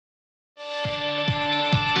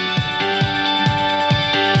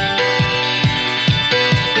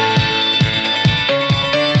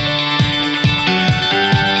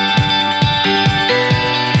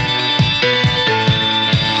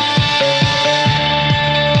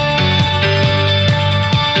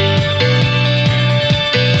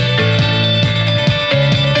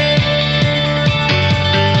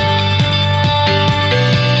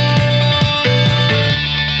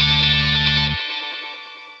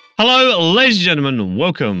Hello, ladies and gentlemen.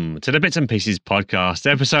 Welcome to the Bits and Pieces podcast,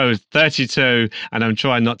 episode 32. And I'm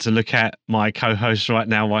trying not to look at my co-host right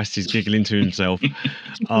now whilst he's giggling to himself.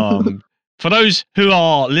 For those who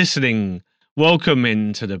are listening, welcome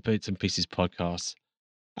into the Bits and Pieces podcast.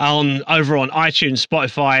 Over on iTunes,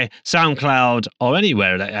 Spotify, SoundCloud, or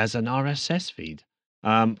anywhere that has an RSS feed.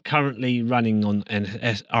 Currently running on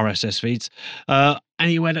RSS feeds.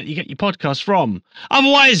 Anywhere that you get your podcast from.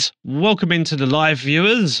 Otherwise, welcome into the live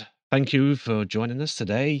viewers. Thank you for joining us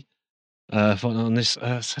today on this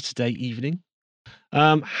Saturday evening.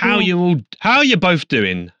 How are you both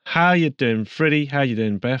doing? How are you doing, Freddie? How are you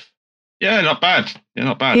doing, Beth? Yeah, not bad.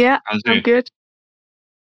 Yeah, I'm good.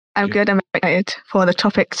 I'm good. I'm excited for the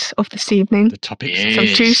topics of this evening. The topics.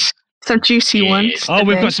 Yes. Some juicy ones. Oh,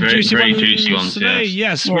 we've got some very juicy ones today.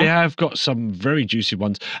 Yes, we have got some very juicy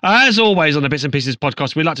ones. As always on the Bits and Pieces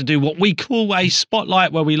podcast, we like to do what we call a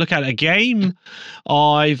spotlight, where we look at a game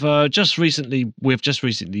we've just recently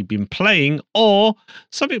been playing, or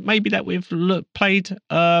something maybe that we've played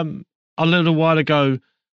a little while ago.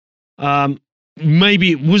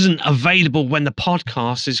 Maybe it wasn't available when the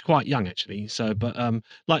podcast is quite young, actually. So, but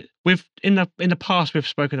like we've in the past we've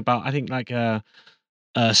spoken about, I think like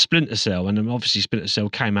Splinter Cell, and then obviously Splinter Cell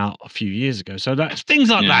came out a few years ago. So that's things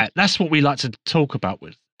like that. That's what we like to talk about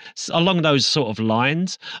with along those sort of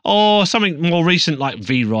lines, or something more recent like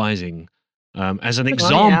V Rising, as an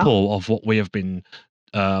example of what we have been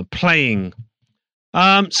playing.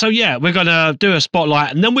 So yeah, we're gonna do a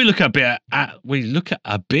spotlight, and then we look at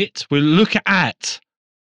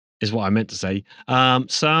is what I meant to say.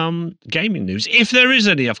 Some gaming news, if there is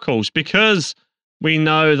any, of course, because we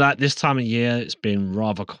know that this time of year it's been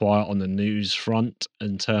rather quiet on the news front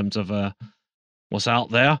in terms of what's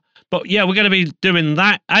out there. But yeah, we're going to be doing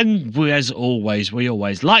that, and we always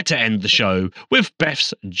like to end the show with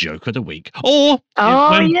Beth's joke of the week. Or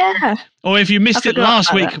if you missed it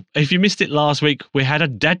last week, we had a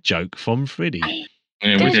dad joke from Freddie.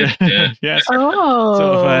 Yeah, we did. Yeah. Yes.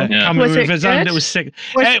 Oh, coming was with it his own good? little sick.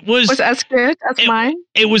 Was it as good as mine?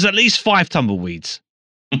 It was at least 5 tumbleweeds.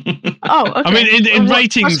 Oh, okay. I mean, in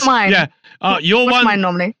ratings, what's mine? yeah. Your What's one mine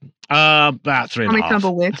normally? about 3.5. How many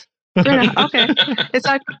tumbleweeds? Okay.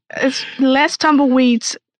 It's less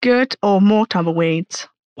tumbleweeds good or more tumbleweeds?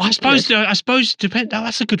 Well, I suppose depend. Oh,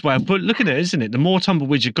 that's a good way of looking at it, isn't it? The more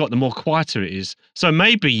tumbleweeds you've got, the more quieter it is. So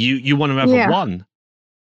maybe you want to have a 1.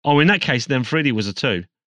 Oh, in that case, then Freddie was a 2,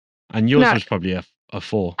 and yours was probably a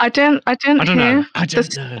 4. I don't know.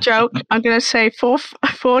 This joke. I'm gonna say 4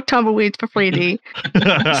 tumbleweeds for Freddie,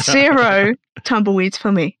 0 tumbleweeds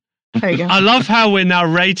for me. There you go. I love how we're now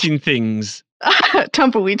rating things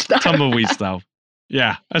Tumbleweed style. Tumbleweed style.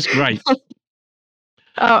 Yeah, that's great.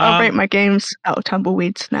 I'll rate my games out of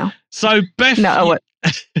tumbleweeds now. So Beth, so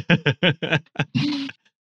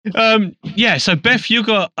Beth, you're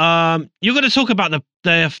going to talk about the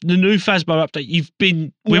new Phasmo update.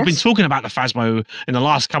 We've been talking about the Phasmo in the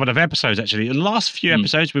last couple of episodes. Actually, in the last few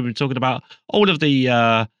episodes, we've been talking about all of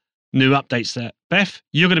the new updates. That Beth,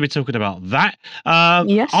 you're going to be talking about that.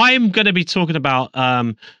 Yes, I'm going to be talking about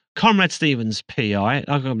Conrad Stevens' PI.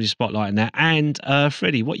 I'm going to be spotlighting that. And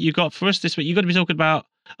Freddie, what you got for us this week? You're going to be talking about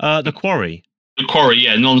The Quarry. The Quarry,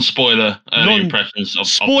 yeah, non-spoiler impressions of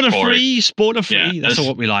spoiler-free. Yeah, that's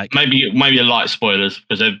what we like. Maybe a light spoilers,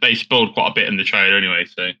 because they spoiled quite a bit in the trailer anyway.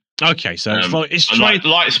 So okay, so it's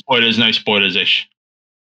light spoilers, no spoilers-ish.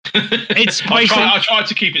 It's I'll try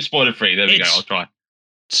to keep it spoiler-free. There we go. I'll try.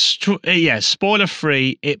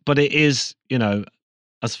 Spoiler-free. But it is,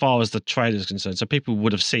 as far as the trailer is concerned, so people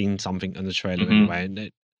would have seen something in the trailer anyway,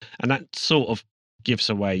 and that sort of gives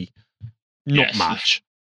away not much.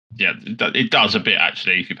 Yeah, it does a bit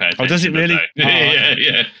actually if you pay attention. Oh, does it really?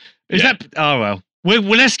 Yeah. Is that? Oh well. Well,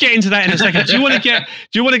 let's get into that in a second. Do you want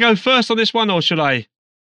to go first on this one, or should I?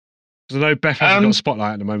 Because I know Beth hasn't got a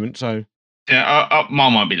spotlight at the moment, so. Yeah,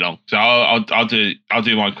 mine might be long, so I'll do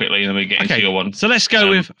mine quickly, and then we get into your one. So let's go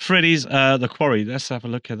with Freddie's The Quarry. Let's have a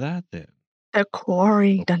look at that then. The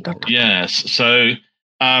Quarry. Dun, dun, dun. Yes. So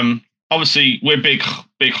obviously we're big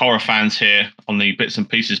horror fans here on the Bits and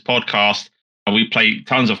Pieces podcast. We play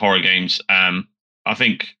tons of horror games. I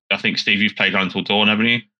think Steve, you've played Until Dawn, haven't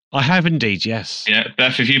you? I have indeed, yes. Yeah,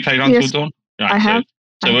 Beth, have you played Until Dawn? Right, I have.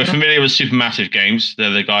 So we're familiar with Supermassive Games. They're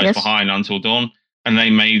the guys behind Until Dawn, and they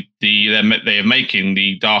made they're making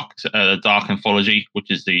the dark anthology, which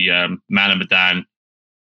is the Man of Medan,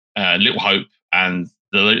 Little Hope, and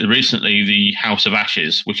recently the House of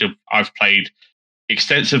Ashes, which I've played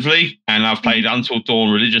extensively, and I've played Until Dawn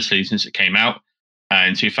religiously since it came out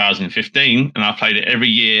in 2015, and I played it every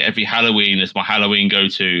year, every Halloween as my Halloween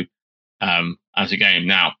go-to as a game.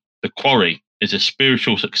 Now, The Quarry is a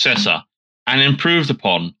spiritual successor and improved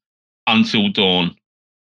upon Until Dawn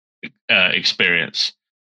experience.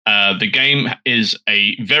 The game is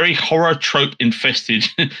a very horror trope infested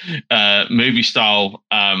movie style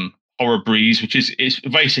horror breeze, which is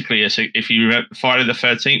basically if you remember Friday the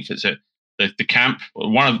 13th, it's the camp.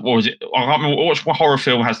 What was it? I can't remember what horror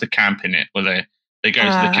film has the camp in it, where they go to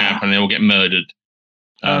the camp and they all get murdered.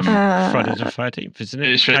 Friday the 13th, isn't it?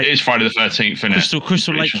 It's Friday the 13th, isn't it?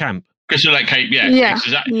 Crystal Lake Camp. Crystal Lake Camp, yeah. Yeah.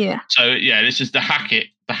 Yeah. So yeah, this is the Hackett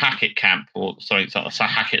Camp, or sorry, it's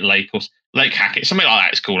Hackett Lake or Lake Hackett, something like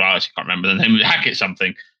that. It's called. I actually can't remember the name. Hackett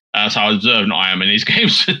something. So I observant I am in these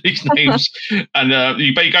games, these names. And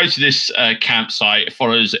you go to this campsite. It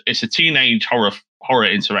follows. It's a teenage horror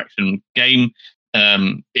interaction game.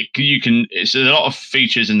 It's a lot of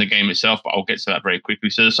features in the game itself, but I'll get to that very quickly.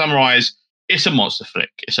 So to summarize, it's a monster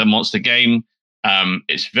flick. It's a monster game.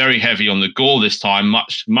 It's very heavy on the gore this time,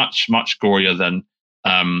 much gorier than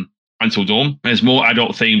Until Dawn. There's more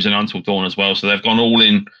adult themes in Until Dawn as well, so they've gone all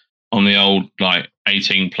in on the old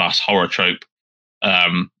 18 plus horror trope,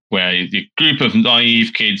 where the group of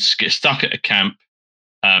naive kids get stuck at a camp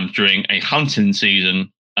during a hunting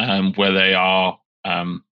season, where they are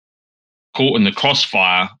caught in the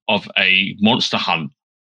crossfire of a monster hunt.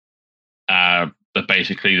 But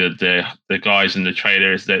basically, the guys in the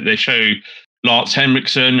trailer is that they show Lance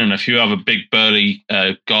Henriksen and a few other big burly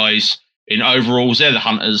guys in overalls. They're the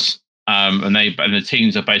hunters, and the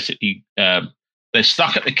teens are basically they're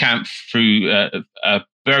stuck at the camp through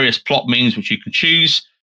various plot means which you can choose,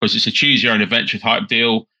 because it's a choose your own adventure type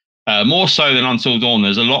deal. More so than Until Dawn,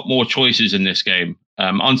 there's a lot more choices in this game.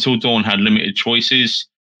 Until Dawn had limited choices,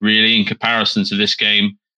 really, in comparison to this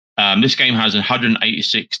game. This game has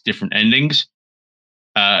 186 different endings.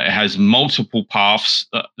 It has multiple paths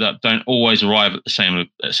that don't always arrive at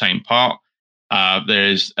the same part.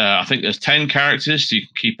 I think there's 10 characters you can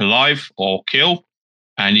keep alive or kill,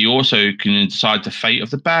 and you also can decide the fate of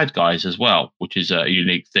the bad guys as well, which is a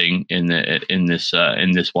unique thing in this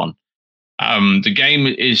one. The game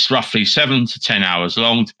is roughly 7 to 10 hours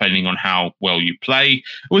long, depending on how well you play,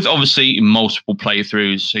 with obviously multiple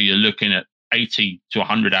playthroughs. So you're looking at 80 to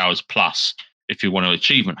 100 hours plus if you want to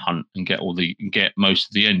achievement hunt and get most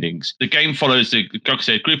of the endings. The game follows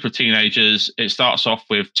a group of teenagers. It starts off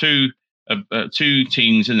with two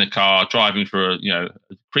teens in the car driving through a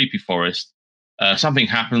creepy forest. Something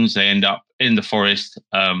happens. They end up in the forest,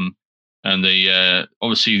 and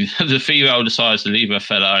obviously the female decides to leave her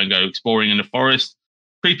fella and go exploring in the forest.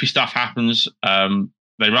 Creepy stuff happens.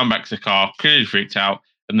 They run back to the car, clearly freaked out,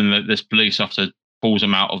 and then this police officer pulls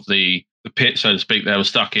them out of the pit, so to speak, they were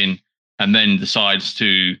stuck in, and then decides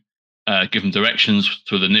to give them directions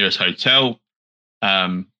to the nearest hotel.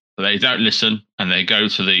 But they don't listen, and they go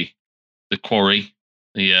to the quarry.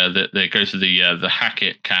 They go to the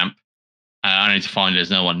Hackett camp. I need to find there's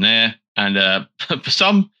no one there, and for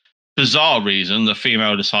some bizarre reason, the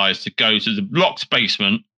female decides to go to the locked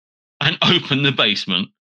basement and open the basement.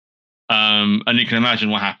 And you can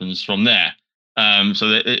imagine what happens from there.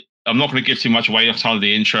 I'm not going to give too much away outside of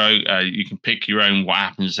the intro. You can pick your own what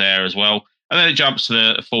happens there as well. And then it jumps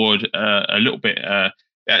forward a little bit.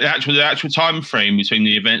 The actual time frame between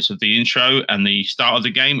the events of the intro and the start of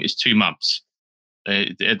the game is 2 months.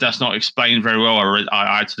 It does not explain very well.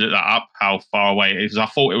 I had to look that up, how far away it is. I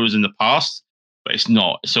thought it was in the past, but it's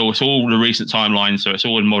not. So it's all the recent timeline. So it's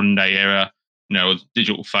all in modern day era, with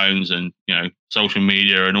digital phones and, social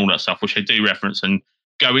media and all that stuff, which they do reference and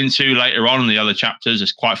go into later on in the other chapters.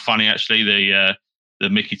 It's quite funny, actually, the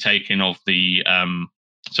Mickey taking of the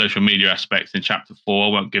social media aspects in chapter 4. I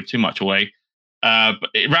won't give too much away.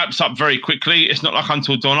 But it wraps up very quickly. It's not like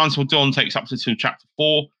Until Dawn. Until Dawn takes up to chapter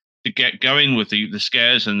 4 to get going with the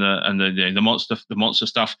scares and the monster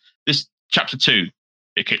stuff. This chapter 2,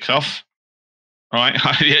 it kicks off. Right,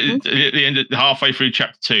 at the end, halfway through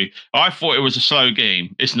chapter 2, I thought it was a slow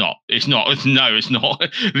game. It's not. It's not.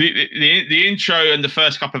 The intro and the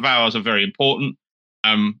first couple of hours are very important.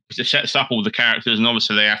 Because it sets up all the characters, and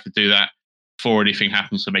obviously they have to do that before anything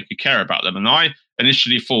happens to make you care about them. And I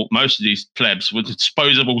initially thought most of these plebs were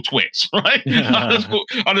disposable twits, right? I just thought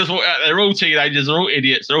they're all teenagers, they're all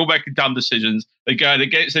idiots, they're all making dumb decisions. They're going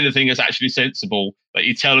against anything that's actually sensible. That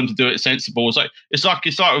you tell them to do it sensible. It's like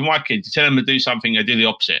with my kids. You tell them to do something, they do the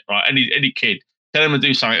opposite, right? Any kid, tell them to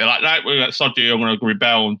do something, they're like, no, we're going to sod you, I'm going to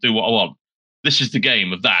rebel and do what I want. This is the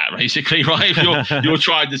game of that, basically, right? If you're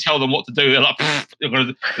trying to tell them what to do, they're like,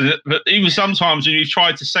 but even sometimes when you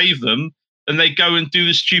try to save them, and they go and do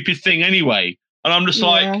the stupid thing anyway. And I'm just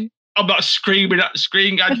I'm like screaming at the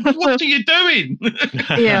screen, going, "What are you doing?"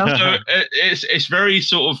 Yeah. So it's very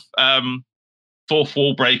sort of fourth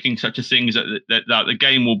wall breaking, such as things that the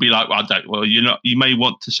game will be like, you may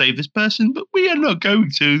want to save this person, but we are not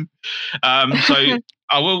going to. So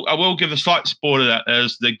I will give a slight spoiler that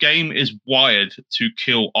as the game is wired to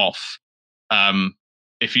kill off.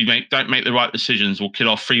 If you don't make the right decisions, will kill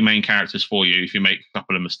off 3 main characters for you if you make a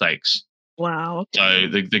couple of mistakes. Wow. Okay.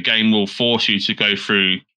 So the game will force you to go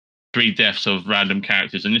through 3 deaths of random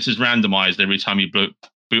characters, and this is randomized every time you boot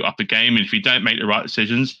up the game. And if you don't make the right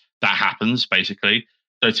decisions, that happens basically.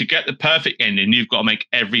 So to get the perfect ending, you've got to make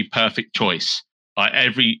every perfect choice. Like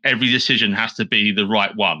every decision has to be the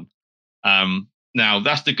right one. Now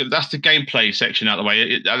that's the gameplay section out of the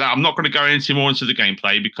way. I'm not going to go into more into the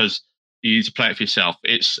gameplay because you need to play it for yourself.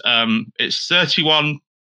 It's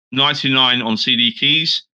 $31.99 on CD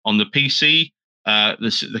keys on the PC,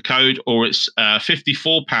 the code, or it's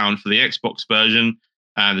 £54 for the Xbox version,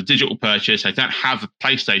 the digital purchase. I don't have a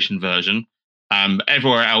PlayStation version.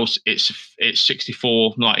 Everywhere else, it's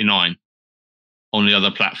 $64.99 on the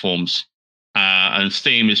other platforms, and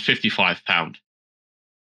Steam is £55.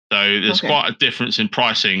 So there's quite a difference in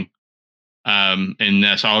pricing in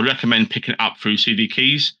there. So I would recommend picking it up through CD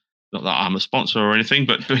keys. Not that I'm a sponsor or anything,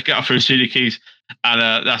 but pick it up through CD keys,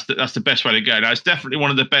 and that's the best way to go. Now, it's definitely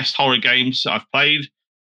one of the best horror games I've played.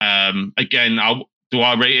 Again, do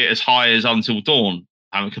I rate it as high as Until Dawn?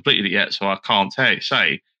 I haven't completed it yet, so I can't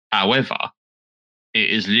say. However, it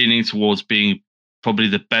is leaning towards being probably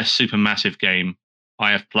the best supermassive game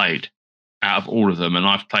I have played out of all of them, and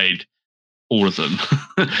I've played all of them.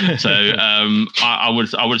 So I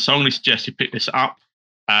would strongly suggest you pick this up.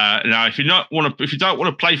 Now, if you don't want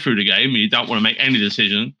to play through the game, and you don't want to make any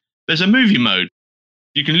decision, there's a movie mode.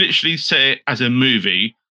 You can literally set it as a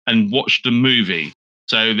movie and watch the movie.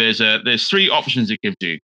 So there's 3 options it gives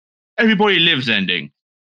you: everybody lives ending,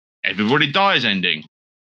 everybody dies ending,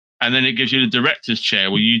 and then it gives you the director's chair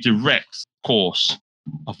where you direct the course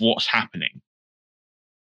of what's happening.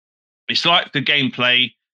 It's like the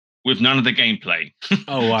gameplay with none of the gameplay.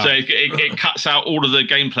 Oh, wow. So it cuts out all of the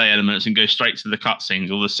gameplay elements and goes straight to the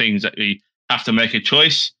cutscenes, all the scenes that we have to make a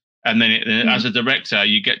choice. And then as a director,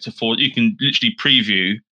 you can literally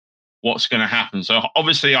preview what's going to happen. So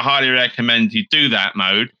obviously, I highly recommend you do that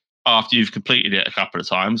mode after you've completed it a couple of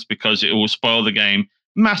times, because it will spoil the game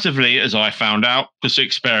massively, as I found out, because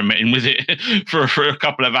experimenting with it for a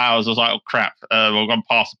couple of hours, I was like, oh crap, I've gone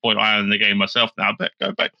past the point I own the game myself now. I better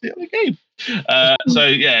go back to the other game. So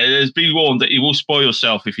yeah, there's be warned that you will spoil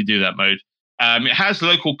yourself if you do that mode. It has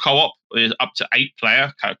local co-op, up to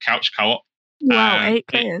 8-player couch co-op. Wow, 8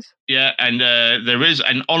 players. And there is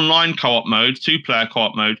an online co-op mode, 2-player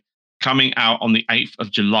co-op mode, coming out on the 8th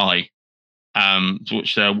of July.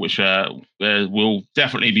 Which will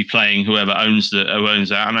definitely be playing whoever owns that.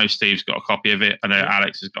 I know Steve's got a copy of it. I know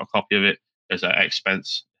Alex has got a copy of it. There's an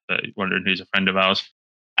expense. Wondering who's a friend of ours,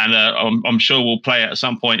 and I'm sure we'll play it at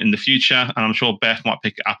some point in the future. And I'm sure Beth might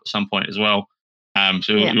pick it up at some point as well.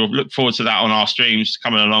 So you'll look forward to that on our streams,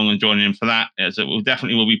 coming along and joining in for that. As it will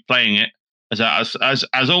be playing it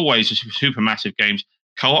as always. Supermassive games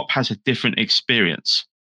co-op has a different experience.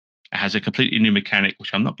 It has a completely new mechanic,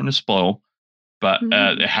 which I'm not going to spoil. But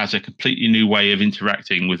it has a completely new way of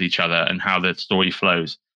interacting with each other and how the story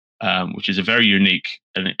flows, which is a very unique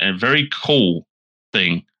and a very cool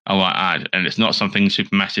thing, I might add. And it's not something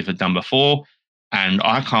Supermassive had done before. And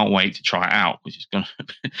I can't wait to try it out, which is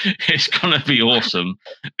it's gonna be awesome.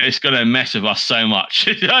 It's gonna mess with us so much.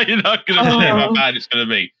 You're not gonna believe how bad it's gonna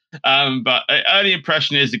be. But early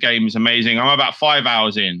impression is the game is amazing. I'm about 5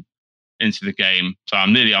 hours into the game, so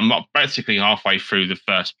I'm not basically halfway through the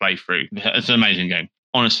first playthrough. It's an amazing game,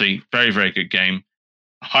 honestly. Very, very good game.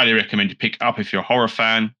 I highly recommend you pick it up if you're a horror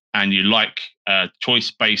fan and you like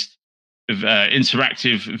choice-based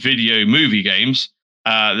interactive video movie games.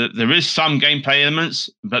 There is some gameplay elements,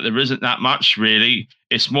 but there isn't that much really.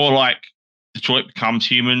 It's more like Detroit Becomes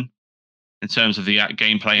Human in terms of the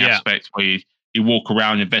gameplay aspect, where you walk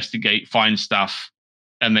around, investigate, find stuff.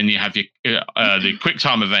 And then you have your the quick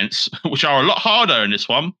time events, which are a lot harder in this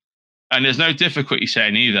one. And there's no difficulty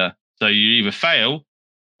setting either. So you either fail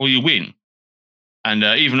or you win. And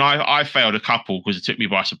even I failed a couple because it took me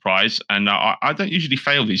by surprise. And I don't usually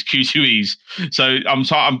fail these Q2Es. So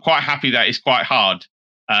I'm quite happy that it's quite hard.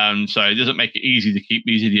 So it doesn't make it easy to keep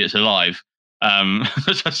these idiots alive.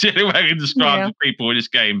 That's the only way I can describe the people in this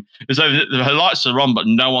game. It's like the lights are on, but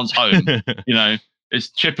no one's home.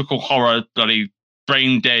 It's typical horror, bloody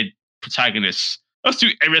brain dead protagonists. Let's do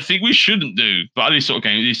everything we shouldn't do. But these sort of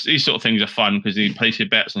games, these sort of things are fun because you place your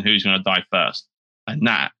bets on who's going to die first, and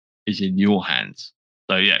that is in your hands.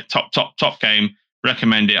 So yeah, top game.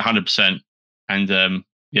 Recommend it 100%. And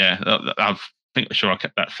think sure I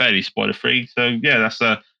kept that fairly spoiler free. So yeah, that's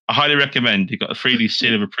I highly recommend. You got a 3D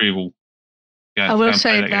seal of approval. I will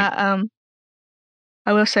say that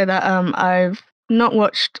I've not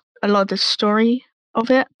watched a lot of the story of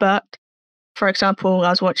it, but for example,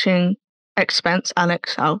 I was watching Expense,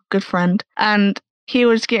 Alex, our good friend, and he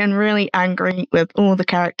was getting really angry with all the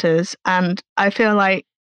characters, and I feel like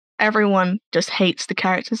everyone just hates the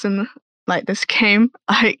characters in like this game.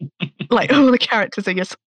 Like all the characters are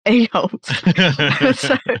just a-holes.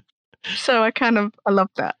 so I love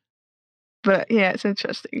that. But yeah, it's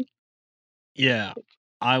interesting. Yeah,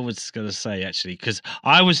 I was gonna say actually because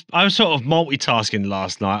I was sort of multitasking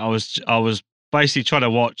last night. I was basically trying to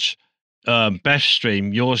watch Beth's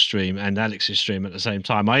stream, your stream, and Alex's stream at the same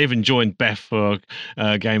time. I even joined Beth for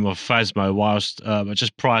a game of Phasmo whilst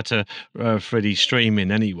just prior to Freddie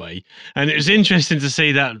streaming anyway. And it was interesting to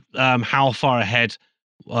see that how far ahead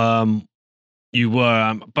you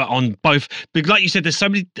were, but on both. Because like you said, there's so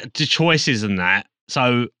many choices in that.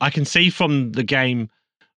 So I can see from the game.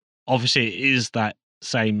 Obviously, it is that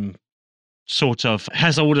same sort of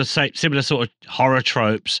has all the same similar sort of horror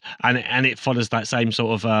tropes, and it follows that same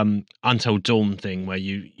sort of Until Dawn thing where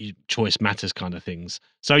you choice matters kind of things.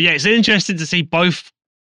 So yeah, it's interesting to see both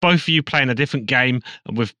of you playing a different game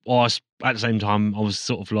with us at the same time. I was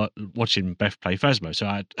sort of like watching Beth play Phasmo, so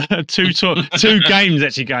I had two games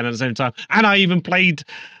actually going at the same time, and I even played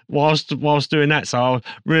whilst doing that. So I was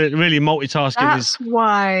really multitasking. That's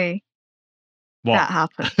why. What? That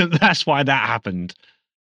happened. That's why that happened.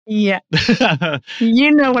 Yeah. You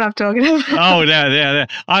know what I'm talking about. Oh,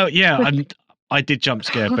 yeah. I did jump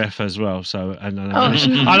scare Beth as well. So I was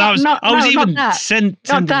even sending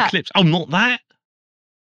clips. Oh, not that.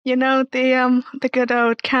 You know the good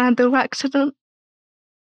old candle accident.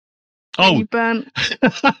 Oh, you burnt.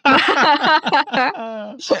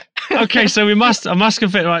 Okay, so I must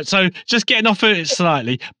confess, right? So just getting off it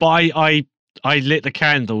slightly, but I lit the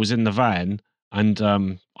candles in the van. And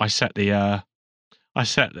I set alight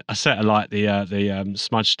the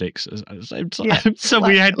smudge sticks at the same time. Yeah, so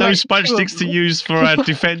we had those smudge sticks to use for our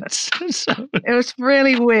defense. It was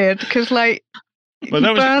really weird because that was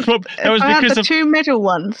because of the two middle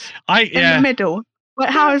ones. In the middle.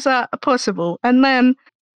 But how is that possible? And then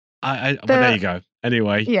well, there you go.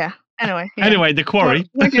 Anyway. Yeah. Anyway. Yeah. Anyway, the quarry.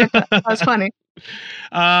 That was funny.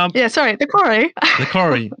 Yeah. Sorry, the quarry. The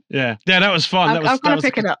quarry. Yeah. Yeah, that was fun. I'm gonna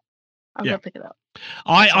pick it up. I'm gonna pick it up.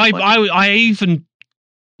 I even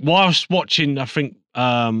whilst watching, I think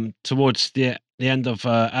towards the end of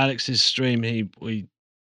Alex's stream,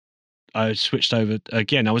 I switched over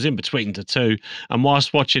again. I was in between the two, and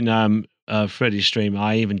whilst watching Freddie's stream,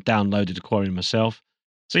 I even downloaded the quarry myself.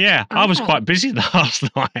 So yeah, I was quite busy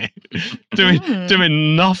last night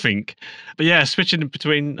doing nothing. But yeah, switching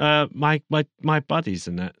between my buddies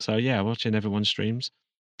and that. So yeah, watching everyone's streams.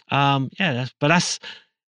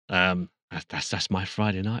 That's my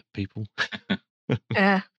Friday night, people.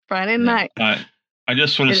 Yeah, Friday night. I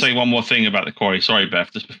just want to say one more thing about the quarry. Sorry,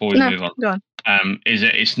 Beth, just before we move on. Go on. Is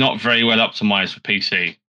it's not very well optimized for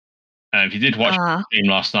PC. If you did watch the stream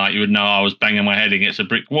last night, you would know I was banging my head against a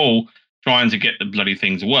brick wall trying to get the bloody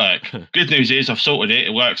thing to work. Good news is I've sorted it.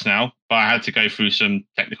 It works now, but I had to go through some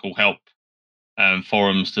technical help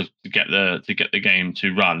forums to get the game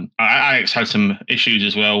to run. Alex had some issues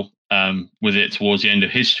as well with it towards the end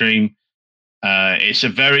of his stream. It's a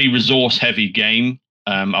very resource-heavy game.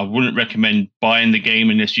 I wouldn't recommend buying the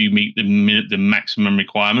game unless you meet the maximum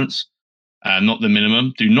requirements, not the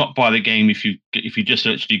minimum. Do not buy the game if you just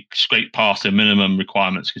actually scrape past the minimum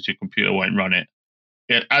requirements because your computer won't run it.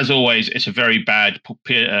 As always, it's a very bad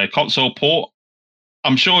console port.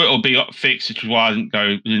 I'm sure it'll be fixed, which is why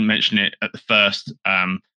I didn't mention it at the first.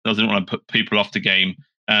 I didn't want to put people off the game.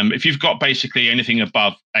 If you've got basically anything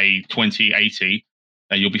above a 2080,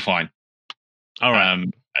 you'll be fine. All right.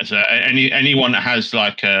 So anyone that has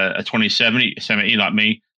like a 2070 like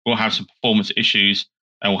me will have some performance issues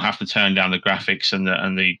and will have to turn down the graphics and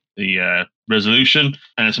the resolution.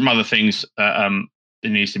 And there's some other things that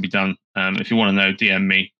needs to be done. If you want to know, DM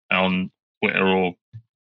me on Twitter or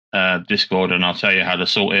Discord, and I'll tell you how to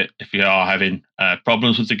sort it if you are having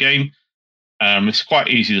problems with the game. It's quite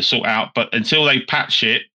easy to sort out, but until they patch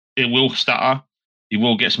it, it will stutter. You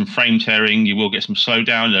will get some frame tearing. You will get some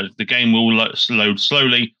slowdown. The game will load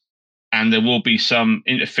slowly, and there will be some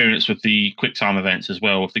interference with the QuickTime events as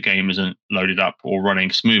well if the game isn't loaded up or running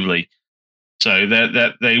smoothly. So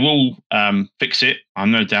they will fix it,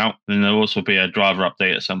 I'm no doubt. Then there'll also be a driver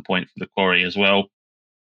update at some point for the quarry as well.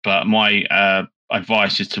 But my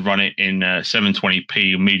advice is to run it in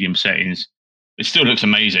 720p medium settings. It still looks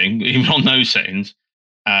amazing, even on those settings,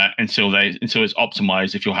 until it's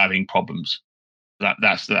optimized if you're having problems.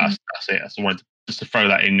 That's it. That's I wanted just to throw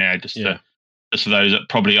that in there, just for those that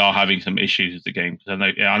probably are having some issues with the game. Because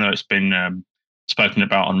I know it's been spoken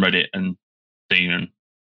about on Reddit and Steam, and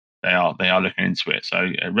they are looking into it.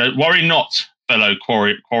 So worry not, fellow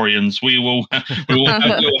Quarians. We will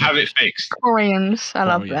have it fixed. Quarians, I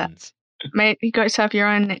love that. Mate, you guys have your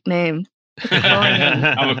own nickname.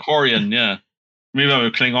 I'm a Quarian, yeah. Maybe I'm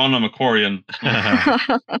a Klingon, I'm a Quarian.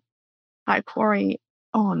 Hi, Quarry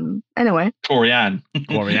on. Anyway. Quarian.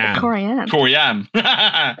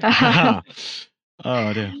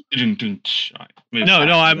 Oh dear. Right.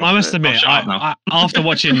 No, I must admit, I after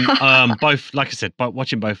watching both, like I said,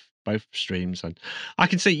 watching both streams, and I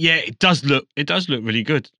can see, it does look really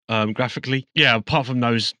good graphically. Yeah, apart from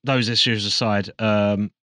those issues aside,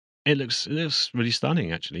 it looks really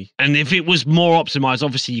stunning actually. And if it was more optimized,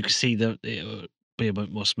 obviously you could see that it would be a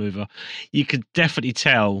bit more smoother. You could definitely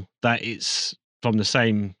tell that it's from the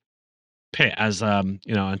same pit as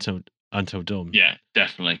Until Dawn. Yeah,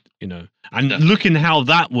 definitely. Looking how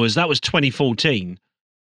that was 2014.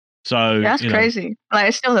 So that's crazy. Like,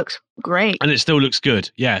 it still looks great, and it still looks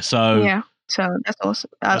good. Yeah. So that's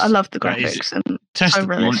awesome. I love the graphics and so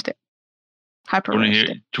realistic, hyper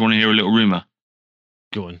realistic. Do you want to hear a little rumor?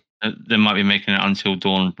 Go on. They might be making an Until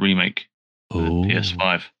Dawn remake for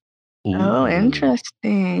PS5. Oh,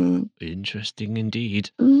 interesting. Interesting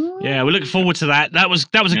indeed. Ooh. Yeah, we're looking forward to that. That was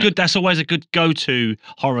a good. That's always a good go-to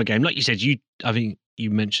horror game. Like you said, I think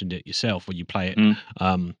you mentioned it yourself when you play it,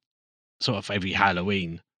 sort of every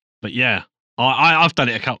Halloween. But yeah, I've done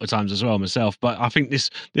it a couple of times as well myself. But I think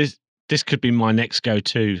this could be my next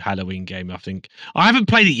go-to Halloween game. I think I haven't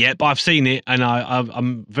played it yet, but I've seen it, and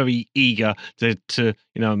I'm very eager to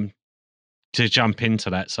jump into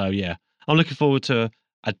that. So yeah, I'm looking forward to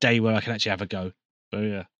a day where I can actually have a go. So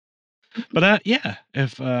yeah, but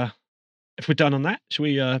if we're done on that, should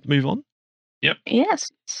we move on? Yep.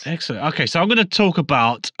 Yes. Excellent. Okay, so I'm going to talk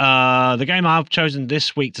about the game I've chosen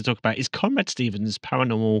this week to talk about is Conrad Stevens'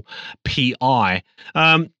 Paranormal PI.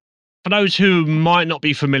 For those who might not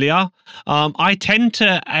be familiar, I tend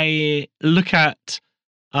to look at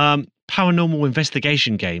paranormal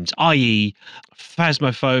investigation games, i.e.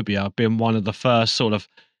 Phasmophobia being one of the first sort of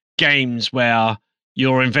games where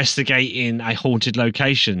you're investigating a haunted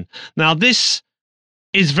location. Now, this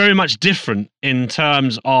is very much different in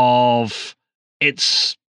terms of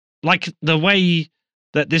it's like the way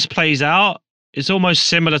that this plays out. It's almost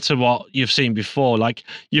similar to what you've seen before. Like,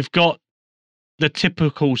 you've got the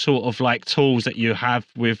typical sort of like tools that you have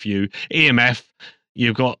with you, EMF,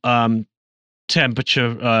 you've got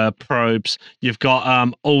temperature probes, you've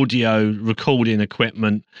got audio recording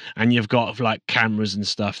equipment, and you've got like cameras and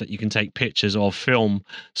stuff that you can take pictures or film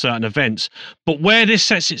certain events. But where this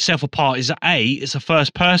sets itself apart is that it's a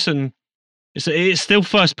first person, it's still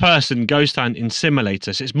first person ghost hunting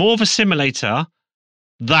simulator. So it's more of a simulator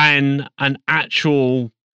than an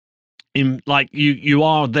actual you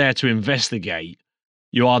are there to investigate.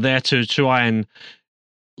 You are there to try and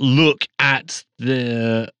look at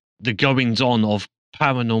the goings on of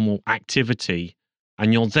paranormal activity,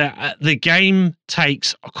 and you're there. The game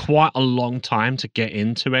takes quite a long time to get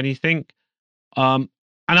into anything, and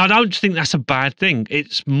I don't think that's a bad thing.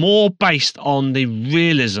 It's more based on the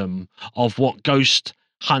realism of what ghost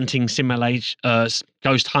hunting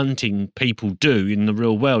ghost hunting people do in the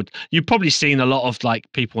real world. You've probably seen a lot of like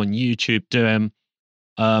people on YouTube doing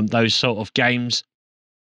those sort of games,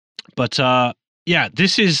 but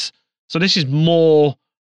this is more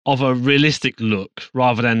of a realistic look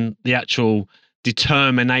rather than the actual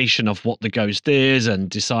determination of what the ghost is and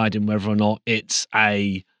deciding whether or not it's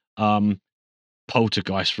a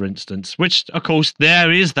poltergeist, for instance, which of course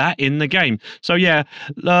there is that in the game. So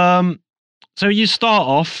so you start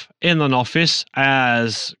off in an office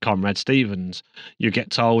as Conrad Stevens. You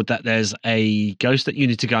get told that there's a ghost that you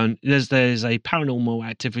need to go and there's a paranormal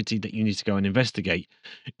activity that you need to go and investigate.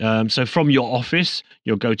 So from your office,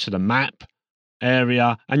 you'll go to the map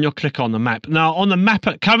area and you'll click on the map. Now on the map,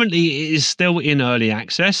 currently it is still in early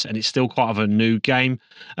access and it's still quite of a new game.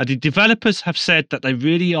 The developers have said that they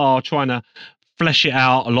really are trying to flesh it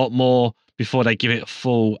out a lot more before they give it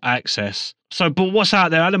full access. So, but what's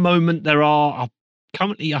out there at the moment? There are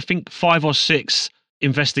currently, I think, 5 or 6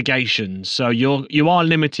 investigations. So you are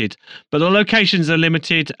limited, but the locations are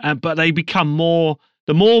limited. But they become more.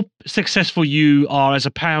 The more successful you are as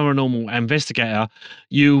a paranormal investigator,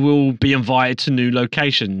 you will be invited to new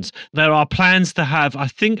locations. There are plans to have, I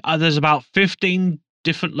think, there's about 15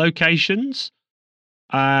 different locations.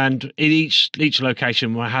 And in each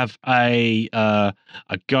location will have a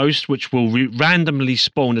ghost which will randomly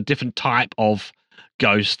spawn a different type of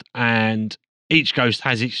ghost, and each ghost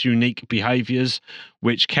has its unique behaviors,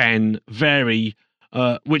 which can vary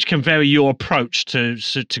your approach to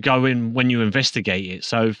go in when you investigate it.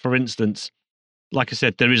 So, for instance, like I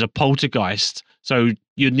said, there is a poltergeist, so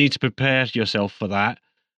you need to prepare yourself for that.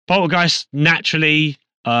 Poltergeist, naturally,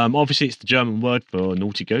 obviously, it's the German word for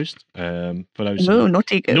naughty ghost. For those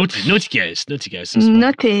naughty ghost. Naughty ghost. That's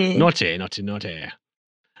naughty. Naughty. What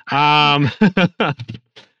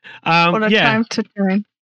a time to join.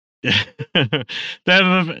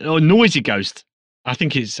 Noisy ghost. I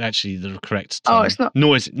think it's actually the correct term. Oh, it's not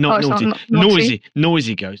noisy, not naughty.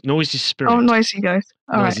 Noisy ghost. Noisy spirit. Oh, noisy ghost.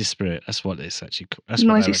 Noisy spirit. That's what it's actually. That's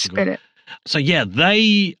noisy spirit. So yeah,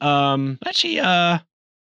 they actually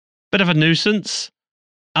bit of a nuisance.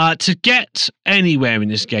 To get anywhere in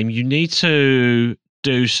this game, you need to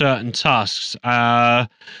do certain tasks. The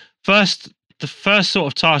first sort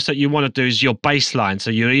of task that you want to do is your baseline,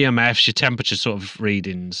 so your EMFs, your temperature sort of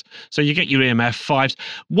readings. So you get your EMF 5s.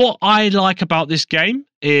 What I like about this game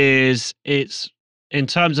is it's in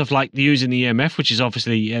terms of like using the EMF, which is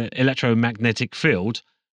obviously electromagnetic field.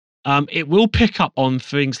 It will pick up on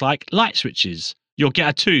things like light switches. You'll get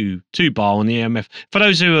a two bar on the EMF. For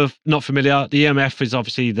those who are not familiar, the EMF is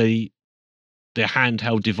obviously the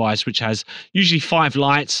handheld device, which has usually 5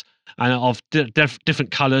 lights and of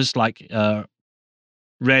different colors, like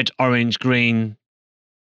red, orange, green.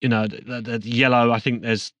 The yellow. I think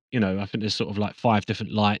there's sort of like 5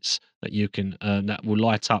 different lights that you can that will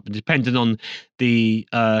light up, and depending on the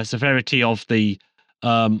severity of the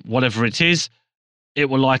whatever it is, it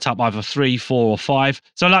will light up either 3, 4, or 5.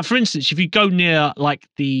 So, like for instance, if you go near like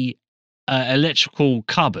the electrical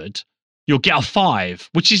cupboard, you'll get a 5,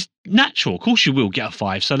 which is natural. Of course, you will get a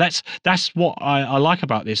 5. So that's what I like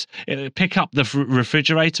about this. It'll pick up the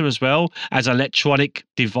refrigerator as well as an electronic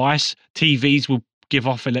device. TVs will give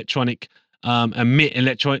off electronic emit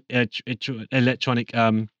electronic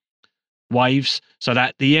waves, so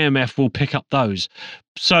that the EMF will pick up those.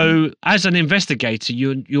 So, as an investigator,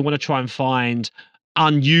 you want to try and find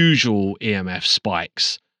unusual EMF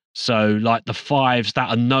spikes. So, like the 5s that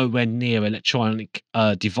are nowhere near electronic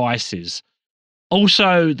devices.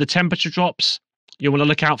 Also, the temperature drops. You want to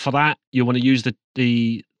look out for that. You want to use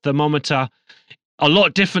the thermometer a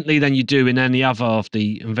lot differently than you do in any other of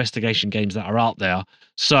the investigation games that are out there,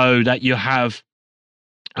 so that you have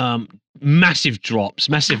massive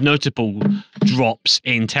notable drops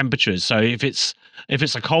in temperatures. So if it's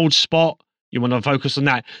a cold spot, you want to focus on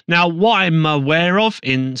that. Now, what I'm aware of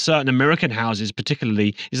in certain American houses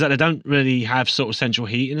particularly is that they don't really have sort of central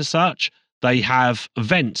heating as such. They have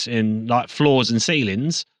vents in like floors and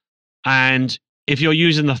ceilings, and if you're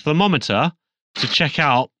using the thermometer to check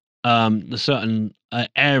out the certain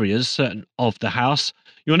areas, certain of the house,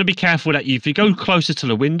 you want to be careful that if you go closer to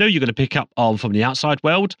the window, you're going to pick up from the outside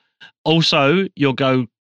world. Also, you'll go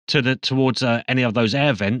towards any of those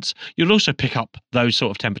air vents. You'll also pick up those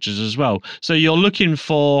sort of temperatures as well. So you're looking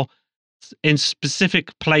for, in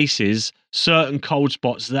specific places, certain cold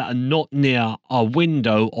spots that are not near a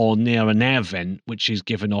window or near an air vent, which is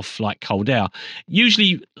giving off like cold air.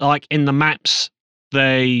 Usually, like in the maps,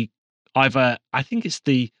 they either, I think it's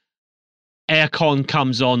the aircon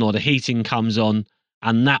comes on or the heating comes on,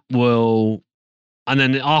 and that will, and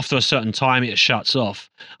then after a certain time it shuts off,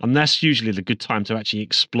 and that's usually the good time to actually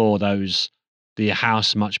explore the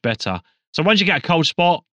house much better. So once you get a cold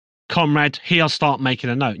spot, comrade, he'll start making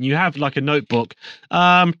a note, and you have like a notebook,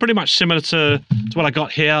 pretty much similar to what I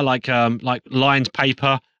got here, like lined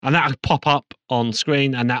paper, and that'll pop up on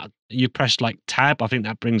screen, and that you press like tab. I think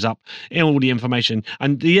that brings up all the information,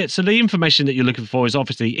 and the information that you're looking for is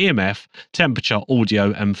obviously EMF, temperature,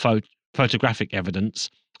 audio, and photographic evidence.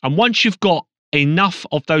 And once you've got enough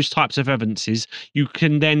of those types of evidences, you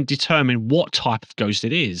can then determine what type of ghost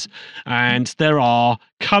it is. And there are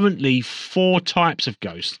currently 4 types of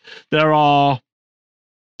ghosts. There are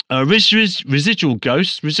residual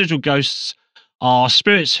ghosts. Residual ghosts are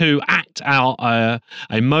spirits who act out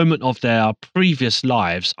a moment of their previous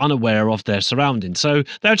lives, unaware of their surroundings. So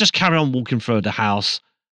they'll just carry on walking through the house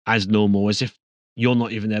as normal, as if you're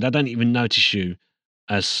not even there. They don't even notice you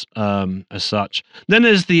as such. Then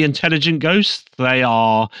there's the intelligent ghosts. They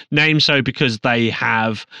are named so because they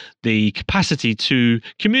have the capacity to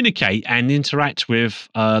communicate and interact with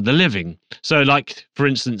the living. So, like for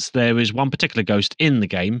instance, there is one particular ghost in the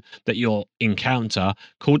game that you'll encounter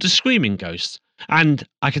called the screaming ghost, and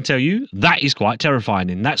I can tell you that is quite terrifying.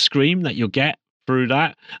 In that scream that you'll get through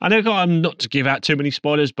that, I know I'm not to give out too many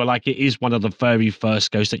spoilers, but like it is one of the very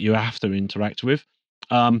first ghosts that you have to interact with.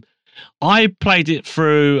 I played it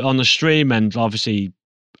through on the stream, and obviously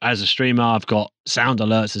as a streamer, I've got sound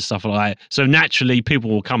alerts and stuff like that. So naturally,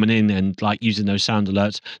 people were coming in and like using those sound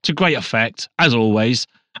alerts to great effect, as always.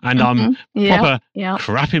 And I'm proper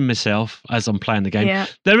crapping myself as I'm playing the game. Yeah.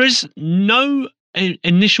 There is no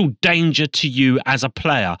initial danger to you as a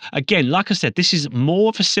player. Again, like I said, this is more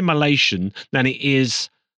of a simulation than it is,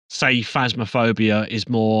 say, Phasmophobia is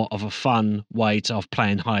more of a fun way of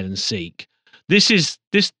playing hide and seek. This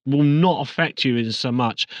will not affect you in so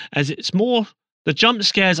much as it's more. The jump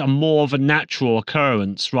scares are more of a natural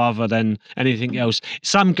occurrence rather than anything else.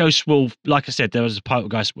 Some ghosts will, like I said, there was a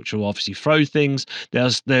poltergeist which will obviously throw things.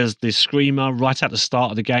 There's this screamer right at the start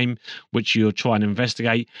of the game which you'll try and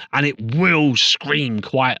investigate, and it will scream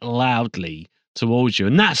quite loudly towards you,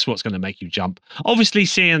 and that's what's going to make you jump. Obviously,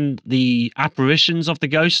 seeing the apparitions of the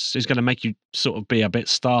ghosts is going to make you sort of be a bit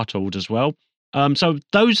startled as well. So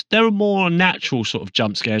there are more natural sort of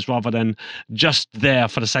jump scares rather than just there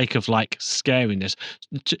for the sake of like scariness.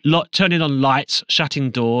 Turning on lights,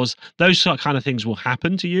 shutting doors, those kind of things will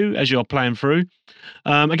happen to you as you're playing through.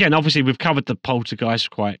 Again, obviously we've covered the poltergeist,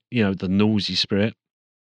 quite, the noisy spirit.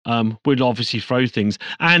 We'll obviously throw things,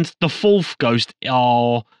 and the fourth ghost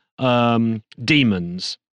are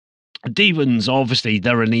demons. Demons, obviously,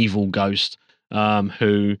 they're an evil ghost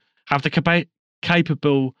who have the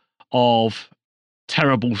capable of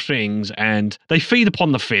terrible things, and they feed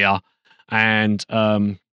upon the fear, and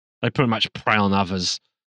they pretty much prey on others.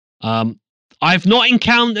 I've not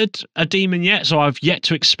encountered a demon yet, so I've yet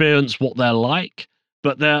to experience what they're like.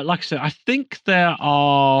 But they're, like I said, I think there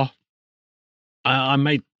are. I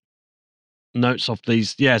made notes of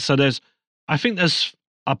these. Yeah, so I think there's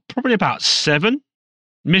probably about 7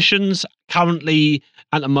 missions currently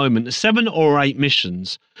at the moment. 7 or 8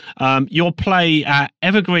 missions. You'll play at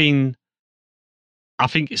Evergreen. I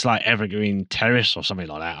think it's like Evergreen Terrace or something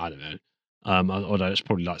like that. I don't know. Although it's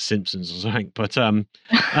probably like Simpsons or something. But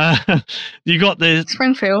you got the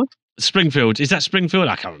Springfield. Is that Springfield?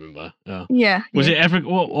 I can't remember. Yeah. Was it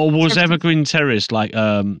or was Evergreen Terrace like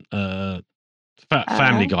Family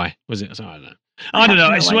Guy? Was it? I don't know. I don't know.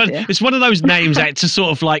 It's one of those names that just sort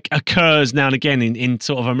of like occurs now and again in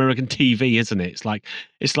sort of American TV, isn't it? It's like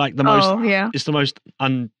the most. It's the most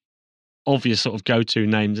obvious sort of go-to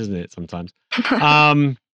names, isn't it? Sometimes.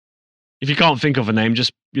 If you can't think of a name,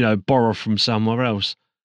 just borrow from somewhere else.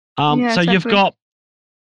 So exactly. You've got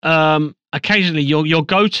occasionally you'll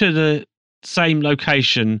go to the same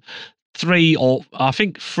location 3 or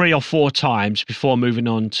 4 times before moving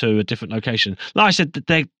on to a different location. Like I said,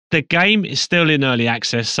 the game is still in early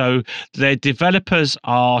access, so their developers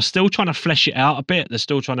are still trying to flesh it out a bit. They're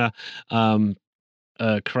still trying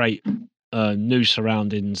to create new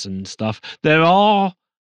surroundings and stuff. There are,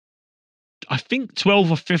 I think,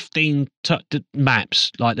 12 or 15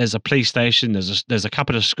 maps. Like there's a police station, there's a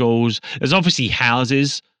couple of schools, there's obviously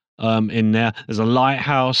houses in there, there's a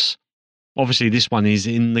lighthouse. Obviously this one is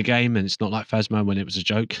in the game and it's not like Phasmo when it was a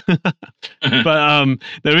joke. But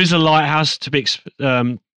there is a lighthouse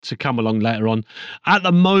to come along later on. At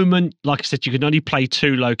the moment, like I said, you can only play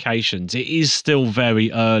 2 locations. It is still very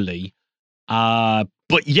early.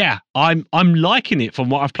 But yeah, I'm liking it from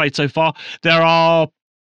what I've played so far. There are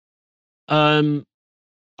I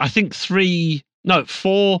think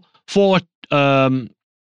 4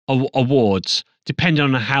 awards, depending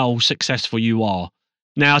on how successful you are.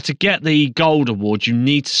 Now, to get the gold award, you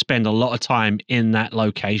need to spend a lot of time in that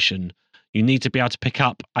location. You need to be able to pick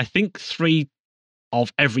up, I think, 3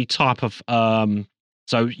 of every type of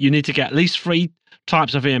so you need to get at least 3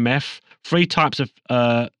 types of EMF, 3 types of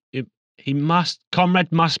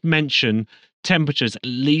Conrad must mention temperatures at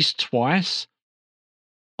least twice.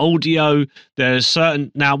 Audio, there's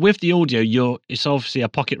certain, now with the audio, it's obviously a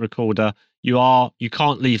pocket recorder. You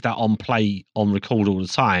can't leave that on record all the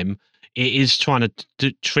time. It is trying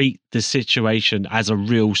to treat the situation as a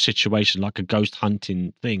real situation, like a ghost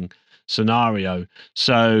hunting scenario.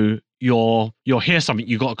 So you'll hear something,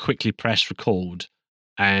 you got to quickly press record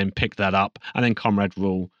and pick that up, and then Conrad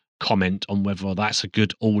will comment on whether that's a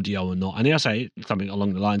good audio or not. And he'll say something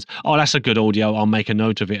along the lines, "Oh, that's a good audio. I'll make a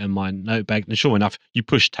note of it in my notebook." And sure enough, you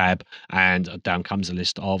push tab, and down comes a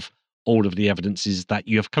list of all of the evidences that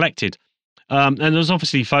you have collected. And there's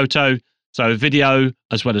obviously photo. So video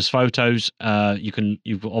as well as photos.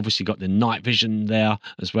 You've obviously got the night vision there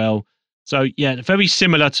as well. So yeah, very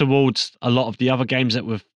similar towards a lot of the other games that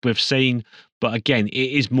we've seen. But again,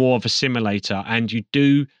 it is more of a simulator, and you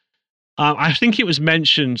do. I think it was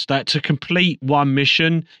mentioned that to complete one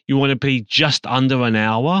mission, you want to be just under an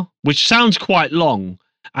hour, which sounds quite long,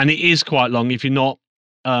 and it is quite long if you're not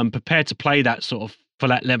prepared to play that sort of for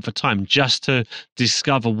that length of time, just to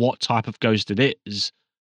discover what type of ghost it is.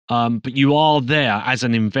 but you are there as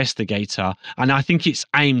an investigator, and I think it's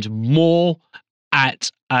aimed more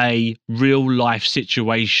at a real life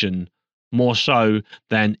situation more so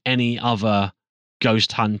than any other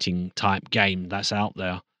ghost hunting type game that's out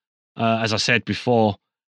there, as I said before.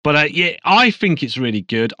 But yeah, I think it's really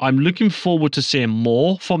good. I'm looking forward to seeing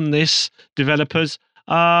more from this developers.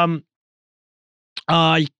 I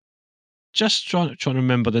just trying to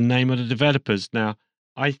remember the name of the developers now.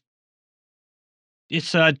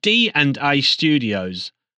 It's D&A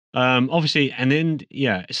Studios. Obviously, and then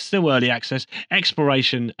it's still early access.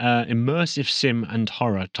 Exploration, immersive sim and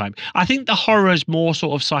horror type. I think the horror is more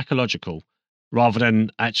sort of psychological rather than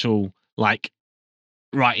actual like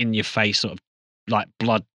right in your face sort of like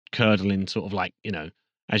blood curdling sort of like,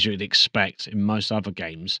 as you would expect in most other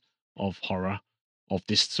games of horror of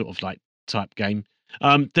this sort of like type game.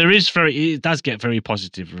 It does get very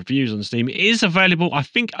positive reviews on Steam. It is available, I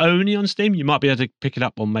think, only on Steam. You might be able to pick it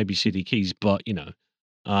up on maybe CD Keys, but at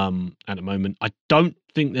the moment, I don't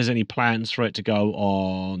think there's any plans for it to go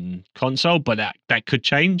on console, but that could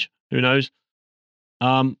change. Who knows?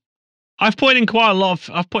 I've put in quite a lot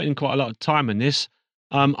of time in this.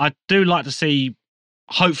 I do like to see.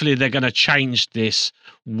 Hopefully, they're going to change this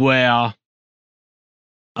where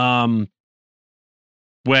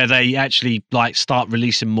they actually like start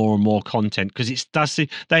releasing more and more content, because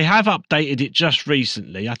they have updated it just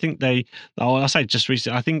recently. I think I say just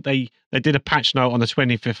recently. I think they did a patch note on the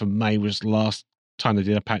 25th of May was the last time they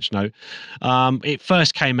did a patch note. It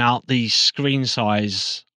first came out, the screen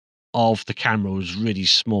size of the camera was really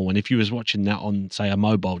small, and if you was watching that on say a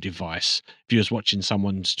mobile device, if you was watching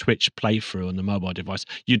someone's Twitch playthrough on the mobile device,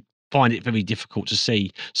 you'd find it very difficult to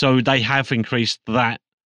see. So they have increased that.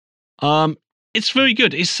 It's very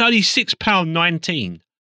good. It's only £6.19.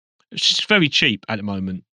 It's just very cheap at the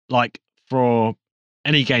moment. Like for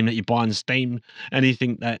any game that you buy on Steam,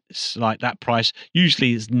 anything that's like that price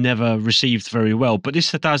usually is never received very well. But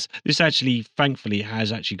this actually, thankfully,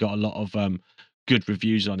 has actually got a lot of good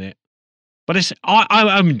reviews on it. But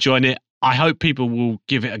I'm enjoying it. I hope people will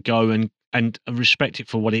give it a go and respect it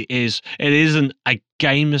for what it is. It isn't a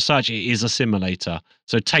game as such. It is a simulator.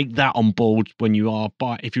 So take that on board when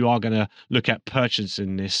if you are going to look at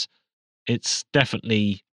purchasing this. It's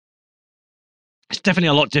definitely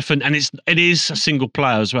a lot different, and it is a single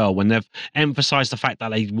player as well. When they've emphasized the fact that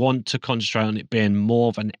they want to concentrate on it being more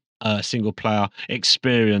of a single player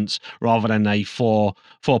experience rather than a four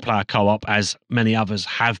player co-op, as many others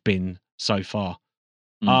have been so far.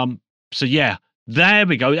 So yeah, there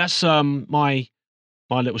we go. That's my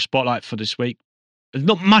little spotlight for this week. There's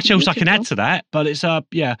not much else I can add to that, but it's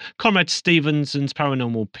Conrad Stevenson's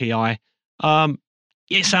Paranormal PI.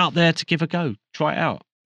 It's out there to give a go. Try it out.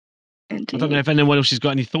 Indeed. I don't know if anyone else has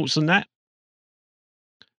got any thoughts on that.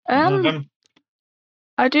 I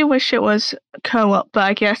do wish it was co-op, but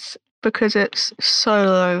I guess because it's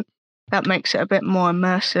solo, that makes it a bit more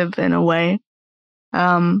immersive in a way.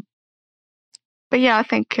 But yeah, I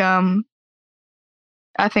think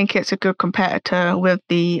it's a good competitor with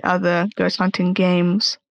the other ghost hunting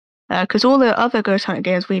games, because all the other ghost hunting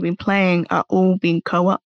games we've been playing are all being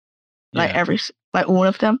co-op, like all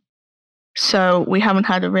of them. So we haven't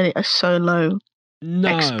had a solo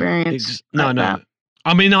experience. No. That.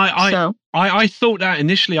 I mean, I thought that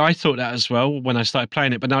initially. I thought that as well when I started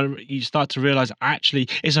playing it, but now you start to realize actually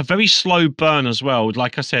it's a very slow burn as well.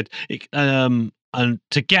 Like I said, and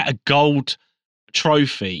to get a gold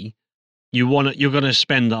trophy, you're going to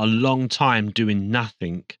spend a long time doing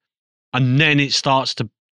nothing, and then it starts to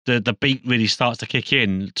the beat really starts to kick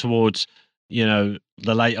in towards the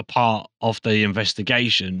later part of the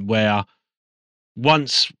investigation, where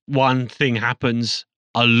once one thing happens,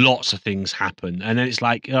 lots of things happen, and then it's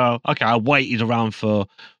like, oh, okay, I waited around for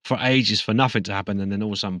ages for nothing to happen, and then all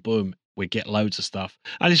of a sudden, boom, we get loads of stuff,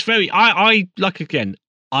 and it's very I like, again,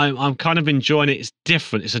 I'm kind of enjoying it. It's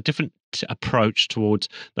different. It's a different approach towards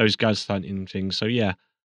those ghost hunting things. So yeah,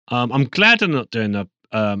 I'm glad they're not doing a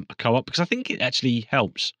co-op, because I think it actually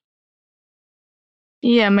helps.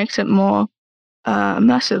 Yeah, it makes it more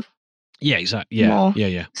immersive. Yeah, exactly. Yeah,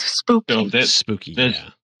 yeah. Spooky.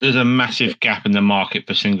 There's a massive gap in the market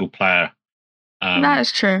for single player. That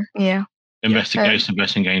is true. Yeah.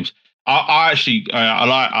 Investigation games. I actually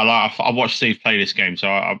I watched Steve play this game, so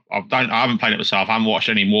I haven't played it myself. I haven't watched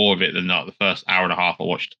any more of it than the first hour and a half. I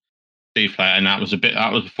watched Steve play it, and that was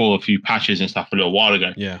before a few patches and stuff a little while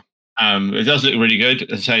ago. Yeah. It does look really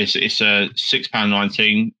good. As I say, it's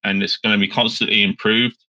 £6.19, and it's going to be constantly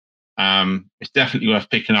improved. It's definitely worth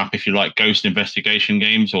picking up if you like ghost investigation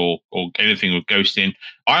games or anything with ghosting.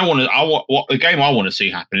 The game I want to see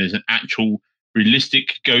happen is an actual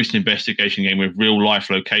realistic ghost investigation game with real life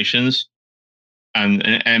locations and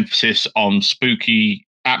an emphasis on spooky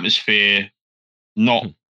atmosphere, not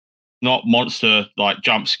monster like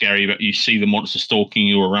jump scary, but you see the monster stalking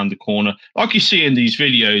you around the corner, like you see in these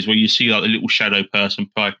videos where you see like the little shadow person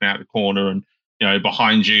poking out the corner and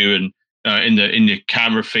behind you and in the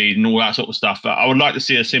camera feed and all that sort of stuff. I would like to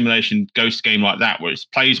see a simulation ghost game like that where it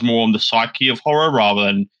plays more on the psyche of horror rather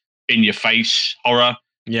than in your face horror.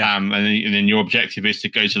 Yeah. And then your objective is to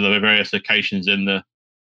go to the various locations in the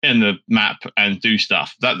map and do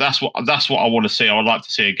stuff. That's what I want to see. I would like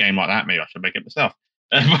to see a game like that. Maybe I should make it myself.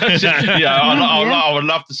 I would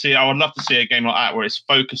love to see a game like that where it's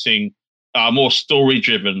focusing more story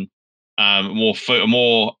driven, more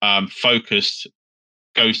focused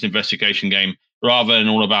ghost investigation game rather than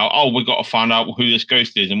all about we've got to find out who this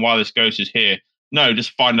ghost is and why this ghost is here. No,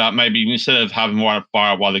 just find out, maybe instead of having why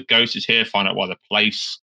the ghost is here, find out why the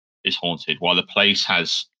place is haunted, why the place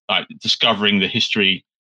has, like, discovering the history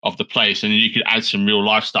of the place, and you could add some real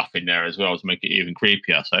life stuff in there as well to make it even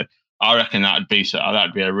creepier. So I reckon that'd be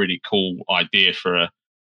a really cool idea for a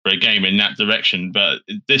game in that direction. But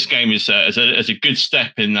this game is a good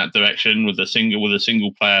step in that direction with a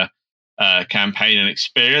single player campaign and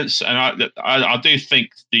experience. And I do think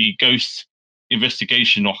the ghost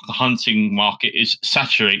investigation or hunting market is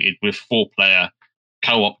saturated with 4-player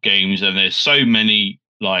co-op games, and there's so many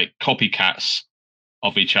like copycats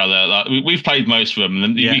of each other. Like we've played most of them,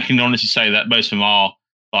 and we can honestly say that most of them are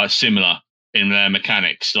like similar in their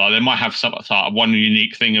mechanics. Like they might have one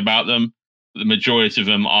unique thing about them, but the majority of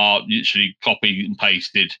them are literally copied and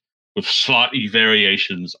pasted with slightly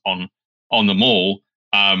variations on them all.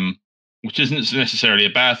 Which isn't necessarily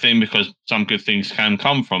a bad thing because some good things can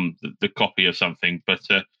come from the copy of something. But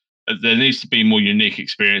there needs to be more unique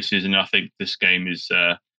experiences, and I think this game is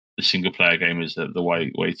the single player game is the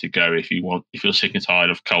way to go if you're sick and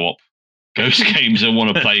tired of co-op ghost games and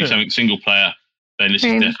want to play something single player. Then this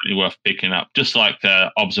is definitely worth picking up. Just like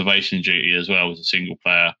Observation Duty as well as a single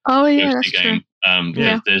player ghosty game.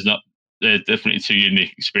 There's definitely 2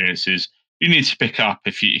 unique experiences you need to pick up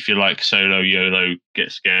if you like solo YOLO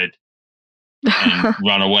get scared and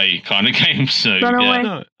run away kind of games. So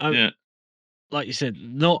like you said,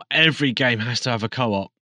 not every game has to have a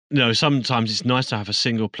co-op. Sometimes it's nice to have a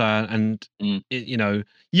single player, and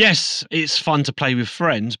yes, it's fun to play with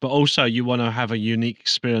friends, but also you want to have a unique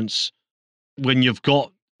experience when you've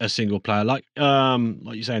got a single player, like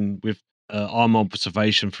you're saying with Arm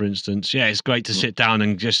Observation, for instance. Yeah, it's great to sit down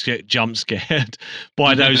and just get jump scared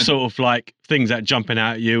by those sort of like things that are jumping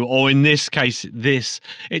out at you. Or in this case,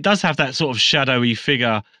 it does have that sort of shadowy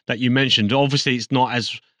figure that you mentioned. Obviously, it's not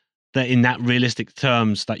as that in that realistic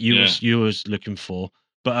terms that you was looking for.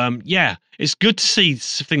 But it's good to see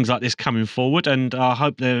things like this coming forward, and I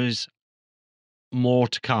hope there is more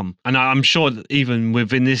to come. And I'm sure that even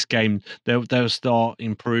within this game, they'll start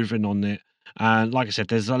improving on it. And like I said,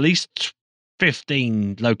 there's at least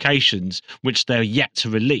 15 locations which they're yet to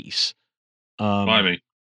release. Maybe.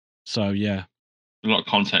 So yeah, a lot of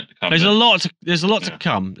content to come. There's a lot to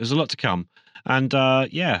come. There's a lot to come, and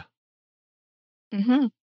Mm-hmm.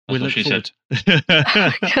 We look forward.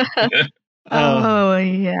 Oh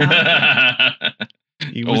yeah.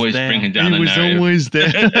 He was always there. bringing down he was narrative. always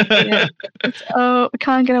there. We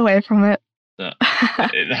can't get away from it.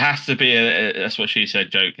 It has to be that's what she said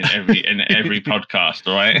joke in every podcast,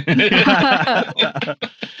 right?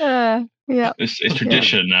 Yeah. It's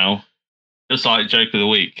tradition now. Just like joke of the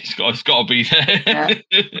week. It's got to be there.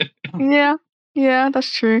 Yeah,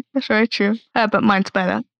 that's true. That's very true. But mine's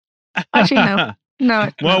better. Actually, no.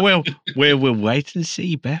 Well, we'll wait and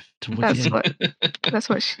see, Beth. That's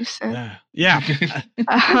what she said. Yeah. Should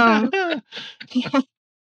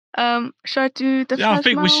I do the? I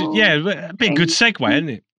think we should. Yeah, it'd be a good segue, isn't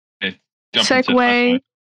it? Segue.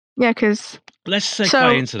 Yeah, because let's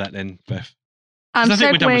segue into that then, Beth. I'm I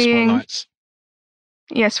think we're done with spotlights.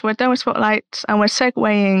 Yes, we're done with spotlights, and we're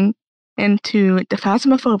segueing into the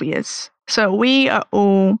phasmophobias. So we are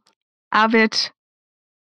all avid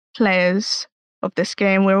players of this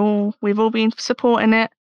game. We've all been supporting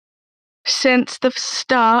it since the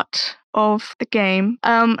start of the game.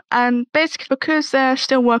 And basically because they're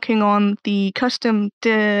still working on the custom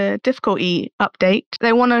difficulty update,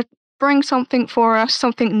 they want to bring something for us,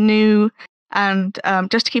 something new, and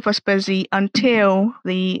just to keep us busy until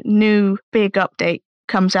the new big update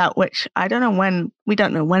comes out, which we don't know when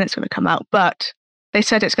it's going to come out, but they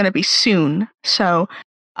said it's going to be soon. So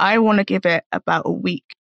I want to give it about a week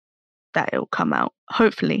that it'll come out.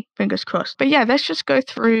 Hopefully, fingers crossed. But yeah, let's just go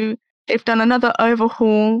through. They've done another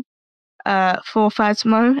overhaul for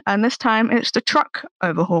Phasmo, and this time it's the truck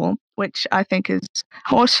overhaul, which I think is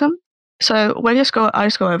awesome. So I'll just go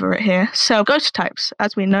over it here. So ghost types,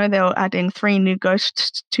 as we know, they're adding 3 new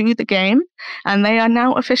ghosts to the game, and they are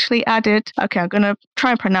now officially added. Okay, I'm gonna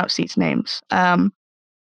try and pronounce these names. The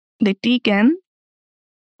Degen,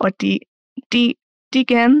 or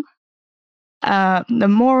Degen, the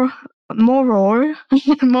Moror, the Mori,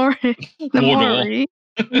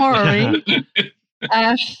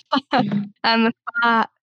 and the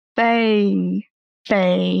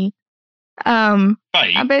Fae.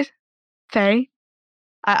 Fae.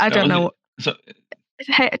 I don't know. So,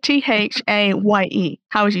 T-H-A-Y-E.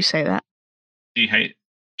 How would you say that? T-H-A-Y-E.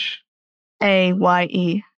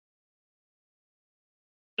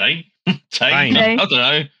 Say? I don't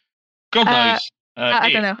know. God knows. I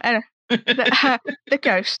don't know. The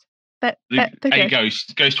ghost. The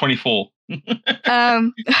ghost. Ghost 24.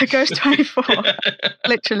 Ghost 24.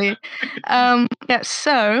 Literally. Yeah,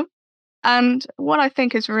 so, and what I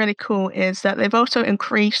think is really cool is that they've also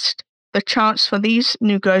increased the chance for these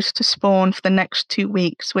new ghosts to spawn for the next 2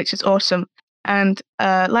 weeks, which is awesome. And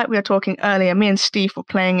like we were talking earlier, me and Steve were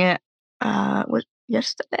playing it was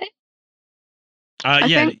yesterday?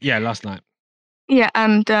 Last night. Yeah,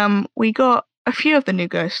 and we got a few of the new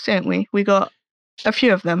ghosts, didn't we? We got a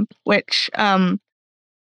few of them, which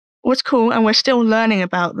was cool, and we're still learning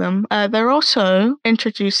about them. They're also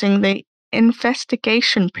introducing the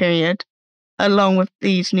investigation period along with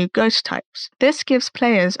these new ghost types. This gives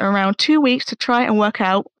players around 2 weeks to try and work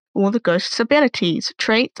out all the ghost's abilities,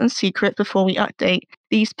 traits, and secrets before we update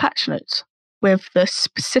these patch notes, with the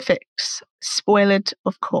specifics spoiled,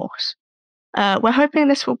 of course. We're hoping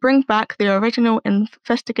this will bring back the original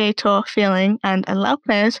investigator feeling and allow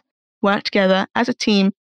players to work together as a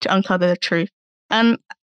team to uncover the truth. And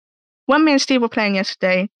when me and Steve were playing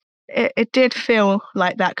yesterday, it did feel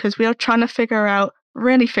like that, because we were trying to figure out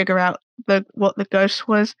what the ghost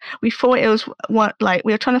was. We thought it was we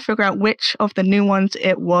were trying to figure out which of the new ones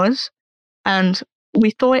it was, and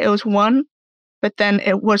we thought it was one, but then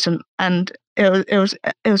it wasn't, and it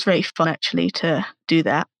was very fun actually to do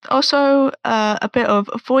that. Also, a bit of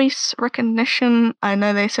voice recognition. I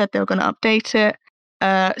know they said they were going to update it,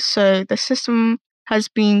 so the system has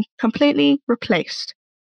been completely replaced.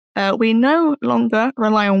 We no longer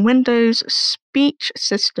rely on Windows speech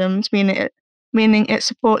systems, meaning it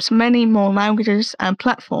supports many more languages and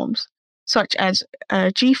platforms, such as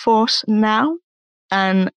GeForce Now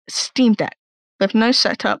and Steam Deck, with no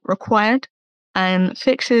setup required, and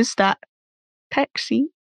fixes that Pixie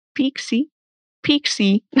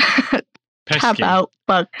tab out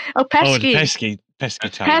bug. Oh, pesky. Oh, the pesky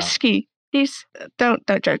tab pesky. Please don't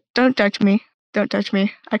judge me. Don't judge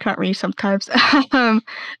me. I can't read sometimes.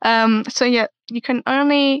 So yeah, you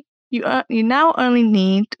now only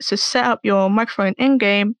need to set up your microphone in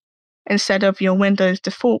game instead of your Windows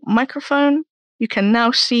default microphone. You can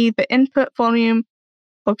now see the input volume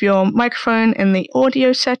of your microphone in the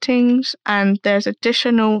audio settings, and there's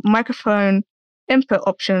additional microphone input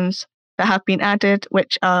options that have been added,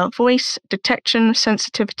 which are voice detection,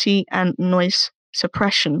 sensitivity, and noise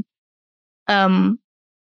suppression.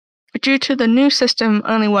 Due to the new system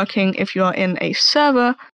only working if you are in a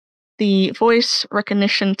server, the voice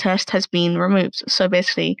recognition test has been removed. So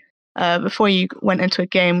basically, before you went into a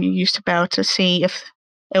game, you used to be able to see if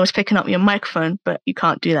it was picking up your microphone, but you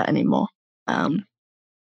can't do that anymore.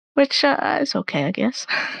 Which is okay, I guess.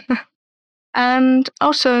 And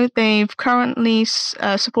also, they've currently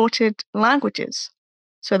supported languages.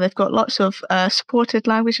 So they've got lots of supported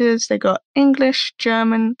languages. They got English,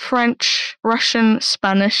 German, French, Russian,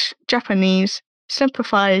 Spanish, Japanese,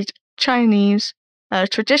 simplified Chinese,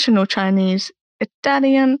 traditional Chinese,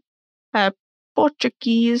 Italian,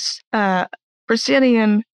 Portuguese,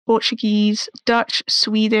 Brazilian Portuguese, Dutch,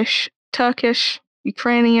 Swedish, Turkish,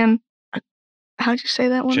 Ukrainian. How do you say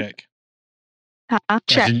that one? Czech.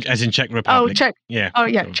 Czech. As in Czech Republic. Oh, Czech. Yeah. Oh,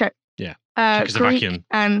 yeah, Czech. Yeah. Greek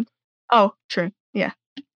and true. Yeah.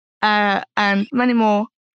 And many more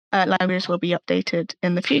languages will be updated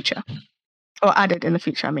in the future, or added in the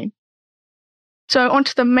future, I mean. So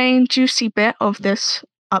onto the main juicy bit of this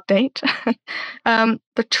update.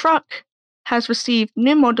 The truck has received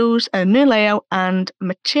new models, a new layout, and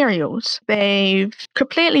materials. They've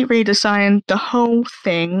completely redesigned the whole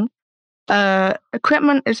thing.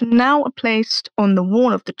 Equipment is now placed on the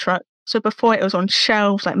wall of the truck. So before it was on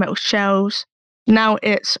shelves, like metal shelves. Now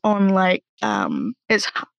it's on it's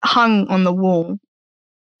hung on the wall,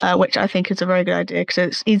 which I think is a very good idea because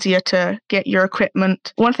it's easier to get your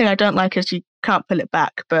equipment. One thing I don't like is you can't pull it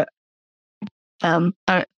back, but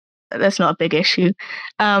that's not a big issue.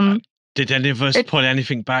 Did any of us pull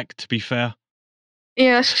anything back, to be fair?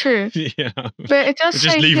 Yeah, that's true. Yeah, But it does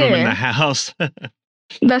just say leave them in the here. house.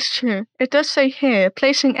 That's true. It does say here,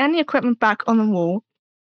 placing any equipment back on the wall,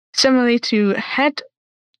 similarly to head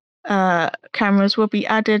cameras, will be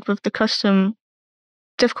added with the custom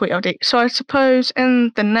difficulty update. So I suppose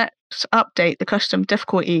in the next update, the custom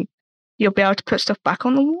difficulty, you'll be able to put stuff back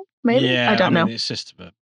on the wall. Maybe Yeah, I don't know. it's just a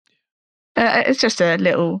bit. It's just a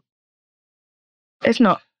little. It's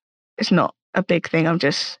not. It's not a big thing. I'm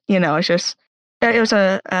just. It's just. It was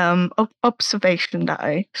a observation that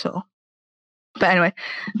I saw. But anyway,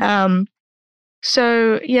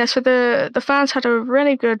 so yeah, so the fans had a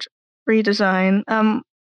really good redesign.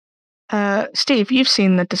 Steve, you've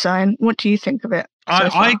seen the design. What do you think of it?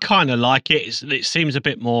 I kind of like it. It seems a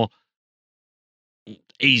bit more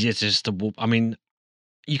easier just to walk. I mean,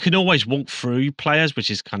 you can always walk through players, which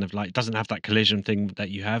is kind of like, doesn't have that collision thing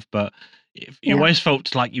that you have, but you always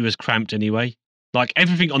felt like you was cramped anyway. Like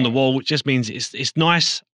everything on the wall, which just means it's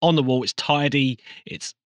nice on the wall. It's tidy.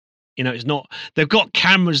 It's it's not. They've got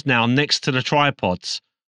cameras now next to the tripods,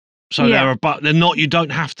 so they're not. You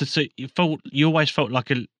don't have to see. You always felt like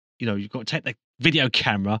you've got to take the video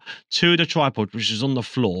camera to the tripod, which is on the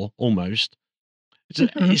floor almost.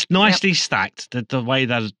 It's nicely stacked the way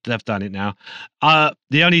that they've done it now.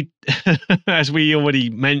 The only, as we already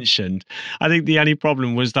mentioned, I think the only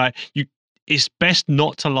problem was that it's best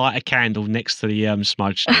not to light a candle next to the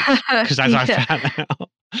smudge sticks, because as I found out.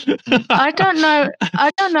 I don't know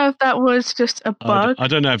if that was just a bug. I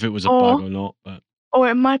don't know if it was a bug or not, but. Or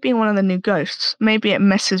it might be one of the new ghosts. Maybe it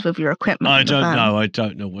messes with your equipment. I don't know. I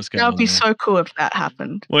don't know what's going on. That would be so cool if that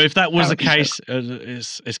happened. Well, if that was the case,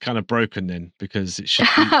 it's kind of broken then, because it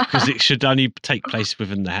should only take place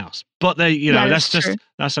within the house. But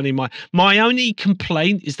that's only my only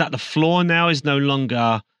complaint is that the floor now is no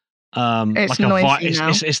longer it's noisy now.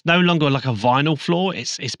 It's no longer like a vinyl floor.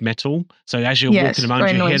 It's metal. So as you're walking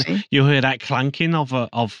around, you hear that clanking of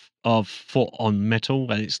foot on metal,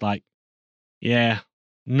 and it's like. Yeah,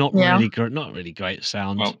 not really great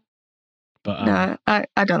sound. Well, but no, I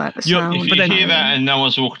don't like the sound. If you hear that and no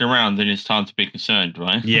one's walking around, then it's time to be concerned,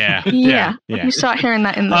 right? Yeah, yeah. If you start hearing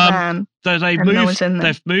that in the van, so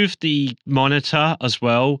they've moved the monitor as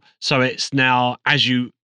well, so it's now as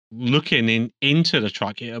you looking into the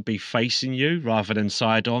truck, it'll be facing you rather than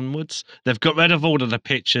side onwards. They've got rid of all of the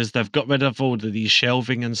pictures. They've got rid of all of the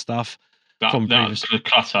shelving and stuff from previous. The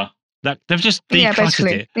clutter. That they've just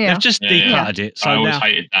decluttered it. Yeah. They've just decluttered it. So I always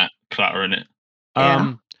hated that clutter in it.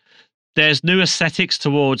 There's new aesthetics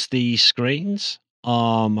towards the screens.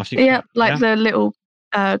 I think. Yeah, the little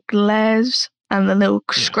glares and the little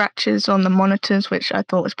scratches on the monitors, which I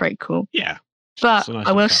thought was pretty cool. Yeah. But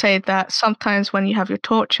I will say that sometimes when you have your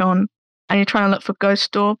torch on and you're trying to look for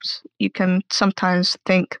ghost orbs, you can sometimes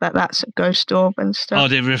think that that's a ghost orb and stuff. Oh,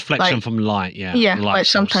 the reflection from light, yeah. Yeah, like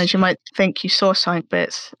sometimes you might think you saw something, but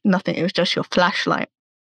it's nothing. It was just your flashlight.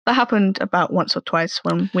 That happened about once or twice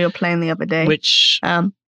when we were playing the other day. Which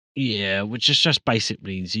is just basic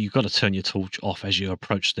means you've got to turn your torch off as you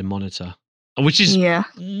approach the monitor. Which is I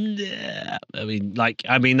mean,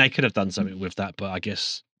 they could have done something with that, but I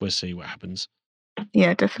guess we'll see what happens.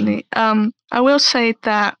 Yeah, definitely. I will say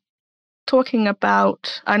that talking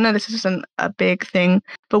about, I know this isn't a big thing,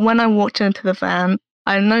 but when I walked into the van,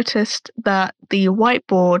 I noticed that the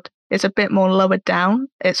whiteboard is a bit more lower down.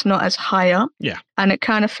 It's not as high up. Yeah. And it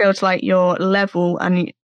kind of feels like your level,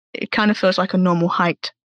 and it kind of feels like a normal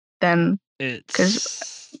height then.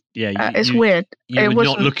 Because it's weird. You're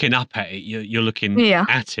not looking up at it. You're looking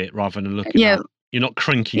at it rather than looking up. You're not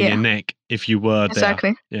cranking your neck if you were there.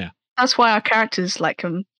 Exactly. Yeah. That's why our characters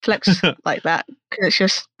can flex like that, because it's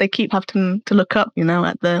just they keep having to look up,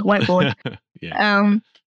 at the whiteboard. Yeah.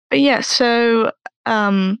 But yeah, so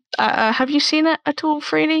have you seen it at all,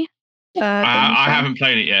 Freely? I haven't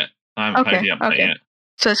played it yet. I haven't played the update yet.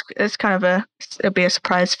 So it's kind of it'll be a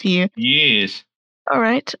surprise for you. Yes. All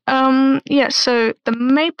right. So the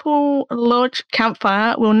Maple Lodge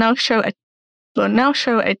campfire will now show a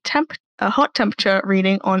hot temperature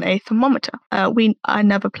reading on a thermometer. I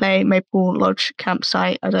never play Maple Lodge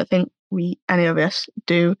campsite. I don't think any of us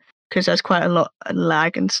do, because there's quite a lot of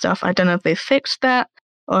lag and stuff. I don't know if they fixed that.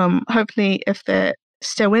 Hopefully, if there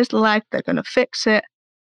still is lag, they're going to fix it.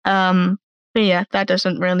 But yeah, that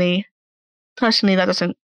doesn't really, personally,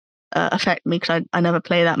 affect me, because I never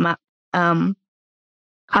play that map.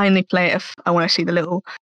 I only play it if I want to see the little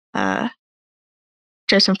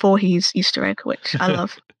Jason Voorhees Easter egg, which I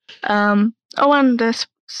love. And this,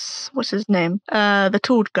 what's his name? The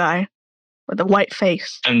talled guy with the white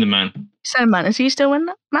face. Sandman. Is he still in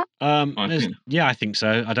that map? I think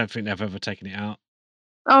so. I don't think they've ever taken it out.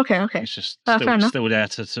 Okay. It's just still there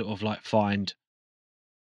to sort of like find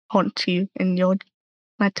haunt you in your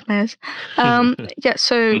nightmares. Yeah,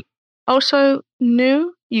 so also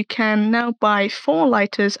new, you can now buy 4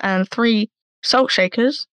 lighters and 3 salt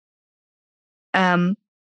shakers.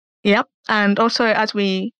 Yep, and also as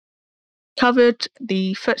we covered,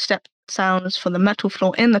 the footstep sounds for the metal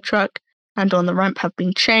floor in the truck and on the ramp have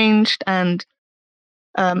been changed, and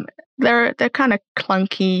they're kind of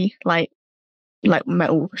clunky, like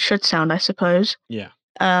metal should sound, I suppose. Yeah.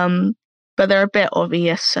 But they're a bit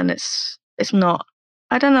obvious, and it's not.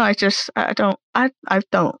 I don't know. I don't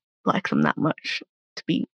like them that much, to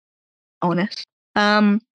be honest.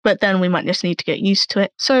 But then we might just need to get used to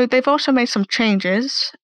it. So they've also made some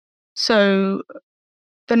changes. So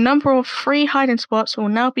the number of free hiding spots will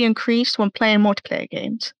now be increased when playing multiplayer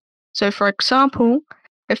games. So for example,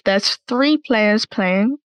 if there's 3 players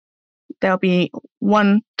playing, there'll be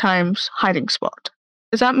 1 times hiding spot.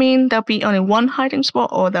 Does that mean there'll be only 1 hiding spot,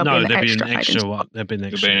 or there'll be an extra hiding spot? There'll be an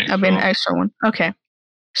There'll extra. be an There'll be an extra one. Okay.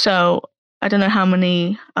 So I don't know how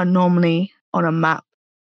many are normally on a map.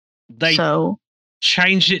 They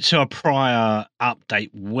changed it to a prior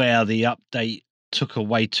update where the update took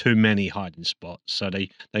away too many hiding spots. So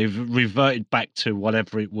they've reverted back to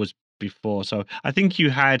whatever it was before. So I think you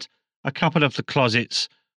had a couple of the closets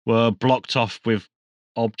were blocked off with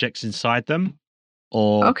objects inside them.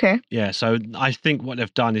 Or okay. Yeah, so I think what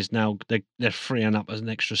they've done is now they're freeing up as an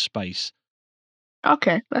extra space.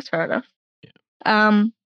 Okay, that's fair enough. Yeah.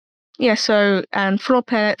 Yeah, so and 4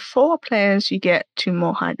 players, you get 2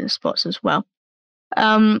 more hiding spots as well.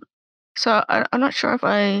 So I'm not sure if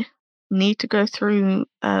I need to go through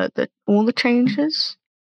all the changes.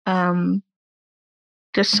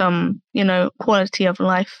 Just some, quality of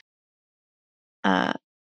life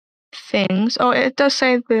things. Oh, it does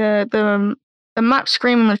say the map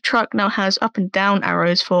screen on the truck now has up and down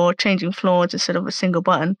arrows for changing floors instead of a single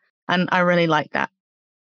button, and I really like that.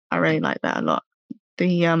 I really like that a lot.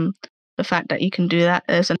 The fact that you can do that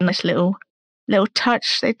is a nice little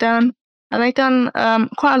touch they've done. And they've done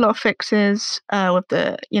quite a lot of fixes with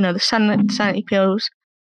the sanity pills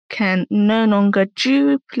can no longer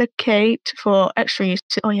duplicate for extra use.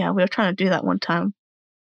 Oh yeah, we were trying to do that one time,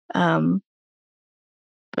 but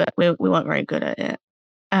we weren't very good at it.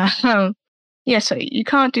 Yeah, so you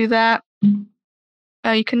can't do that.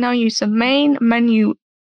 You can now use the main menu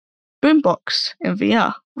boombox in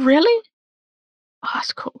VR. Really? Oh,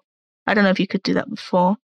 that's cool. I don't know if you could do that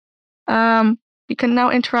before. You can now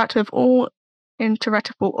interact with all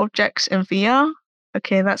interactable objects in VR.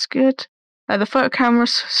 Okay, that's good. The photo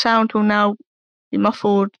camera's sound will now be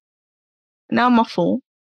muffle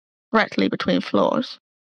correctly between floors.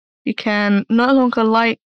 You can no longer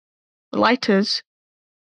light lighters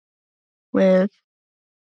with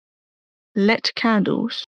lit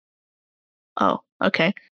candles. Oh,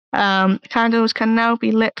 okay. Candles can now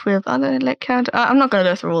be lit with other lit candles. I'm not going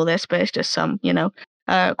to go through all this, but it's just some,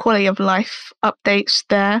 quality of life updates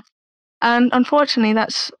there. And unfortunately,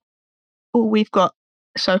 that's all we've got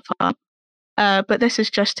so far. But this is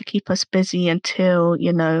just to keep us busy until,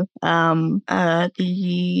 the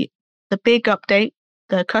big update,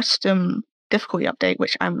 the custom difficulty update,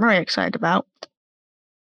 which I'm very excited about.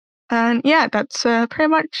 And yeah, that's pretty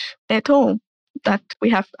much it all that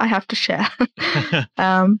I have to share.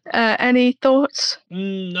 Any thoughts?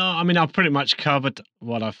 No, I mean I've pretty much covered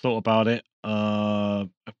what I've thought about it.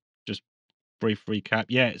 Just brief recap.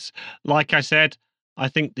 Yeah, it's like I said, I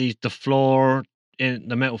think the floor in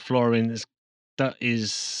the metal flooring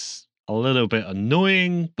is a little bit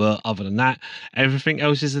annoying, but other than that, everything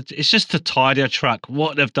else it's just to tidy a truck.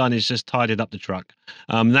 What they've done is just tidied up the truck.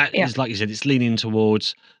 Is like you said, it's leaning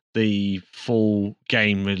towards the full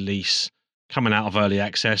game release coming out of early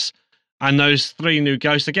access. And those 3 new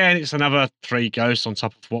ghosts, again, it's another 3 ghosts on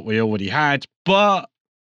top of what we already had, but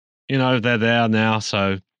they're there now,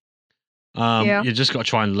 so you just got to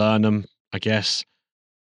try and learn them, I guess.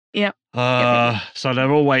 Yeah. So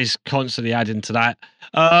they're always constantly adding to that.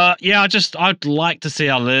 I'd like to see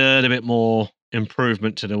a little bit more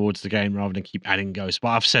improvement towards the game rather than keep adding ghosts. But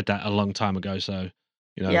I've said that a long time ago, so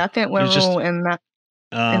I think we're all in that.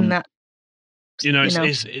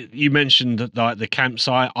 You mentioned that like the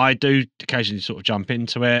campsite. I do occasionally sort of jump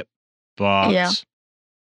into it, but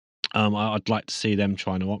I'd like to see them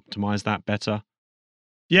trying to optimize that better.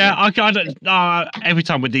 Yeah, I don't. Every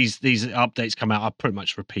time with these updates come out, I pretty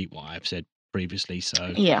much repeat what I've said previously.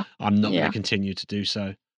 So I'm not going to continue to do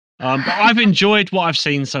so. But I've enjoyed what I've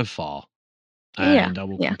seen so far, and I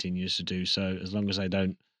will continue to do so as long as they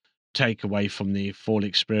don't take away from the full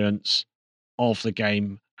experience of the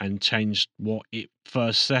game and change what it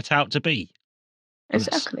first set out to be.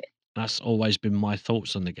 Exactly. That's always been my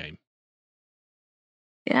thoughts on the game.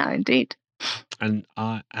 Yeah, indeed. And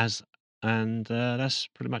that's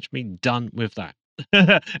pretty much me done with that.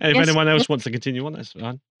 And if anyone else wants to continue on, that's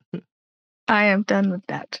fine. I am done with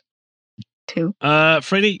that too.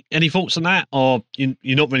 Freddie, any thoughts on that, or you're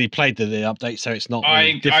not really played the update, so it's not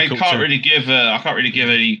really difficult. I can't really give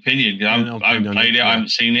any opinion. I haven't played it. I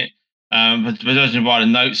haven't seen it. But judging by the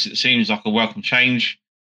notes, it seems like a welcome change.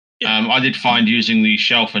 Yeah. I did find using the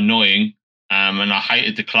shelf annoying, and I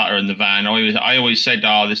hated the clutter in the van. I always said,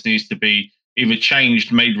 this needs to be either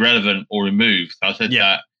changed, made relevant, or removed. I said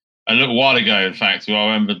that a little while ago. In fact, I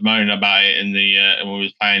remember moaning about it in the when we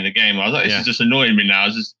was playing the game. I was like, this is just annoying me now.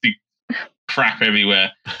 It's just the crap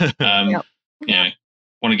everywhere. You know,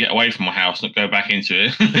 want to get away from my house, not go back into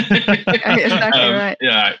it. Exactly right.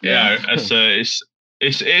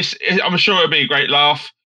 It's I'm sure it'll be a great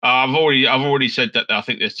laugh. I've already said that I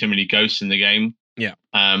think there's too many ghosts in the game. Yeah.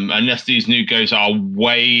 Unless these new ghosts are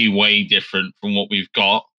way different from what we've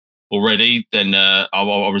got already, then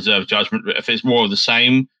I'll reserve judgment. But if it's more of the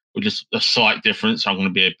same or just a slight difference, I'm going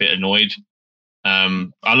to be a bit annoyed.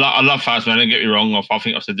 I love Phasmo. Don't get me wrong. I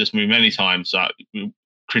think I've said this movie many times.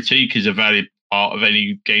 Critique is a valid part of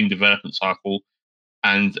any game development cycle,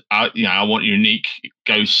 and I want unique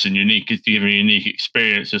ghosts and to give a unique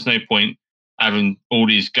experience. There's no point having all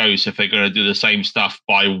these ghosts if they're going to do the same stuff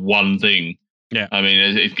by one thing. Yeah, I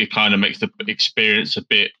mean, it kind of makes the experience a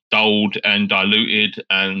bit dulled and diluted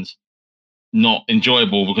and not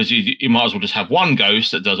enjoyable, because you might as well just have one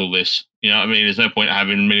ghost that does all this. You know what I mean? There's no point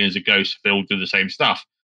having millions of ghosts if they all do the same stuff.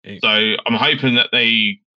 So I'm hoping that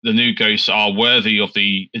the new ghosts are worthy of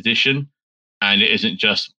the edition, and it isn't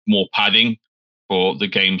just more padding for the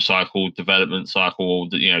game cycle, development cycle, or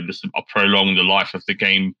just prolong the life of the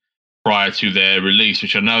game prior to their release,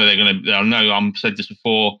 which I know they're going to. I know I've said this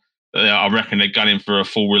before. I reckon they're gunning for a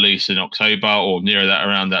full release in October or near that,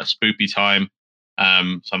 around that spoopy time. So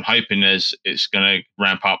I'm hoping it's going to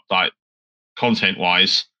ramp up like content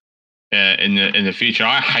wise in the future.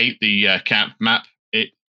 I hate the camp map.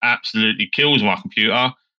 It absolutely kills my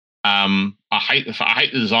computer. I hate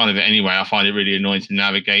the design of it anyway. I find it really annoying to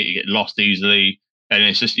navigate. You get lost easily, and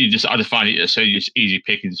it's just I just find it so just easy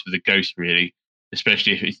pickings for the ghost, really,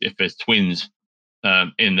 especially if there's twins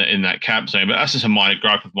in that camp zone. But that's just a minor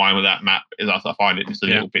gripe of mine with that map. Is I find it just a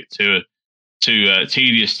little bit too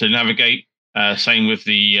tedious to navigate. Same with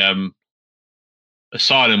the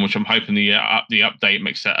Asylum, which I'm hoping the update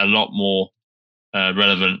makes that a lot more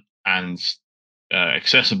relevant and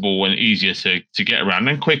accessible and easier to get around,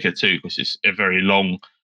 and quicker too, because it's a very long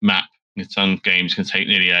map. Some games can take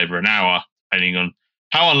nearly over an hour, depending on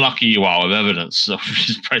how unlucky you are with evidence, which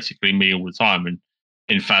is basically me all the time. And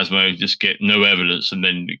in Phasmo, just get no evidence and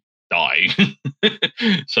then die.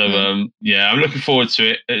 So I'm looking forward to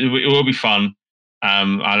it. It will be fun. I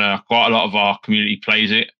know quite a lot of our community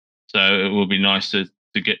plays it, so it will be nice to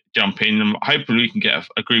jump in. And hopefully we can get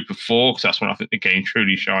a group of 4, because that's when I think the game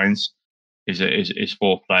truly shines. Is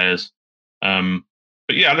 4 players.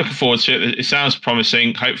 But yeah, looking forward to it. It sounds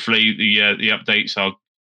promising. Hopefully the updates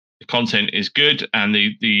the content is good, and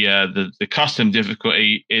the custom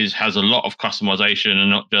difficulty has a lot of customization and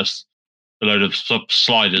not just a load of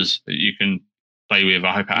sliders that you can play with.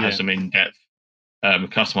 I hope it has some in-depth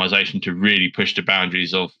customization to really push the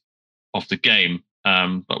boundaries of the game.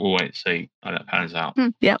 But we'll wait and see how that pans out.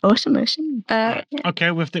 Yeah, awesome.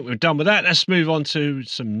 Okay, we think we're done with that. Let's move on to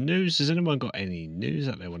some news. Has anyone got any news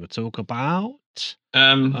that they want to talk about?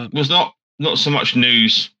 Was not so much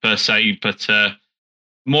news per se, but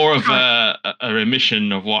more of a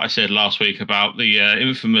remission of what I said last week about the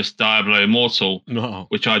infamous Diablo Immortal,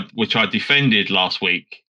 which I defended last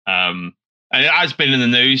week. And it has been in the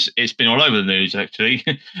news. It's been all over the news, actually,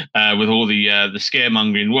 with all the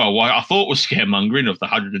scaremongering. Well, what I thought was scaremongering of the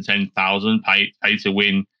 110,000 pay to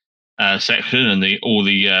win section and all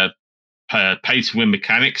the pay to win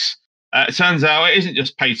mechanics. It turns out it isn't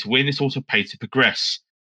just pay to win; it's also pay to progress.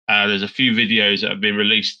 There's a few videos that have been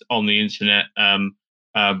released on the internet.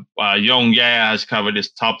 Yong Yea has covered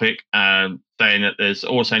this topic, saying that there's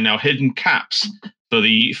also now hidden caps for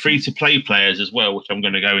the free-to-play players as well, which I'm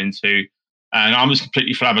going to go into. And I'm just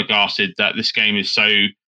completely flabbergasted that this game is so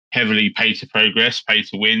heavily pay to progress, pay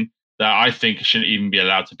to win, that I think it shouldn't even be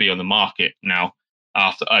allowed to be on the market now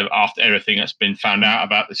after everything that's been found out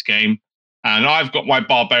about this game. And I've got my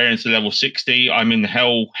barbarian to level 60. I'm in the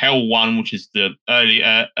Hell 1, which is the early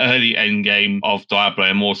end game of Diablo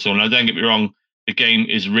Immortal. Now, don't get me wrong, the game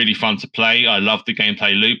is really fun to play. I love the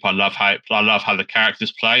gameplay loop. I love how the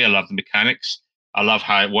characters play. I love the mechanics. I love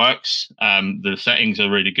how it works. The settings are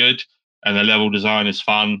really good, and the level design is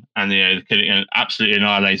fun. And killing and absolutely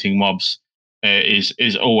annihilating mobs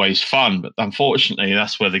is always fun, but unfortunately,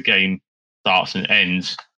 that's where the game starts and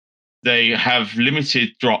ends. They have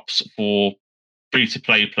limited drops for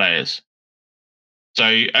free-to-play players. So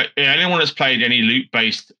anyone that's played any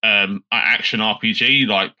loot-based action RPG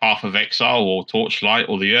like Path of Exile or Torchlight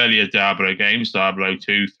or the earlier Diablo games, Diablo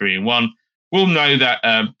 2, 3, and 1, will know that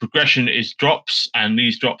progression is drops, and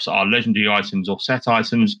these drops are legendary items or set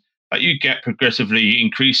items that you get progressively,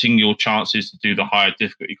 increasing your chances to do the higher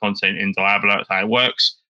difficulty content in Diablo. That's how it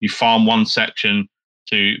works. You farm one section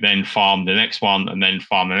to then farm the next one, and then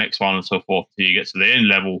farm the next one, and so forth until you get to the end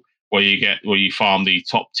level where you farm the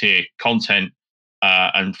top tier content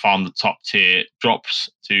and farm the top tier drops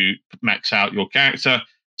to max out your character,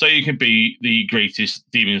 so you can be the greatest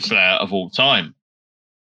demon slayer of all time.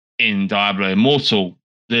 In Diablo Immortal,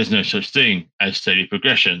 there's no such thing as steady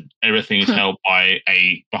progression. Everything is held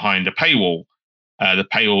behind a paywall. The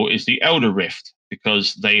paywall is the Elder Rift,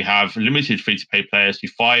 because they have limited free-to-play players to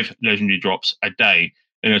 5 legendary drops a day.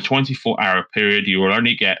 In a 24-hour period, you will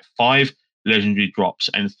only get 5 legendary drops,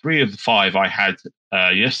 and 3 of the 5 I had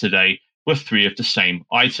yesterday were 3 of the same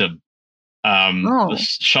item. The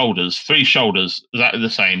shoulders, 3 shoulders, exactly the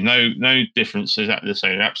same. No difference, exactly the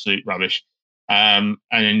same. Absolute rubbish. And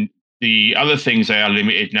the other things they are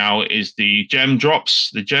limited now is the gem drops.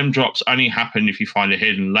 The gem drops only happen if you find a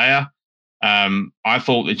hidden layer. I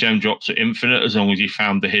thought the gem drops are infinite as long as you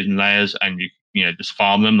found the hidden layers and you just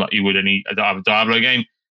farm them like you would any other Diablo game.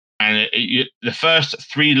 And the first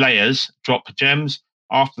 3 layers drop gems.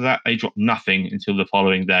 After that, they drop nothing until the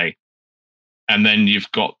following day. And then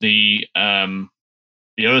you've got the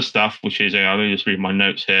other stuff, which is, let me just read my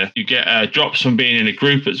notes here. You get drops from being in a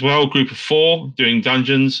group as well, group of 4 doing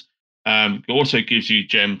dungeons. It also gives you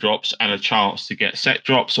gem drops and a chance to get set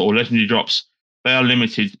drops or legendary drops. They are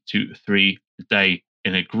limited to 3 a day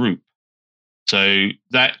in a group. So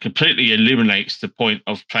that completely eliminates the point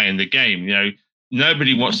of playing the game.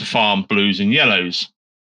 Nobody wants to farm blues and yellows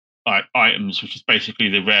like items, which is basically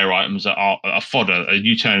the rare items that are fodder.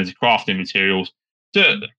 You turn into crafting materials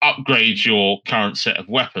to upgrade your current set of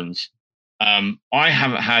weapons. I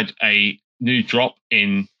haven't had a new drop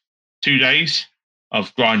in 2 days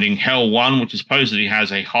of grinding Hell 1, which supposedly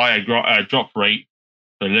has a higher drop rate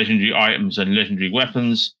for legendary items and legendary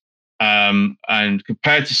weapons. And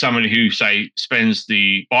compared to somebody who, say,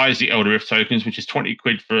 buys the Elder Rift tokens, which is 20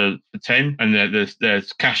 quid for 10, and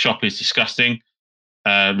the cash shop is disgusting.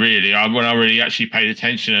 Really, when I really actually paid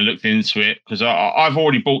attention and looked into it, because I've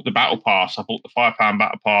already bought the battle pass. I bought the £5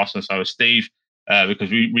 battle pass, and so has Steve, because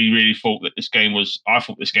we really thought that I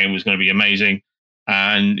thought this game was going to be amazing,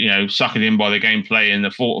 and suckered in by the gameplay and the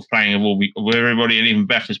thought of playing with everybody, and even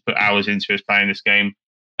Beth has put hours into us playing this game,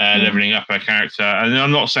 leveling up her character. And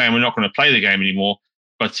I'm not saying we're not going to play the game anymore,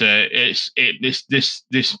 but this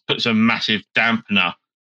puts a massive dampener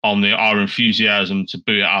on our enthusiasm to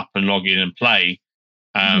boot it up and log in and play.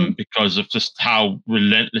 Because of just how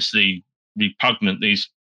relentlessly repugnant these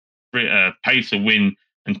pay to win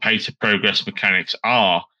and pay to progress mechanics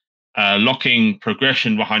are. Locking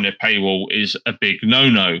progression behind a paywall is a big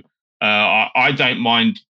no-no. I don't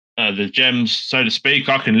mind the gems, so to speak.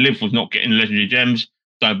 I can live with not getting legendary gems.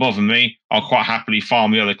 Don't bother me. I'll quite happily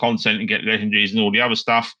farm the other content and get legendaries and all the other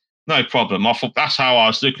stuff. No problem. I thought that's how I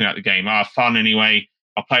was looking at the game. I have fun anyway.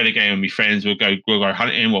 I'll play the game with my friends. We'll go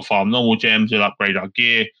hunting. We'll farm normal gems. We'll upgrade our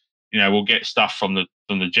gear. We'll get stuff from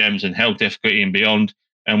the gems and hell difficulty and beyond,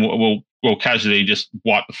 and we'll casually just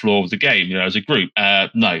wipe the floor of the game. As a group.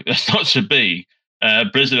 No, that's not to be.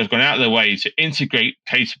 Blizzard have gone out of their way to integrate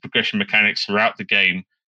pay to progression mechanics throughout the game,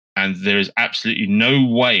 and there is absolutely no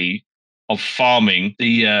way of farming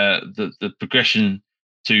the progression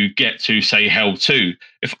to get to, say, Hell 2.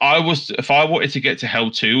 If I wanted to get to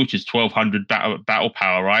Hell 2, which is 1200 battle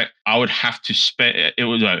power, right, I would have to spend it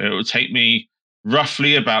would take me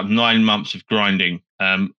roughly about 9 months of grinding,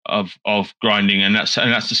 of grinding, and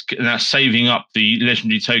that's saving up the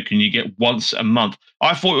legendary token you get once a month.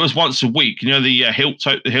 I thought it was once a week. The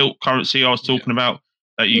hilt currency I was talking about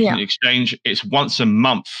that you can exchange. It's once a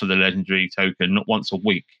month for the legendary token, not once a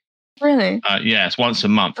week. Really? Yeah, it's once a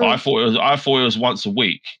month. Oh. I thought it was once a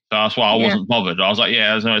week. So that's why I wasn't bothered. I was like,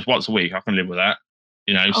 it's once a week. I can live with that.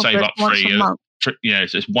 Save up free.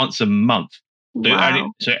 So it's once a month.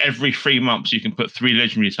 Wow. So every 3 months you can put 3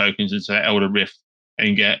 legendary tokens into that Elder Rift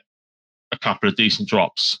and get a couple of decent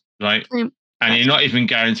drops, right? And you're not even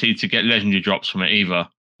guaranteed to get legendary drops from it either,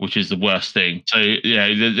 which is the worst thing. So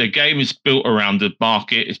the game is built around the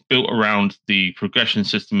market. It's built around the progression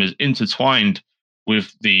system, is intertwined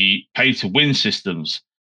with the pay-to-win systems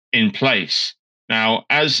in place. Now,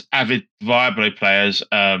 as avid Diablo players,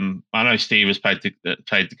 I know Steve has played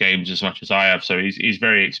the games as much as I have, so he's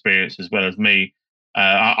very experienced as well as me.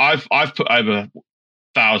 I've put over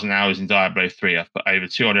 1,000 hours in Diablo 3. I've put over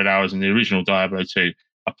 200 hours in the original Diablo 2.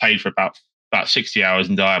 I paid for about 60 hours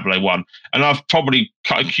in Diablo 1, and I've probably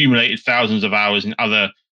accumulated thousands of hours in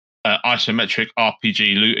other isometric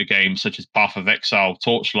RPG looter games such as Path of Exile,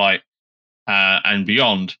 Torchlight, and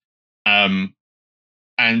beyond.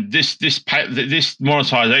 And this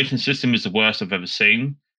monetization system is the worst I've ever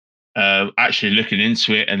seen. Actually looking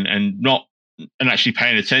into it and actually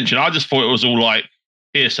paying attention, I just thought it was all like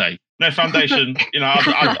hearsay, no foundation.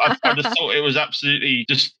 I just thought it was absolutely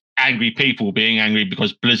just angry people being angry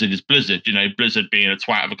because Blizzard is Blizzard. Blizzard being a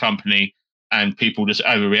twat of a company, and people just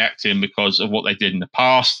overreacting because of what they did in the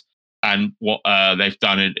past and what they've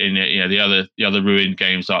done in the other ruined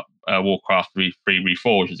games like Warcraft 3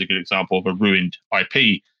 Reforged is a good example of a ruined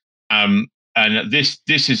IP. And this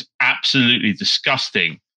is absolutely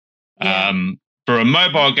disgusting. Yeah. For a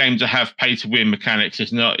mobile game to have pay to win mechanics,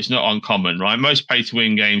 it's not uncommon, right? Most pay to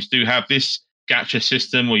win games do have this gacha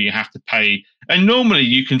system where you have to pay, and normally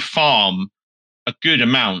you can farm a good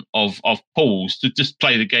amount of pools to just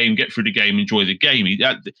play the game, get through the game, enjoy the game.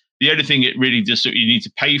 The only thing it really just you need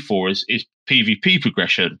to pay for is PvP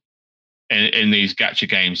progression in these gacha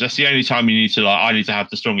games. That's the only time you need to I need to have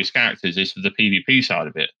the strongest characters is for the PvP side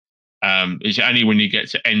of it. It's only when you get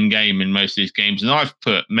to end game in most of these games, and I've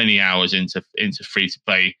put many hours into free to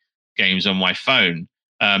play games on my phone.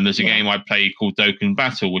 There's a game I play called Dokkan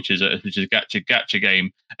Battle, which is a gacha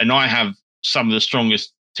game, and I have some of the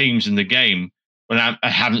strongest teams in the game when I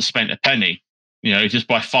haven't spent a penny. Just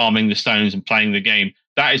by farming the stones and playing the game.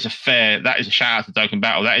 That is a shout out to Dokkan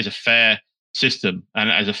Battle. That is a fair system,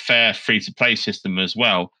 and as a fair free to play system as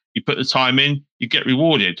well. You put the time in, you get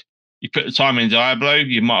rewarded. You put the time in Diablo,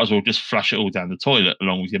 you might as well just flush it all down the toilet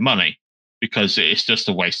along with your money, because it's just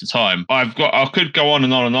a waste of time. I could go on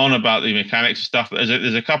and on and on about the mechanics and stuff.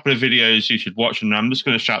 There's a couple of videos you should watch, and I'm just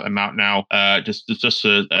going to shout them out now. Just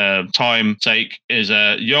for time sake, is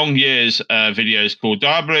Yong Year's videos called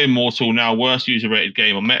Diablo Immortal, now worst user rated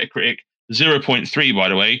game on Metacritic, 0.3 by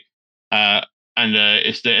the way. And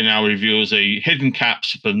it now reveals a hidden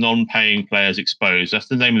caps for non-paying players exposed. That's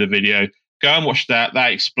the name of the video. Go and watch that.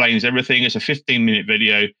 That explains everything. It's a 15-minute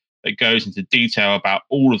video that goes into detail about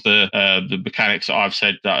all of the mechanics that I've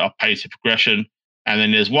said that are paid to progression. And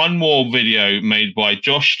then there's one more video made by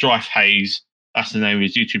Josh Strife Hayes. That's the name of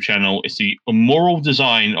his YouTube channel. It's the immoral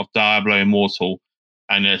design of Diablo Immortal,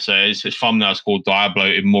 and his thumbnail is called Diablo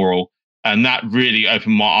Immoral. And that really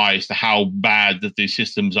opened my eyes to how bad that these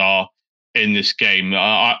systems are in this game.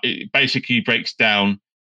 It basically breaks down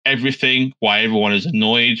everything, why everyone is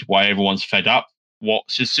annoyed, why everyone's fed up, what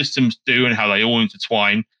systems do and how they all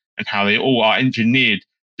intertwine, and how they all are engineered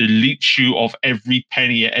to leech you of every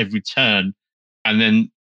penny at every turn. And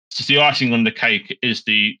then just the icing on the cake is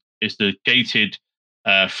the gated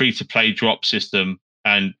free to play drop system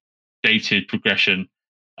and gated progression,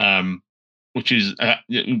 which is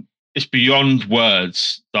it's beyond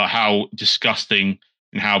words that how disgusting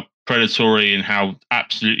and how predatory and how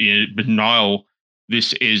absolutely banal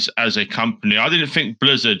this is as a company. I didn't think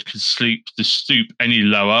Blizzard could stoop any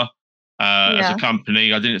lower as a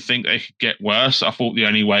company. I didn't think they could get worse. I thought the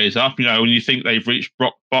only way is up. When you think they've reached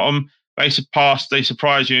rock bottom, they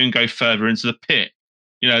surprise you and go further into the pit.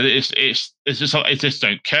 It's just like they just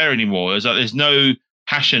don't care anymore. There's no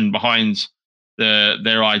passion behind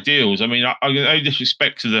their ideals. I mean, I no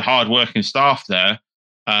disrespect to the hard-working staff there,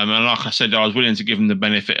 and like I said, I was willing to give them the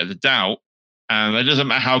benefit of the doubt. It doesn't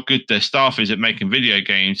matter how good their staff is at making video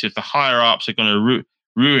games. If the higher ups are going to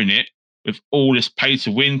ruin it with all this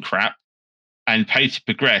pay-to-win crap and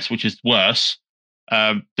pay-to-progress, which is worse,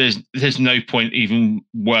 there's no point even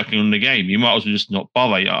working on the game. You might as well just not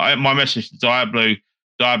bother. My message to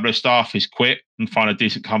Diablo staff is quit and find a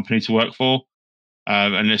decent company to work for,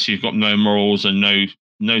 unless you've got no morals and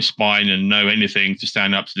no spine and no anything to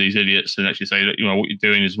stand up to these idiots and actually say that what you're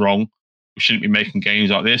doing is wrong. We shouldn't be making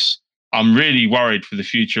games like this. I'm really worried for the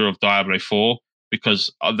future of Diablo 4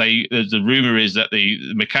 because the rumor is that the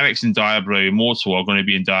mechanics in Diablo Immortal are going to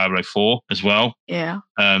be in Diablo 4 as well. Yeah.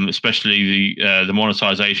 Especially the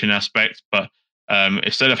monetization aspect. But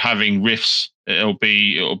instead of having rifts, it'll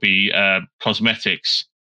be cosmetics.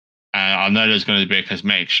 I know there's going to be a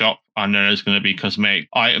cosmetic shop. I know there's going to be cosmetic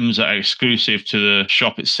items that are exclusive to the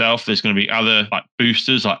shop itself. There's going to be other like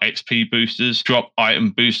boosters, like XP boosters, drop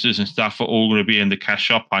item boosters and stuff are all going to be in the cash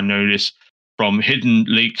shop. I know this from hidden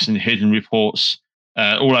leaks and hidden reports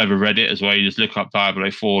all over Reddit as well. You just look up Diablo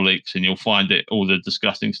 4 leaks and you'll find all the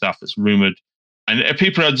disgusting stuff that's rumored And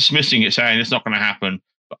people are dismissing it, saying it's not going to happen.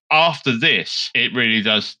 But after this, it really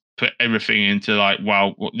does put everything into like,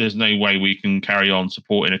 well, there's no way we can carry on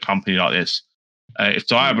supporting a company like this. If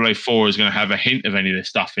Diablo 4 is going to have a hint of any of this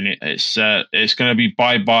stuff in it, it's going to be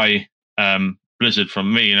bye Blizzard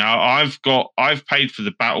from me. Now I've paid for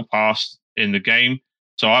the battle pass in the game,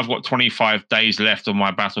 so I've got 25 days left on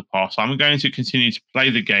my battle pass. I'm going to continue to play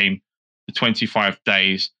the game for 25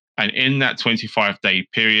 days, and in that 25-day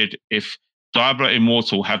period, if Diablo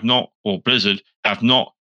Immortal have not, or Blizzard have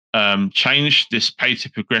not changed this pay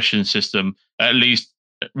to progression system, at least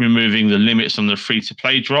removing the limits on the free to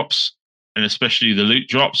play drops, and especially the loot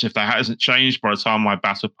drops, if that hasn't changed by the time my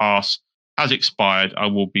battle pass has expired, I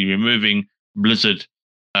will be removing Blizzard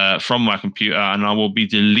from my computer, and I will be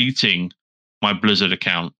deleting my Blizzard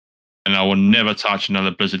account, and I will never touch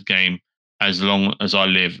another Blizzard game as long as I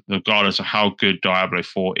live, regardless of how good Diablo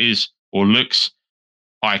 4 is or looks.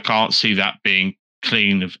 I can't see that being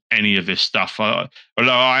clean of any of this stuff.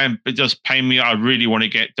 Although it does pain me. I really want to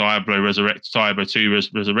get Diablo 2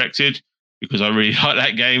 resurrected, because I really like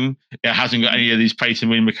that game. It hasn't got any of these pay to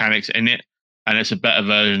win mechanics in it, and it's a better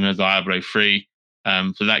version of Diablo 3.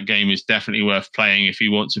 So that game is definitely worth playing if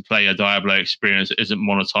you want to play a Diablo experience that isn't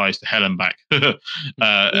monetized to hell and back.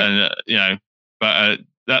 But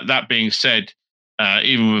that being said,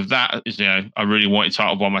 even with that, I really wanted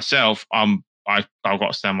Title 1 myself. I've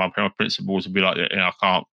got to stand by my principles and be like, I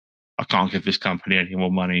can't give this company any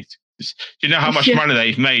more money. Do you know how much money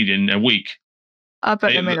they've made in a week? I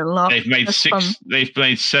bet they made a lot. They've made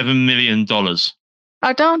 $7 million.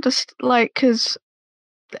 I don't understand, because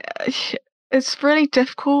it's really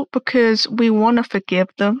difficult, because we want to forgive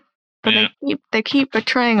them, but they keep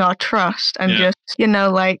betraying our trust and just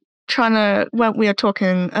trying to. When we were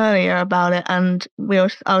talking earlier about it, and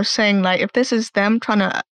I was saying, if this is them trying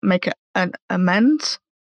to make an amends,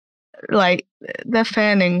 they're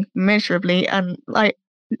failing miserably, and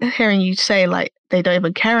hearing you say they don't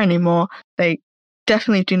even care anymore, they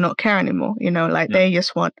definitely do not care anymore. They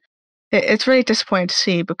just want. It's really disappointing to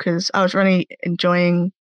see, because I was really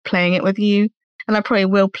enjoying playing it with you, and I probably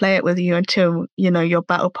will play it with you until your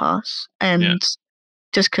battle pass ends,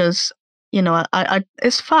 just because I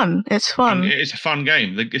it's fun. It's fun. It's a fun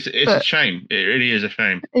game. It's a shame. It really is a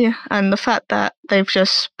shame. Yeah, and the fact that they've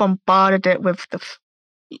just bombarded it with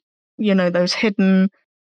those hidden,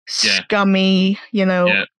 scummy,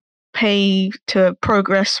 pay to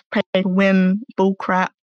progress, pay to win bullcrap.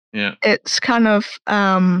 Yeah, it's kind of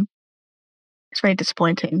it's very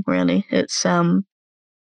disappointing, really. It's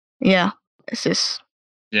it's just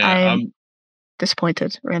I'm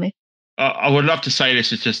disappointed, really. I would love to say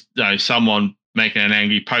this is just someone making an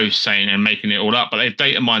angry post saying and making it all up, but they've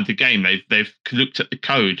data mined the game. They've looked at the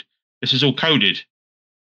code. This is all coded.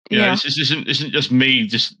 This isn't just me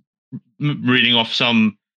just reading off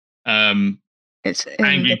some it's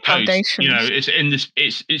angry post. It's in this.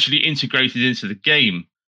 It's actually integrated into the game.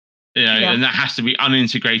 And that has to be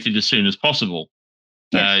unintegrated as soon as possible.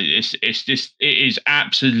 Yes. It is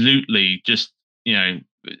absolutely just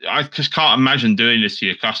I just can't imagine doing this to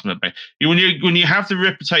your customer base. When you have the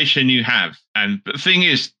reputation you have, and the thing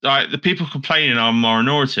is, the people complaining are a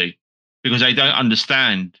minority because they don't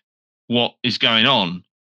understand what is going on,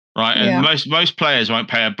 right? And most players won't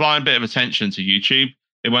pay a blind bit of attention to YouTube.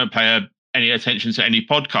 They won't pay any attention to any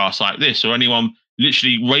podcast like this, or anyone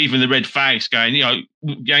literally waving the red flags, going,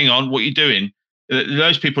 hang on, what are you doing?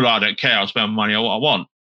 Those people I don't care. I'll spend money on what I want.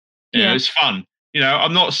 It's fun.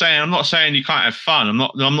 I'm not saying you can't have fun.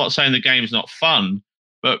 I'm not saying the game's not fun,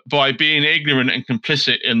 but by being ignorant and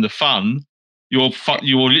complicit in the fun, you're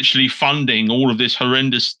literally funding all of this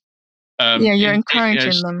horrendous. You're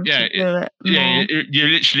encouraging them to do it. You're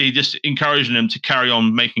literally just encouraging them to carry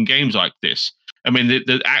on making games like this. I mean,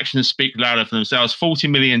 the actions speak louder for themselves. 40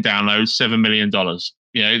 million downloads, $7 million.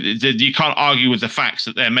 You can't argue with the facts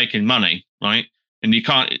that they're making money, right? And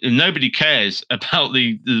nobody cares about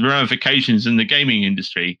the ramifications in the gaming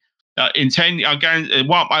industry. I guarantee,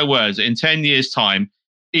 mark my words, in 10 years' time,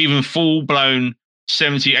 even full-blown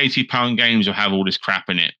 70, 80-pound games will have all this crap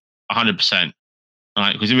in it, 100%.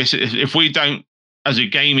 Right? Because if we don't, as a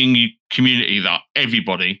gaming community, that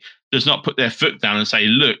everybody does not put their foot down and say,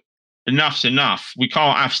 look, enough's enough. We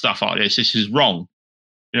can't have stuff like this. This is wrong.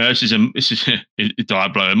 This is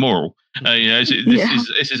Diablo immoral. This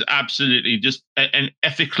is absolutely just an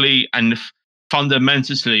ethically and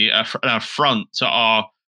fundamentally an affront to our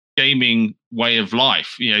gaming way of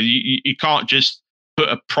life. You can't just put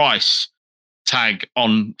a price tag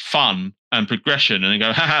on fun and progression and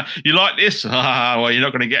go, haha, you like this? Well, you're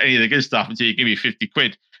not going to get any of the good stuff until you give me 50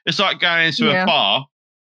 quid. It's like going into a bar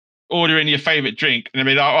order in your favorite drink, and they'll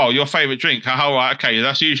be like, "Oh, your favorite drink? Oh, right, okay,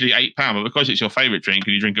 that's usually £8, but because it's your favorite drink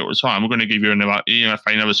and you drink it all the time, we're going to give you another, pay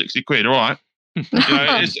another £60. All right."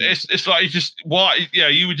 It's like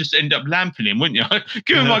you would just end up lamping him, wouldn't you?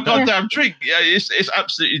 Give him my goddamn drink. Yeah, it's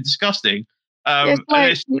absolutely disgusting.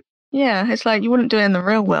 It's like you wouldn't do it in the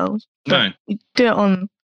real world. No, you do it on.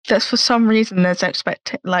 There's for some reason there's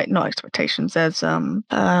not expectations. There's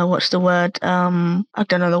what's the word? I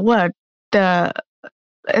don't know the word.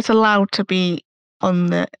 It's allowed to be on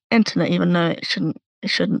the internet, even though it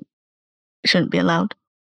shouldn't be allowed.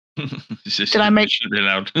 Did I make? Should be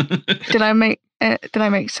allowed. Did I make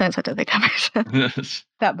sense? I don't think I made sense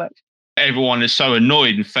that much. Everyone is so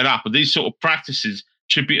annoyed and fed up, but these sort of practices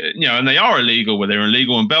should be, and they are illegal. Where they're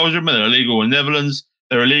illegal in Belgium, they're illegal in the Netherlands,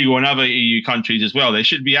 they're illegal in other EU countries as well. They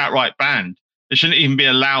should be outright banned. They shouldn't even be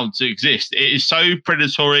allowed to exist. It is so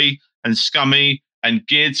predatory and scummy and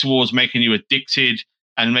geared towards making you addicted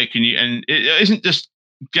and making you. And it isn't just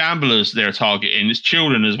gamblers they're targeting; it's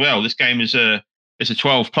children as well. This game is a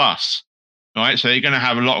 12+, right? So they're going to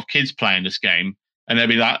have a lot of kids playing this game, and they'll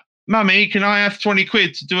be like, "Mummy, can I have 20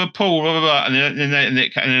 quid to do a pool?" Blah, blah, blah. And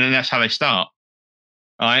then that's how they start,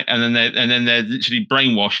 right? And then they're literally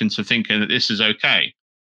brainwashed into thinking that this is okay.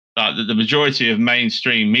 Like the majority of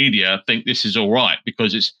mainstream media think this is all right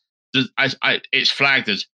because it's flagged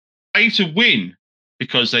as pay to win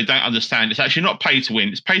because they don't understand it's actually not pay to win;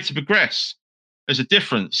 it's pay to progress. There's a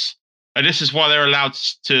difference, and this is why they're allowed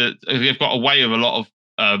to. They've got away with a lot of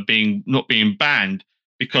not being banned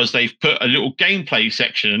because they've put a little gameplay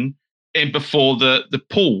section in before the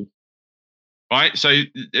pool, right? So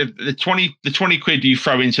the 20 quid you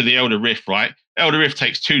throw into the Elder Rift, right? Elder Rift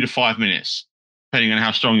takes 2 to 5 minutes, depending on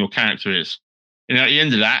how strong your character is. At the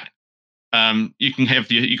end of that, you can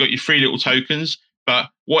have you got your 3 little tokens. But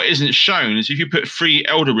what isn't shown is if you put 3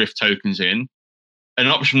 Elder Rift tokens in, an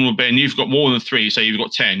option will be, and you've got more than 3, so you've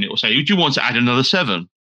got 10. It will say, "Do you want to add another 7?"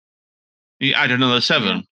 You add another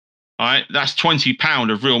 7. Yeah. Right? That's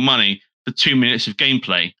 £20 of real money for 2 minutes of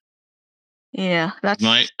gameplay. Yeah, that's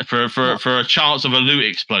right for a chance of a loot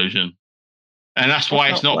explosion, and that's why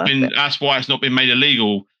it's not been made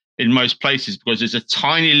illegal in most places because there's a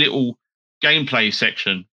tiny little gameplay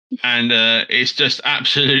section, and it's just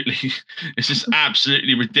absolutely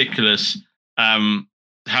ridiculous.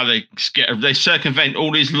 How they circumvent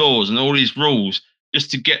all these laws and all these rules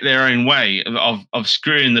just to get their own way of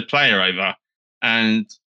screwing the player over. And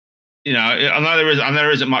I know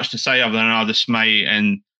there isn't much to say other than our dismay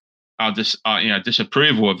and our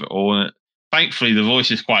disapproval of it all. Thankfully, the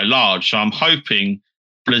voice is quite large, so I'm hoping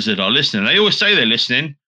Blizzard are listening. They always say they're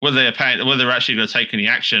listening. Whether they're actually going to take any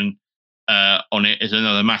action on it is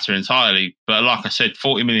another matter entirely. But like I said,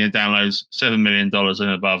 40 million downloads, $7 million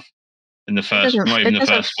and above in the first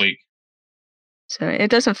week. So it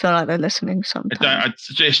doesn't feel like they're listening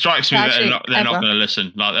sometimes. It strikes me that they're not going to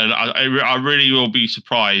listen. Like I really will be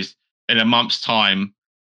surprised in a month's time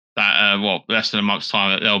that less than a month's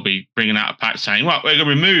time that they'll be bringing out a patch saying, "Well, we're going to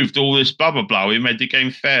remove all this blah blah blah. We made the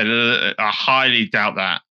game fair." I highly doubt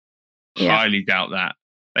that. Yeah. Highly doubt that.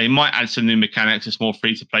 They might add some new mechanics. It's more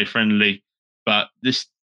free to play friendly, but this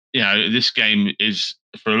game is,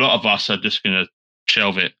 for a lot of us, are just going to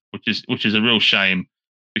shelve it, which is a real shame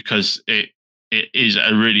because it is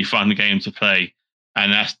a really fun game to play,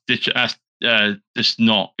 and that's just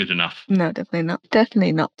not good enough. No, definitely not.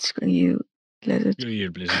 Definitely not. Screw you, Blizzard. Screw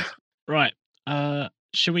you, Blizzard. Right.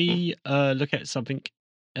 Should we look at something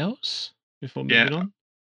else before moving on?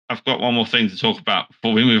 I've got one more thing to talk about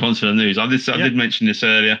before we move on to the news. I did mention this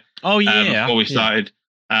earlier. Oh yeah. Before we started,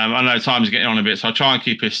 I know time's getting on a bit, so I'll try and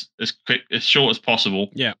keep it as short as possible.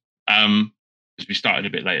 Yeah. Because we started a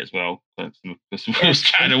bit late as well. Because we was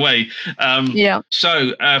chatting away.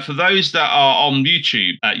 So for those that are on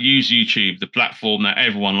YouTube, use YouTube, the platform that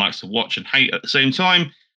everyone likes to watch and hate at the same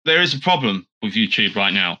time, there is a problem with YouTube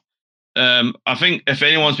right now. I think if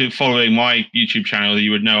anyone's been following my YouTube channel,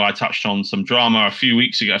 you would know I touched on some drama a few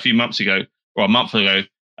months ago, or a month ago,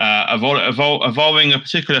 involving a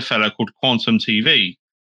particular fellow called Quantum TV,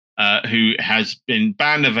 who has been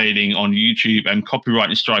banned evading on YouTube and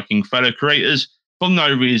copyright striking fellow creators for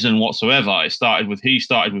no reason whatsoever. He started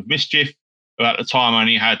with Mischief, who at the time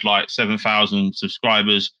only had like 7,000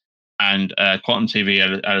 subscribers, and Quantum TV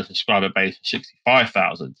had a subscriber base of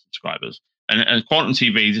 65,000 subscribers. And Quantum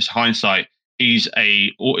TV, just hindsight, he's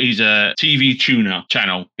a TV tuner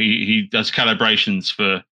channel. He does calibrations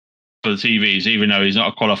for the TVs, even though he's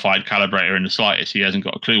not a qualified calibrator in the slightest. He hasn't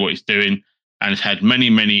got a clue what he's doing, and has had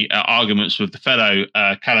many arguments with the fellow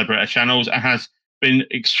calibrator channels, and has been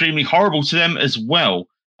extremely horrible to them as well.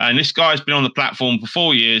 And this guy's been on the platform for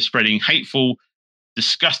 4 years, spreading hateful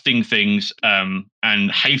disgusting things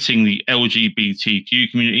and hating the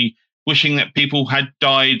LGBTQ community, wishing that people had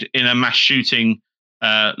died in a mass shooting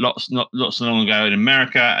lots long ago in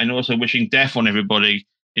America, and also wishing death on everybody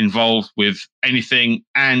involved with anything,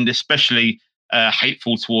 and especially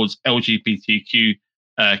hateful towards LGBTQ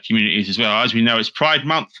communities as well. As we know, it's Pride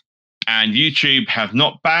Month, and YouTube have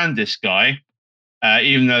not banned this guy,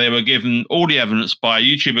 even though they were given all the evidence by a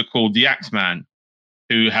YouTuber called The Axeman,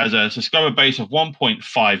 who has a subscriber base of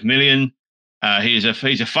 1.5 million. He's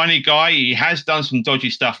a funny guy. He has done some dodgy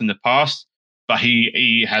stuff in the past, but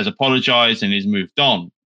he has apologized and he's moved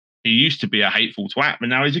on. He used to be a hateful twat, but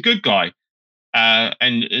now he's a good guy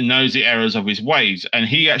and knows the errors of his ways. And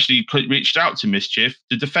he actually reached out to Mischief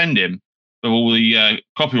to defend him of all the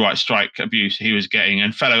copyright strike abuse he was getting,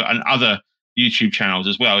 and other YouTube channels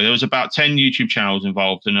as well. There was about 10 YouTube channels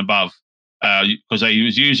involved and above, because he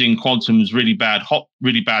was using Quantum's really bad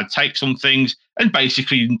takes on things and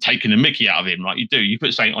basically taking the mickey out of him, like you do. You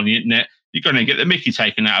put something on the internet, you're going to get the mickey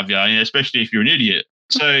taken out of you, especially if you're an idiot.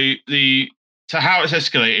 So how it's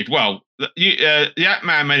escalated. Well, the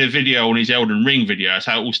Act-Man made a video on his Elden Ring video. That's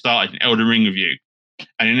how it all started, an Elden Ring review.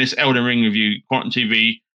 And in this Elden Ring review, Quantum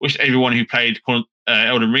TV wished everyone who played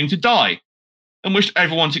Elden Ring to die, and wished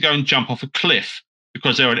everyone to go and jump off a cliff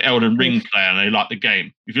because they're an Elden Ring player and they like the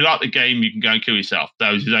game. If you like the game, you can go and kill yourself.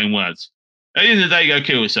 That was his own words. At the end of the day, go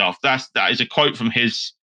kill yourself. That is a quote from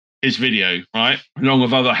his video, right? Along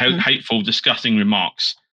with other hateful, disgusting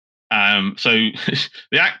remarks. So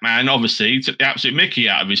the Act-Man obviously took the absolute mickey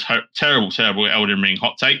out of his terrible Elden Ring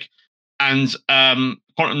hot take, and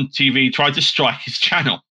Quantum TV tried to strike his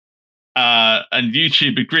channel. And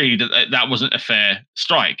YouTube agreed that wasn't a fair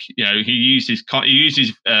strike. He used his content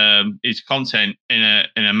in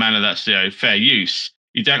a manner that's fair use.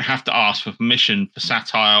 You don't have to ask for permission for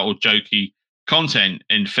satire or jokey content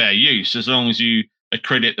in fair use, as long as you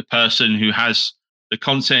accredit the person who has the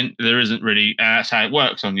content. There isn't really that's how it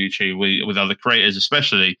works on YouTube with other creators,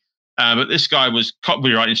 especially. But this guy was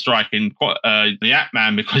copyright striking the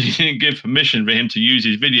Act-Man because he didn't give permission for him to use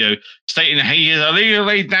his video, stating that he has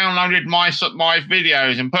illegally downloaded my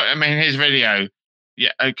videos and put them in his video.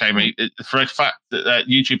 Yeah, okay, mate. For a fact that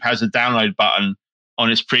YouTube has a download button on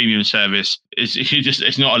its premium service,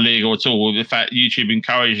 it's not illegal at all. The fact YouTube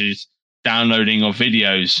encourages downloading of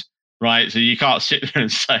videos, right? So you can't sit there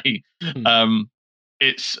and say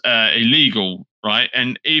it's illegal. Right.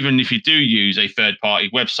 And even if you do use a third party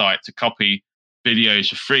website to copy videos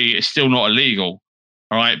for free, it's still not illegal.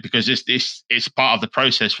 All right. Because it's part of the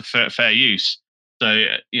process for fair use. So,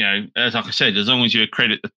 as like I said, as long as you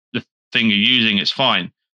accredit the thing you're using, it's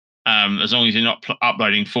fine. As long as you're not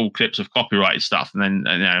uploading full clips of copyrighted stuff. And then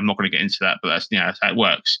I'm not going to get into that, but that's how it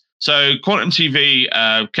works. So Quantum TV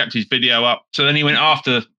kept his video up. So then he went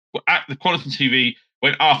after the Quantum TV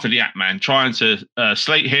went after the Act-Man, trying to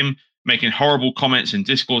slate him, making horrible comments in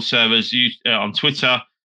Discord servers on Twitter.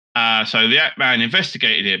 So the Act-Man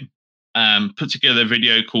investigated him, put together a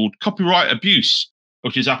video called Copyright Abuse,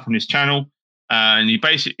 which is up on his channel. And he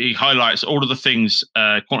basically highlights all of the things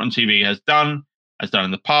Quantum TV has done in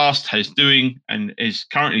the past, is doing, and is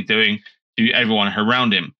currently doing to everyone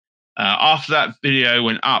around him. After that video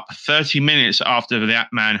went up, 30 minutes after the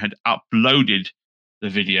Act-Man had uploaded the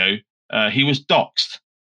video, he was doxxed.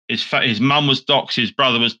 His mum was doxxed, his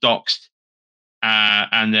brother was doxxed,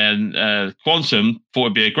 and then Quantum thought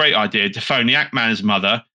it'd be a great idea to phone the Act-Man's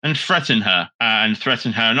mother and threaten her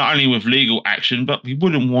not only with legal action, but we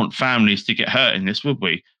wouldn't want families to get hurt in this, would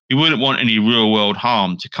we? We wouldn't want any real world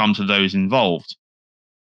harm to come to those involved.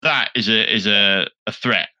 That is a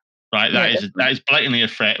threat, right? That is blatantly a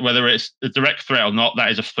threat, whether it's a direct threat or not.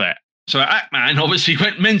 That is a threat. So Act-Man obviously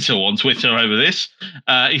went mental on Twitter over this.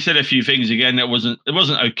 He said a few things again that wasn't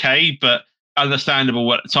okay, but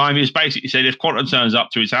understandable at the time. He basically said if Quantum turns up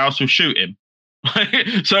to his house, he'll shoot him.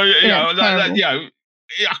 So I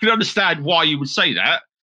can understand why you would say that,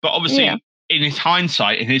 but obviously in his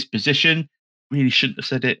hindsight, in his position, really shouldn't have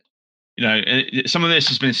said it. Some of this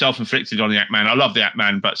has been self-inflicted on the Act-Man. I love the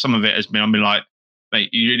Act-Man, but some of it has been, like, mate,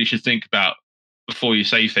 you really should think about before you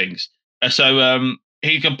say things. So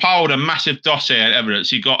he compiled a massive dossier of evidence.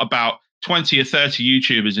 He got about 20 or 30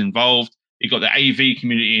 YouTubers involved. He got the AV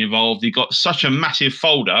community involved. He got such a massive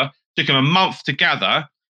folder. Took him a month to gather.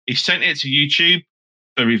 He sent it to YouTube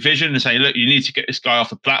for revision and say, look, you need to get this guy off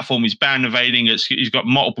the platform. He's banned evading. He's got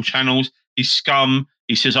multiple channels. He's scum.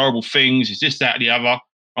 He says horrible things. He's this, that, the other.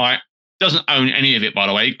 Right? Doesn't own any of it, by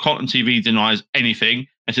the way. Quantum TV denies anything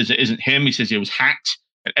and says it isn't him. He says he was hacked.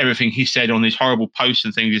 And everything he said on these horrible posts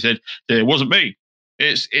and things, he said, it wasn't me.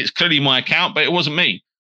 It's clearly my account, but it wasn't me.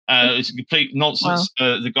 It's complete nonsense.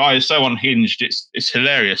 Wow. The guy is so unhinged. It's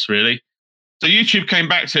hilarious, really. So YouTube came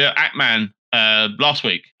back to Ackman last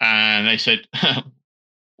week, and they said,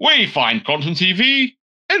 "We find Quantum TV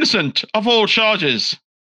innocent of all charges,"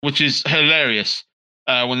 which is hilarious.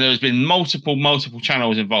 When there's been multiple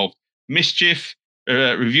channels involved: Mischief,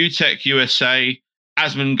 Review Tech USA,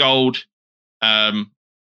 Asmongold,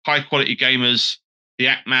 High Quality Gamers, the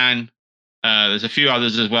Ackman. There's a few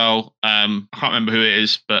others as well. I can't remember who it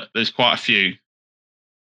is, but there's quite a few.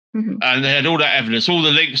 Mm-hmm. And they had all that evidence, all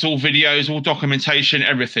the links, all videos, all documentation,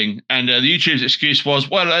 everything. And the YouTube's excuse was,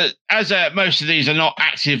 well, as most of these are not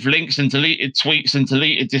active links and deleted tweets and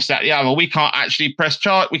deleted this, that, the other, we can't actually press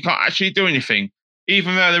chart. We can't actually do anything.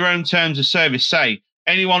 Even though their own terms of service say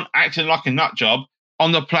anyone acting like a nut job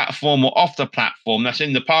on the platform or off the platform that's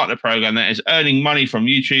in the partner program that is earning money from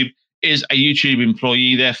YouTube is a YouTube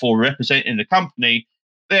employee, therefore representing the company.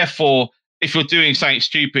 Therefore, if you're doing something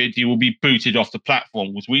stupid, you will be booted off the platform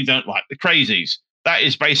because we don't like the crazies. That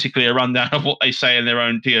is basically a rundown of what they say in their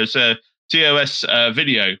own TOS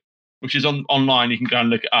video, which is online. You can go and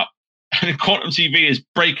look it up. And Quantum TV is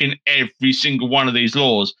breaking every single one of these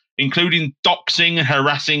laws, including doxing and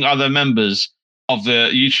harassing other members of the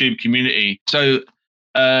YouTube community. So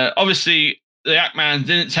obviously, the Ackman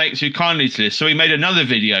didn't take too kindly to this. So he made another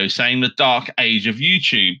video saying the dark age of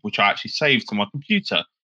YouTube, which I actually saved to my computer,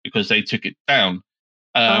 because they took it down.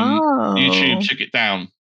 YouTube took it down.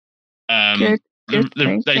 They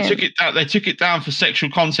took it down. They took it down for sexual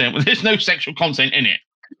content. Well, there's no sexual content in it.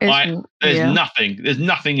 Right? There's nothing. There's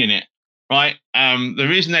nothing in it. Right? The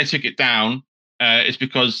reason they took it down is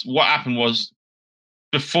because what happened was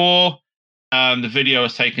before the video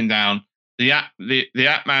was taken down, the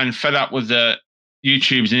Ackman fed up with the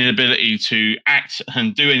YouTube's inability to act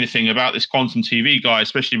and do anything about this Quantum TV guy,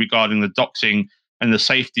 especially regarding the doxing and the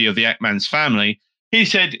safety of the Ackman's family. He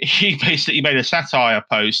said he basically made a satire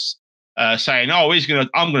post saying, "Oh,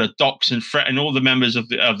 I'm gonna dox and threaten all the members of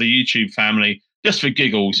the YouTube family just for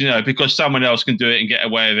giggles, because someone else can do it and get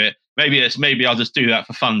away with it. Maybe I'll just do that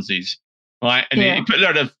for funsies." Right? And he put a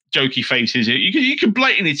lot of jokey faces. You can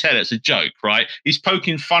blatantly tell it's a joke, right? He's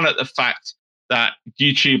poking fun at the fact that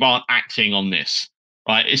YouTube aren't acting on this,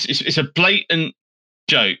 right? It's a blatant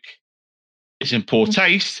joke. It's in poor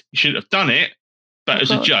taste. You shouldn't have done it. But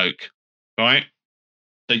it's a joke, right?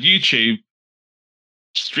 So YouTube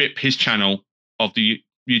stripped his channel of the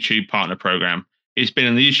YouTube Partner Program. It's been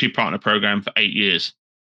in the YouTube Partner Program for 8 years.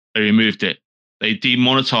 They removed it. They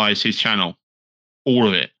demonetized his channel, all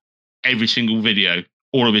of it, every single video,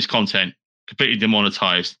 all of his content, completely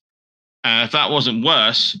demonetized. If that wasn't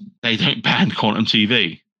worse, they don't ban Quantum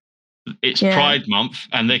TV. It's Pride Month,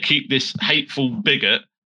 and they keep this hateful bigot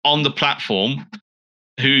on the platform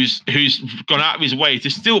who's gone out of his way to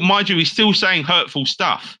still, mind you, he's still saying hurtful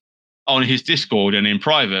stuff on his Discord and in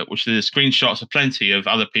private, which there's screenshots of plenty of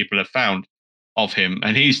other people have found of him.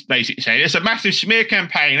 And he's basically saying, it's a massive smear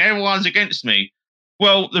campaign. Everyone's against me.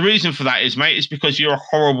 Well, the reason for that is, mate, it's because you're a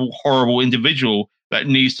horrible, horrible individual that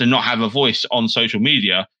needs to not have a voice on social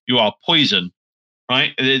media. You are poison,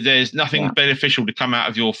 right? There's nothing beneficial to come out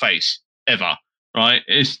of your face ever, right?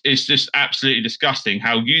 It's just absolutely disgusting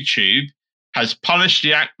how YouTube has punished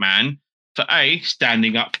the Ackman for A,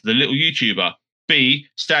 standing up for the little YouTuber, B,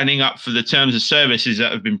 standing up for the terms of services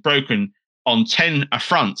that have been broken on 10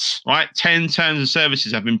 affronts, right? 10 terms of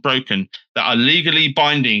services have been broken that are legally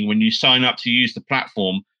binding when you sign up to use the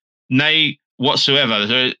platform, nay whatsoever.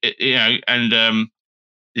 So, and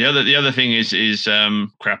the other thing is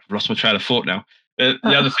crap, I've lost my train of thought now. The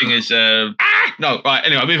other thing is anyway,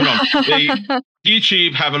 moving on. The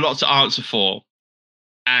YouTube have a lot to answer for.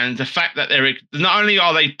 And the fact that they're not only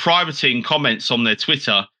are they privating comments on their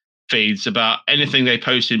Twitter feeds about anything they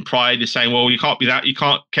post in Pride, is saying, well, you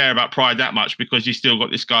can't care about Pride that much because you still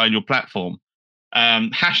got this guy on your platform.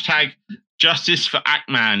 Hashtag Justice for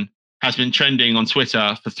Ackman has been trending on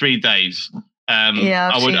Twitter for 3 days.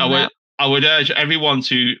 I would urge everyone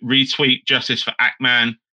to retweet Justice for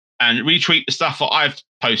Ackman and retweet the stuff that I've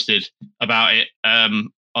posted about it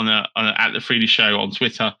at the Freely Show on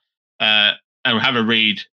Twitter. And have a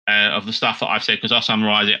read of the stuff that I've said, because I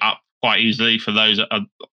summarize it up quite easily for those that are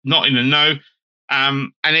not in the know.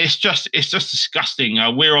 And it's just disgusting.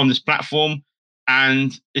 We're on this platform,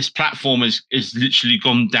 and this platform is literally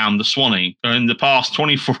gone down the Swanee. In the past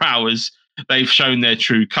 24 hours, they've shown their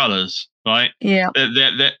true colours, right? Yeah.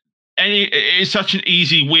 It's such an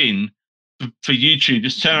easy win for YouTube.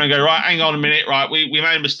 Just turn around and go, right, hang on a minute, right? We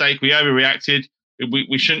made a mistake. We overreacted.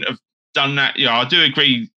 We shouldn't have done that. I do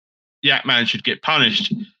agree. Ackman should get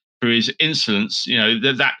punished for his insolence.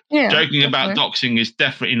 Joking about doxing is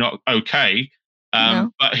definitely not okay.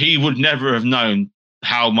 No. But he would never have known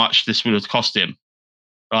how much this would have cost him.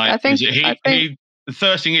 Right? I think The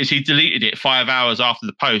first thing is he deleted it 5 hours after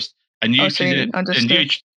the post, and YouTube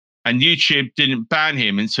didn't ban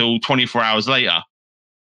him until 24 hours later.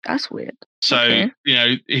 That's weird. So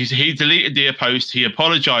he deleted the post. He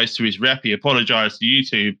apologized to his rep. He apologized to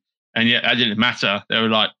YouTube, and yet that didn't matter. They were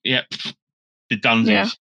like, "Yeah, the dunsies." Yeah.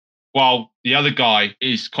 While the other guy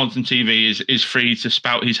is Quantum TV is free to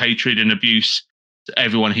spout his hatred and abuse to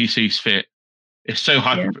everyone he sees fit. It's so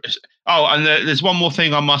hyper. Yeah. Oh, and there's one more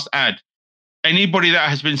thing I must add. Anybody that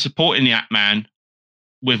has been supporting the Atman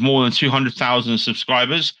with more than 200,000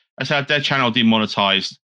 subscribers has had their channel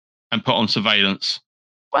demonetized and put on surveillance.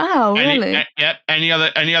 Wow, really? Any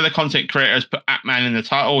other content creator has put Atman in the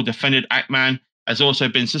title, defended Atman, has also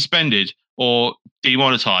been suspended or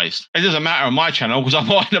demonetized. It doesn't matter on my channel because I'm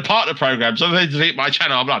not in a partner program. So if they delete my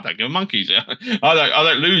channel, I'm like, I don't give monkeys. I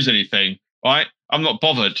don't lose anything, right? I'm not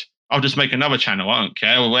bothered. I'll just make another channel. I don't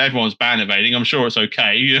care. Well, everyone's ban evading. I'm sure it's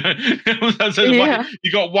okay. You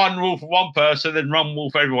got one rule for one person, then one rule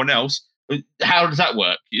for everyone else. How does that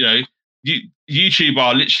work? YouTube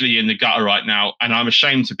are literally in the gutter right now, and I'm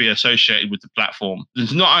ashamed to be associated with the platform.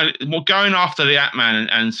 There's not going after the Atman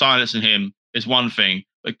and silencing him is one thing,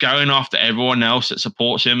 but going after everyone else that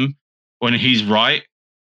supports him when he's right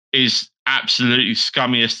is absolutely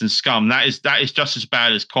scummiest and scum. That is just as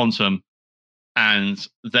bad as Quantum. And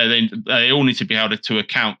they all need to be held to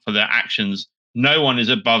account for their actions. No one is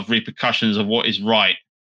above repercussions of what is right,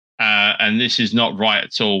 and this is not right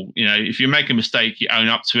at all. If you make a mistake, you own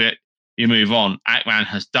up to it, you move on. Atman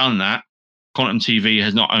has done that. Quantum TV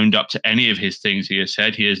has not owned up to any of his things he has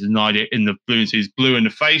said. He has denied it in the he's blue in the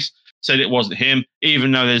face, said it wasn't him,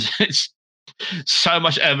 even though there's so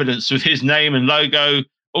much evidence with his name and logo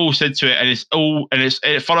all said to it, and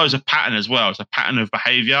it follows a pattern as well. It's a pattern of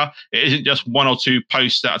behavior. It isn't just one or two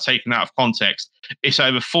posts that are taken out of context. It's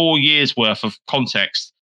over 4 years worth of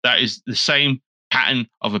context that is the same pattern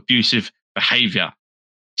of abusive behavior.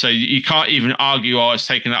 So you can't even argue, it's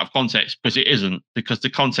taken out of context, because it isn't, because the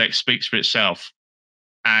context speaks for itself.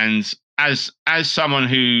 And as someone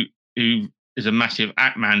who is a massive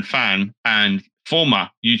Atman fan and former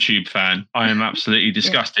YouTube fan, I am absolutely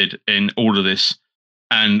disgusted in all of this.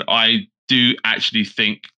 And I do actually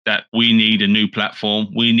think that we need a new platform.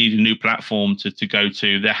 We need a new platform to go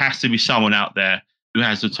to. There has to be someone out there who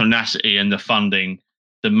has the tenacity and the funding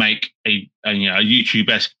to make a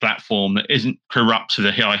YouTube-esque platform that isn't corrupt to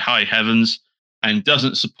the high heavens and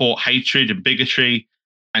doesn't support hatred and bigotry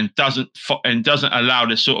and doesn't allow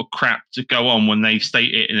this sort of crap to go on when they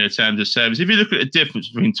state it in their terms of service. If you look at the difference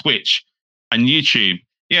between Twitch and YouTube,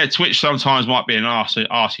 Twitch sometimes might be an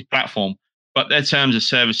arsey platform, but their terms of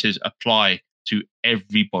services apply to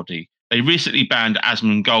everybody. They recently banned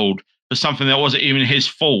Asmongold for something that wasn't even his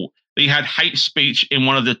fault. He had hate speech in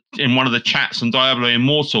one of the chats on Diablo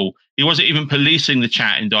Immortal. He wasn't even policing the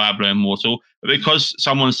chat in Diablo Immortal, but because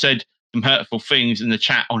someone said some hurtful things in the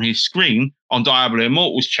chat on his screen on Diablo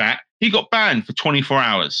Immortal's chat, he got banned for 24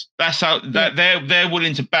 hours. That's how they're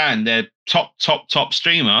willing to ban their top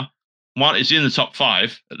streamer. One is in the top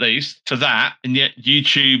 5 at least for that, and yet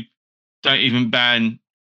YouTube don't even ban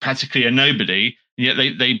practically a nobody, and yet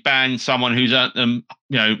they ban someone who's earned them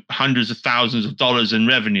hundreds of thousands of dollars in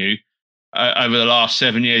revenue over the last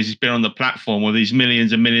 7 years he's been on the platform with these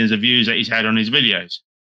millions and millions of views that he's had on his videos.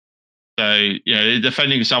 So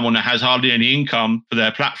defending someone that has hardly any income for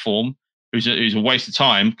their platform, who's a waste of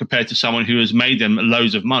time compared to someone who has made them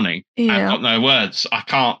loads of money. I've got no words. I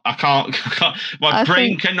can't. My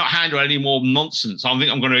brain cannot handle any more nonsense. I think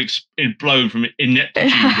I'm going to implode from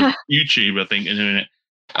ineptitude of YouTube, I think, in a minute.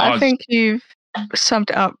 I think you've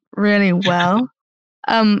summed it up really well.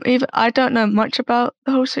 I don't know much about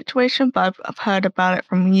the whole situation, but I've heard about it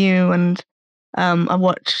from you, and I've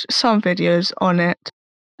watched some videos on it.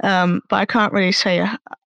 But I can't really say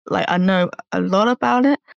I know a lot about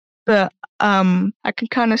it. But I can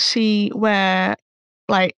kind of see where,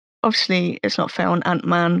 obviously it's not fair on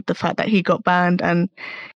Ant-Man, the fact that he got banned and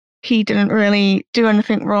he didn't really do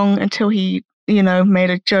anything wrong until he, made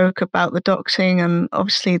a joke about the doxing, and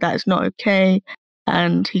obviously that is not okay,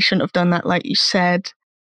 and he shouldn't have done that, like you said.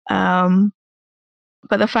 But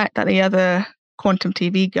the fact that the other Quantum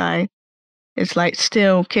TV guy is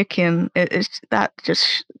still kicking, it's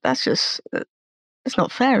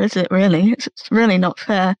not fair, is it? Really, it's really not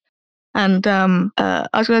fair. And I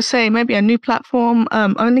was going to say maybe a new platform,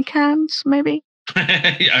 OnlyCans, maybe.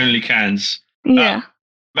 OnlyCans. Yeah.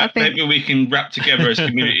 Maybe we can rap together as a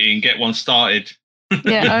community and get one started.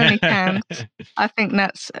 Yeah, OnlyCans. I think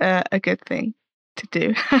that's a good thing to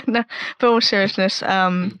do. No, but all seriousness,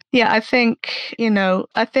 I think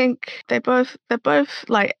they're both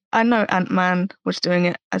like, I know Ant-Man was doing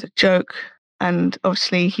it as a joke, and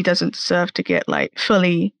obviously he doesn't deserve to get like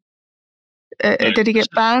fully. Did he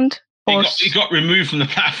get banned? He got removed from the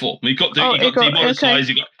platform. He got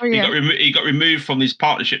demonetized. Okay. He got removed from his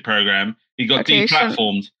partnership program. He got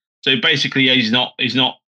deplatformed. So basically, he's not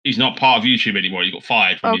part of YouTube anymore. He got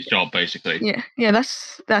fired from his job, basically. Yeah.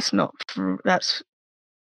 That's not. That's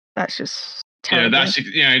just terrible.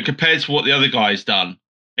 Compared to what the other guy's done,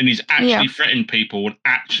 and he's actually threatened people and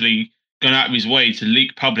actually gone out of his way to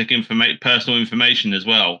leak public personal information as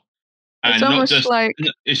well. And it's almost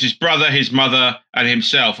it's his brother, his mother, and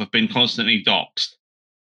himself have been constantly doxxed.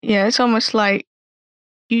 Yeah, it's almost like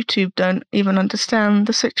YouTube don't even understand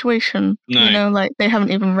the situation. No. Like they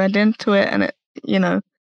haven't even read into it, and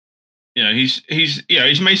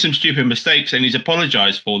he's made some stupid mistakes and he's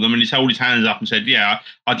apologized for them, and he's held his hands up and said, "Yeah,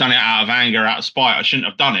 I've done it out of anger, out of spite. I shouldn't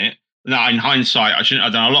have done it. Now, in hindsight, I shouldn't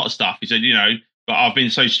have done a lot of stuff." He said, but I've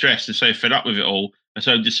been so stressed and so fed up with it all, and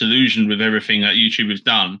so disillusioned with everything that YouTube has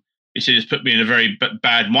done. He said it's put me in a very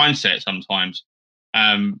bad mindset sometimes.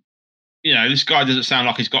 This guy doesn't sound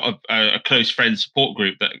like he's got a close friend support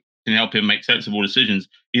group that can help him make sensible decisions.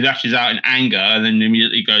 He lashes out in anger and then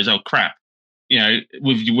immediately goes, "Oh crap!"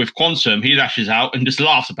 With Quantum, he lashes out and just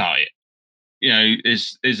laughs about it.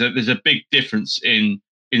 There's a big difference in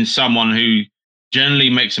someone who generally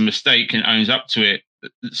makes a mistake and owns up to it.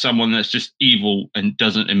 Someone that's just evil and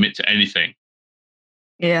doesn't admit to anything.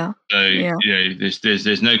 Yeah. So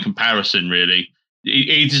there's no comparison really.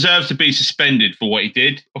 He deserves to be suspended for what he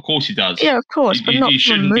did. Of course he does. Yeah, of course, but not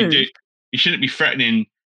removed. He shouldn't be threatening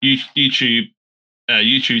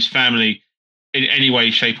YouTube's family in any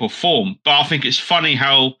way, shape, or form. But I think it's funny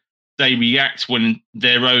how they react when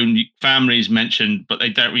their own family is mentioned, but they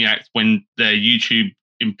don't react when their YouTube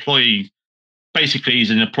employee, basically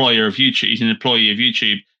he's an employer of YouTube, he's an employee of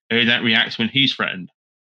YouTube, and they don't react when he's threatened.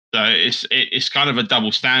 So it's kind of a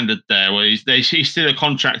double standard there, where he's still a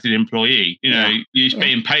contracted employee. He's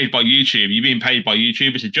being paid by YouTube. You're being paid by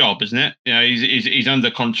YouTube. It's a job, isn't it? He's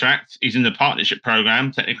under contract. He's in the partnership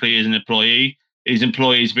program. Technically, he's an employee. His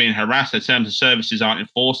employees being harassed. Their terms of services aren't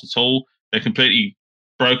enforced at all. They're completely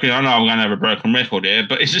broken. I know I'm going to have a broken record here,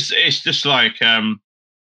 but it's just like I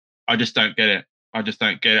just don't get it. I just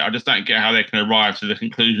don't get how they can arrive to the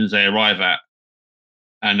conclusions they arrive at.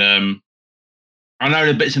 And I know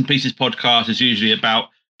the Bits and Pieces podcast is usually about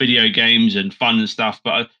video games and fun and stuff,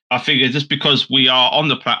 but I figure just because we are on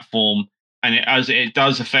the platform and it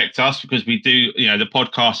does affect us, because we do, the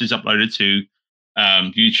podcast is uploaded to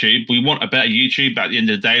YouTube. We want a better YouTube. At the end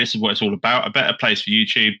of the day, this is what it's all about. A better place for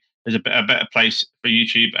YouTube. There's a better place for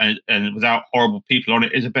YouTube, and without horrible people on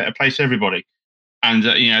it, is a better place for everybody. And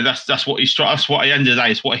that's what he's. That's what at the end of the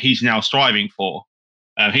day is what he's now striving for.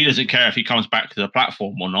 He doesn't care if he comes back to the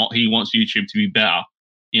platform or not. He wants YouTube to be better.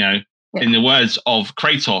 In the words of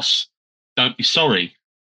Kratos, "Don't be sorry,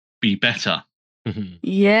 be better."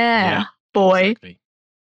 Yeah, boy.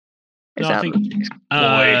 Exactly.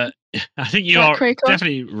 I think you are Kratos?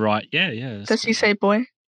 Definitely right. Yeah. Does he say boy?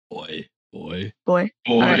 Boy.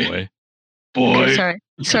 Okay,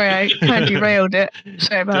 sorry, I kind of derailed it.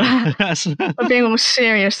 Sorry about that. I'm being all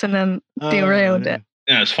serious and then derailed it.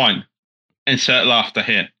 Yeah, it's fine. Insert laughter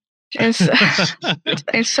here.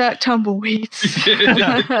 Insert tumbleweeds.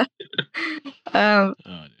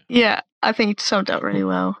 Yeah, I think you summed up really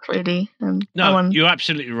well, really. You're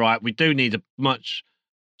absolutely right. We do need a much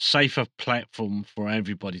safer platform for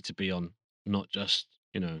everybody to be on, not just,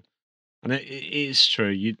 and it is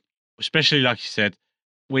true. Especially like you said,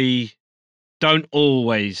 we don't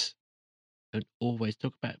always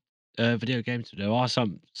talk about video games. There are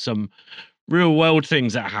some real world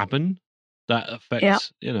things that happen that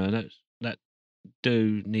affects, that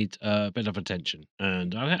do need a bit of attention,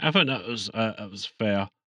 and I think that was fair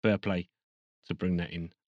play to bring that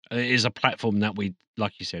in. It is a platform that we,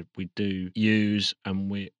 like you said, we do use, and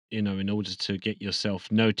we, in order to get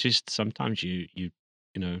yourself noticed, sometimes you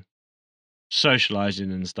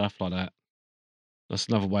socializing and stuff like that. That's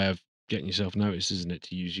another way of getting yourself noticed, isn't it?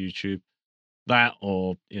 To use YouTube, that,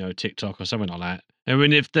 or TikTok or something like that. I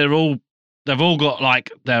mean, if they've all got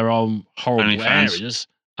like their own horrible areas.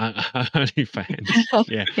 OnlyFans.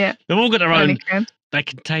 Yeah. They've all got their own. They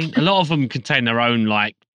contain, a lot of them contain their own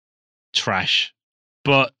like trash,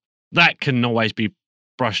 but that can always be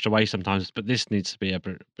brushed away sometimes. But this needs to be a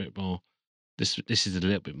bit more. This is a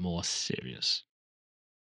little bit more serious.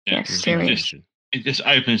 Yes, serious. It just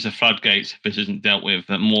opens the floodgates if this isn't dealt with.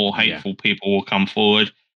 That more hateful people will come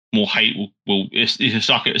forward. More hate will. It's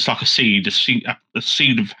like a seed, a seed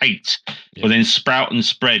of hate will then sprout and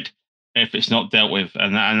spread if it's not dealt with,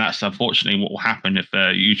 and that's unfortunately what will happen if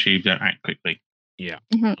YouTube don't act quickly. Yeah.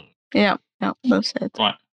 Mm-hmm. Yeah. Well said.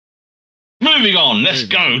 Right. Moving on. Let's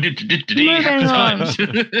go. Moving on.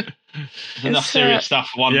 Enough serious stuff.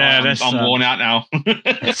 I'm worn out now.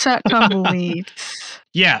 It's that Tumbleweeds.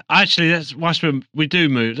 Yeah, actually, whilst we do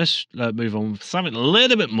move, let's move on with something a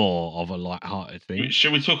little bit more of a light-hearted thing.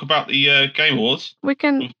 Should we talk about the Game Awards? We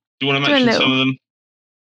can. Do you want to mention some of them?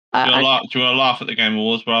 Do you want to laugh at the Game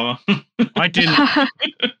Awards, brother? I didn't.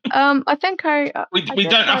 I think we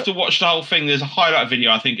don't have to watch the whole thing. There's a highlight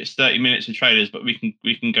video. I think it's 30 minutes of trailers, but we can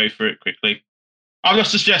go through it quickly. I'm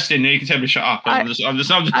just suggesting. You can tell me to shut up. I'm just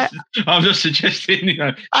suggesting. You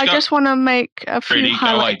know. I just want to make a few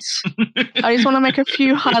highlights. I just want to make a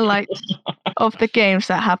few highlights of the games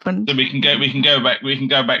that happened. So we can go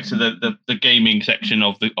back to the gaming section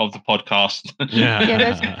of the podcast.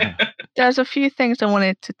 Yeah. There's a few things I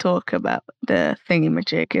wanted to talk about the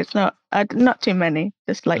thingamajig. It's not too many,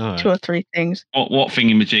 just like 2 or 3 things. What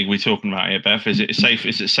thingamajig are we talking about here, Beth? Is it safe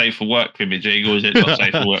for work thingamajig, or is it not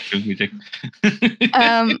safe for work thingamajig?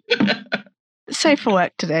 Safe for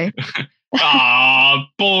work today.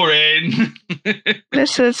 Boring.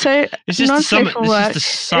 Listen, so this is not safe for work. This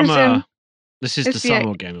is the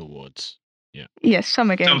Summer Game Awards. Yeah. Yes,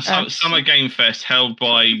 Summer Game. Summer Game Fest held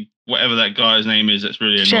by whatever that guy's name is. That's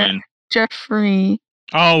really annoying. Jeffrey.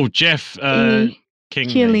 Oh, Jeff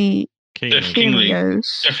Keighley. Jeff Healy.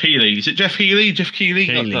 Is it Jeff Healy? Jeff Keighley?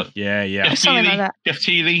 Yeah. Jeff Something Healy? like that. Jeff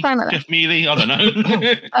Keighley? Like Jeff Mealy? I don't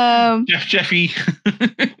know. Jeffy.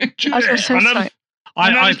 I was so sorry. My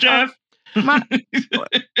name's Jeff. My name's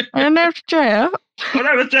Jeff. My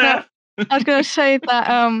name's Jeff. I was going to say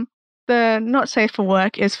that the not safe for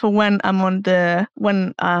work is for when I'm in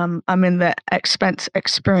the expense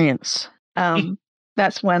experience.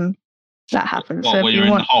 That's when that happens. What, so when you're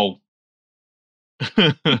in the hole?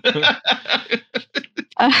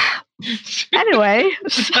 Anyway,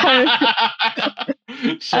 so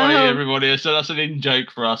sorry everybody. So that's an in joke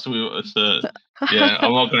for us. Yeah,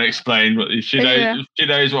 I'm not going to explain, but she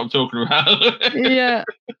knows what I'm talking about. Yeah.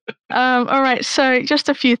 All right. So just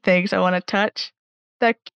a few things I want to touch.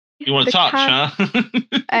 You want to touch, huh?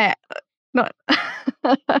 Not.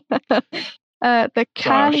 The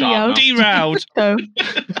Calio derailed. So,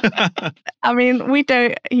 I mean, we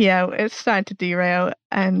don't. Yeah, it's starting to derail.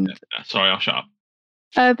 And sorry, I'll shut up.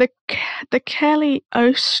 The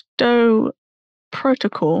Caliosto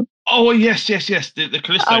protocol. Oh yes. The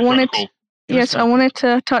Callisto protocol. Yes, I wanted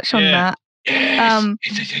to touch on that.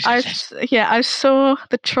 Yes. I saw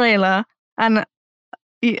the trailer, and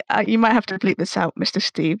you might have to bleep this out, Mr.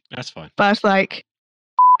 Steve. That's fine. But I was like,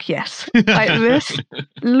 yes, like this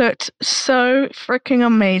looked so freaking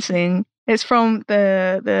amazing. It's from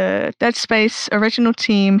the Dead Space original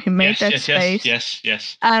team who made Dead Space.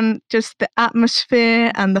 Yes. And just the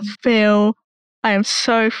atmosphere and the feel. I am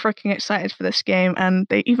so freaking excited for this game. And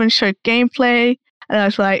they even showed gameplay. And I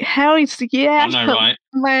was like, hell yeah, I know, right?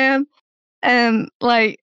 Man. And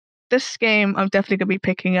like this game, I'm definitely going to be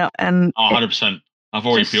picking up. And 100%. I've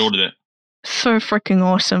already pre-ordered it. So freaking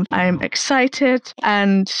awesome. I'm excited.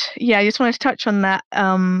 And yeah, I just wanted to touch on that.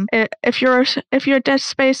 If you're a Dead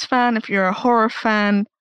Space fan, if you're a horror fan,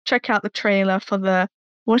 check out the trailer for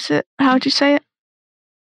what's it? How'd you say it?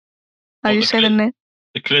 How'd you say the name?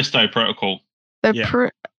 The Callisto Protocol.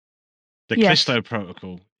 The Callisto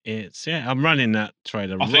Protocol. I'm running that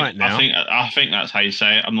trailer right now. I think that's how you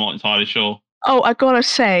say it. I'm not entirely sure. Oh, I gotta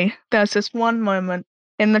say, there's this one moment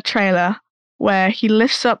in the trailer where he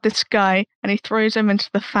lifts up this guy and he throws him into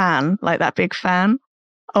the fan, like that big fan.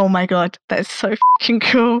 Oh my god, that is so fucking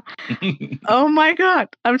cool. Oh my god,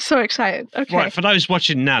 I'm so excited. Okay. Right, for those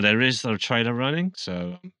watching now, there is a trailer running,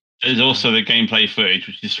 so... There's also the gameplay footage,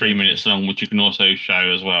 which is 3 minutes long, which you can also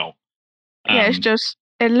show as well. Yeah,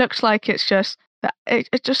 it looks like it just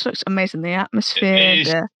looks amazing. The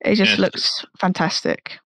atmosphere, it just looks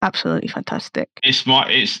fantastic. Absolutely fantastic. It's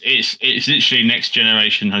literally next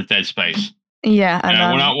generation of Dead Space. Yeah, and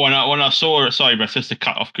when I saw it, sorry, Beth, just to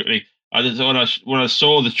cut off quickly. When I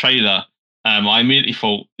saw the trailer, I immediately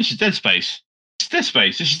thought, "This is Dead Space. It's Dead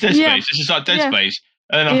Space. This is Dead Space. This is like Dead Space."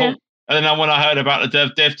 And then I thought, and then when I heard about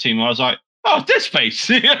the dev team, I was like, "Oh, Dead Space!"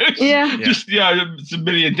 Just a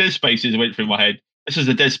million Dead Spaces went through my head. This is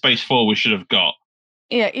the Dead Space 4 we should have got.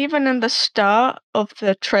 Yeah, even in the start of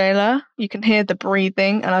the trailer, you can hear the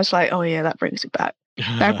breathing, and I was like, "Oh yeah, that brings it back."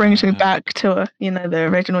 That brings me back to the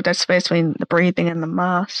original Dead Space, between the breathing and the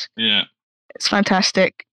mask. Yeah, it's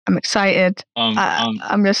fantastic. I'm excited.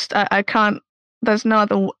 I can't. There's no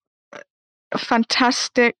other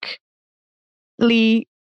fantastically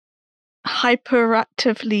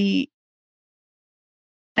hyperactively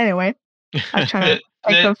Anyway, I'm trying to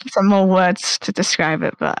think of some more words to describe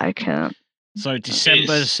it, but I can't. So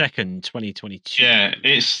December 2nd, 2022. Yeah,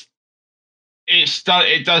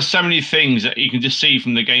 it does so many things that you can just see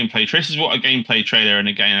from the gameplay. This is what a gameplay trailer and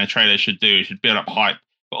a trailer should do. It should build up hype,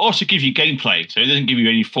 but also give you gameplay, so it doesn't give you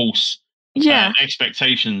any false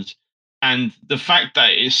expectations. And the fact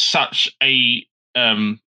that it's such a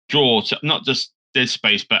draw to not just Dead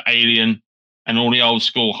Space, but Alien and all the old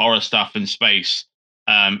school horror stuff in space.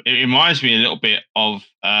 It reminds me a little bit of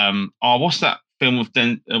what's that film with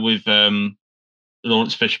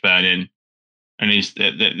Lawrence Fishburne in? And these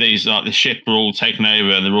like the ship are all taken over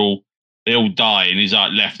and they all die and he's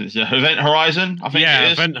like left. It's Event Horizon, I think.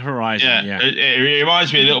 Yeah, Event Horizon. Yeah. It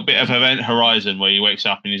reminds me a little bit of Event Horizon, where he wakes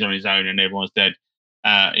up and he's on his own and everyone's dead.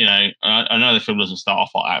 I know the film doesn't start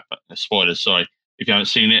off like that, but spoilers. Sorry if you haven't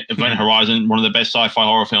seen it. Event Horizon, one of the best sci-fi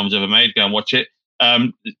horror films ever made. Go and watch it.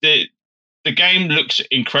 The game looks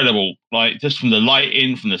incredible, like just from the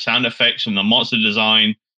lighting, from the sound effects, from the monster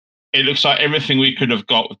design. It looks like everything we could have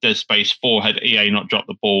got with Dead Space 4 had EA not dropped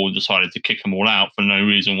the ball and decided to kick them all out for no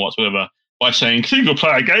reason whatsoever by saying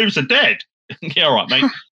single-player games are dead. Yeah, all right, mate.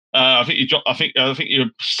 I think you're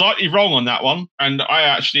slightly wrong on that one. And I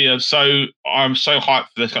actually I'm so hyped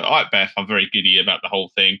for this. Like Beth, I'm very giddy about the whole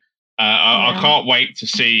thing. I can't wait to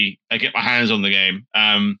see get my hands on the game.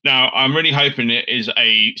 Now, I'm really hoping it is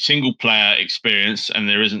a single player experience and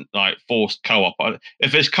there isn't like forced co-op.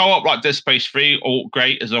 If there's co-op like Dead Space 3, all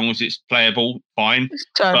great, as long as it's playable, fine.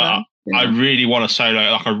 But I really want a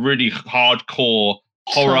solo, like a really hardcore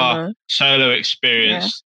horror solo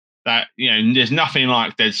experience. That there's nothing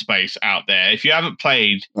like Dead Space out there. If you haven't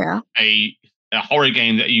played a horror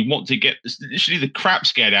game that you want to get literally the crap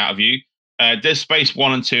scared out of you, Dead Space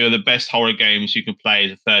 1 and 2 are the best horror games you can play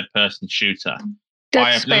as a third-person shooter.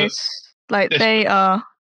 Dead Space, they are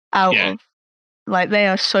out of, they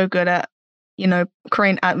are so good at,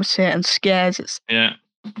 creating atmosphere and scares.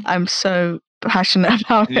 I'm so passionate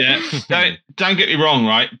about it. Don't get me wrong,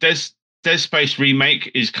 right? Dead Space remake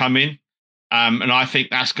is coming, and I think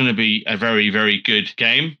that's going to be a very, very good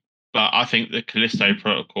game. But I think the Callisto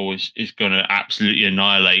Protocol is going to absolutely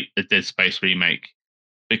annihilate the Dead Space remake.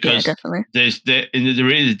 Because there is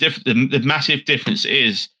the massive difference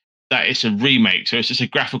is that it's a remake, so it's just a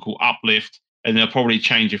graphical uplift, and they'll probably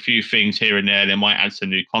change a few things here and there. They might add some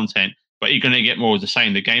new content, but you're going to get more of the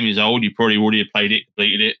same. The game is old. You probably already played it,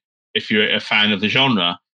 completed it. If you're a fan of the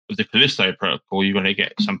genre, with the Callisto Protocol, you're going to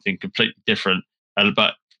get something completely different,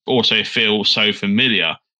 but also feel so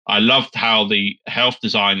familiar. I loved how the health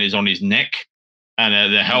design is on his neck.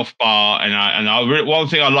 And the health bar, one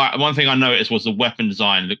thing I noticed was the weapon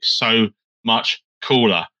design looks so much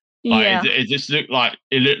cooler. It just looked like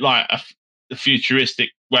the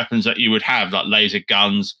futuristic weapons that you would have, like laser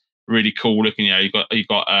guns, really cool looking. You got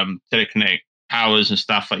telekinetic powers and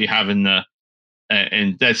stuff that you have in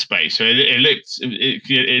Dead Space. So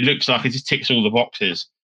it looks like it just ticks all the boxes.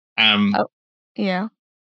 I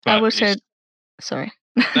will say, sorry.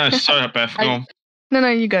 No, sorry, Beth. Go on. No,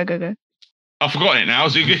 you go. I've forgotten it now. I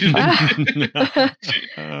was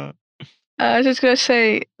just going to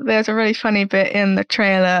say there's a really funny bit in the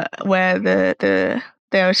trailer where they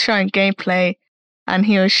were showing gameplay and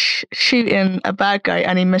he was shooting a bad guy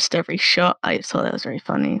and he missed every shot. I just thought that was very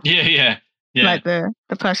funny. Yeah. Like the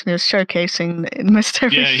person who was showcasing missed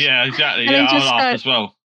every shot. Yeah, exactly. And I laughed as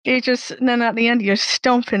well. Then at the end you're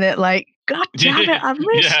stomping it like, God damn it, I've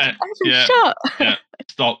missed every shot.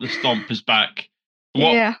 The stomp is back.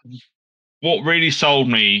 What really sold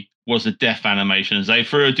me was the death animations. They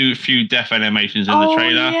threw a few death animations in the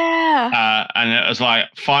trailer. And it was like,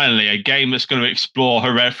 finally, a game that's going to explore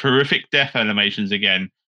horrific death animations again,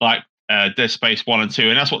 like Dead Space 1 and 2.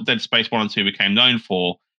 And that's what Dead Space 1 and 2 became known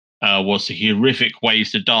for, was the horrific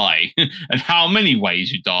ways to die and how many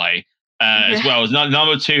ways you die, as well. As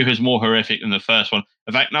number 2 is more horrific than the first one.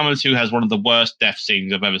 In fact, number 2 has one of the worst death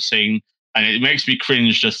scenes I've ever seen. And it makes me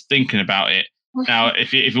cringe just thinking about it. Now,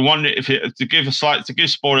 if you want to give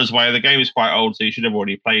spoilers away, the game is quite old, so you should have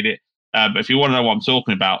already played it. But if you want to know what I'm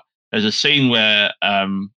talking about, there's a scene where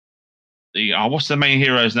what's the main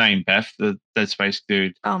hero's name, Beth? The Dead Space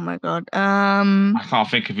dude. Oh my God. I can't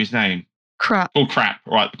think of his name. Crap. Oh, Crap.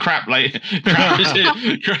 Right, Crap. Crap is in.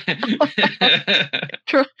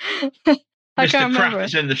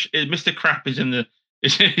 Mr. Crap is in the.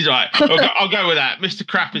 He's right. I'll go with that. Mr.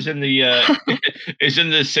 Crap is in the is in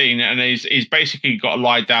the scene, and he's basically got to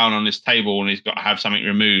lie down on this table, and he's got to have something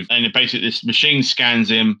removed. And basically, this machine scans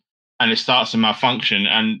him, and it starts to malfunction.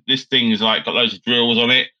 And this thing is like got loads of drills on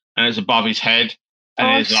it, and it's above his head. And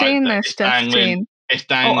I've seen this death scene. It's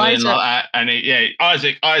dangling Isaac. like that, and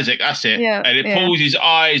Isaac, that's it. Yeah, and it yeah. pulls his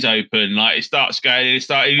eyes open, like it starts going, he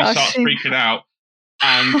starts freaking out,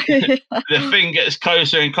 and the thing gets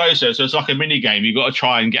closer and closer. So it's like a mini game. You've got to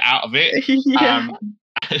try and get out of it. Yeah.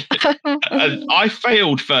 And I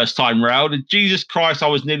failed first time round, and Jesus Christ, I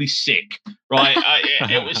was nearly sick. Right,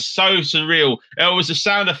 it was so surreal. It was the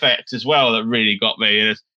sound effects as well that really got me.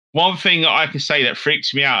 And one thing that I can say that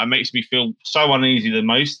freaks me out and makes me feel so uneasy the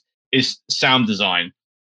most is sound design.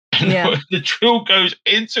 Yeah. The drill goes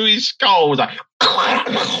into his skull. I was like,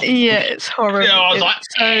 yeah, it's horrible. Yeah, I was like,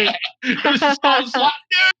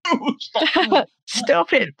 no,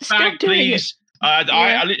 stop it. Stop back, doing please.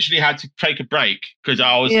 I literally had to take a break because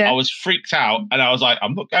I was freaked out, and I was like,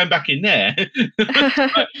 I'm not going back in there.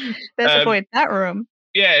 Let's avoid that room.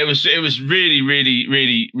 Yeah, it was really, really,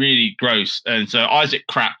 really, really gross. And so Isaac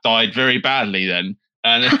Crap died very badly then.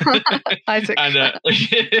 And Isaac the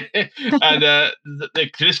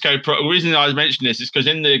Callisto the reason I was mentioning this is because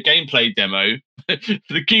in the gameplay demo,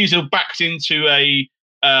 the geezer backs into a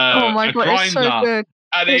oh my god, grinder, it's so good.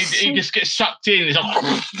 And he just gets sucked in. It's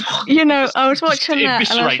like, I was watching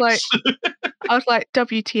that and I was like,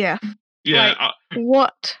 WTF? Yeah. Like,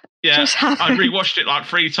 what just happened? I rewatched it like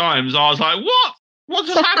 3 times. I was like, what? What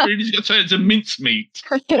just happened? He's got turned into mincemeat.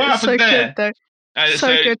 What happened so there? Good, though.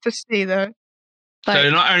 So good to see, though. So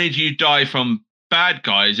not only do you die from bad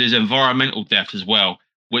guys, there's environmental death as well,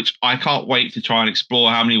 which I can't wait to try and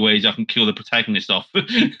explore how many ways I can kill the protagonist off.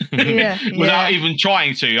 Without even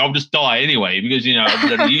trying to. I'll just die anyway because,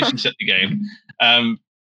 I'm useless at the game.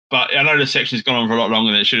 But I know the section's gone on for a lot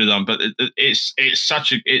longer than it should have done, but it's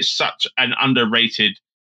such an underrated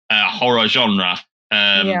horror genre.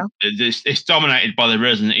 It's dominated by the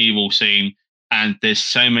Resident Evil scene, and there's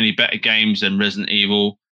so many better games than Resident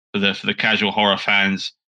Evil for the casual horror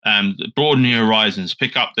fans. Broaden your horizons.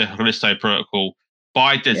 Pick up the Callisto Protocol.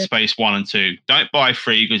 Buy Dead Space 1 and 2. Don't buy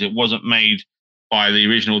 3 because it wasn't made by the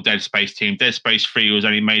original Dead Space team. Dead Space 3 was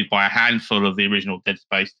only made by a handful of the original Dead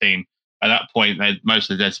Space team. At that point, most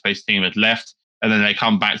of the Dead Space team had left, and then they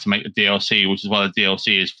come back to make the DLC, which is why the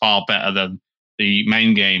DLC is far better than the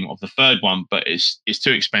main game of the third one, but it's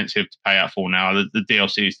too expensive to pay out for now. The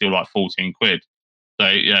DLC is still like 14 quid. So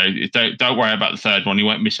don't worry about the third one. You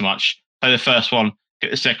won't miss much. Play the first one,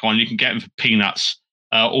 get the second one. You can get them for peanuts,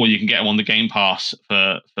 or you can get them on the Game Pass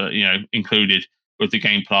for included with the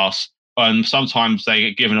Game Pass. Sometimes they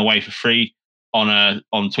get given away for free on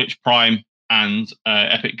Twitch Prime and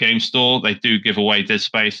Epic Game Store. They do give away Dead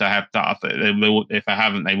Space. I have that. If I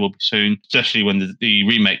haven't, they will be soon. Especially when the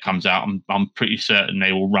remake comes out, I'm pretty certain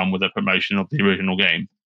they will run with a promotion of the original game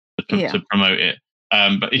to promote it.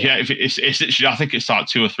 It's literally, I think it's like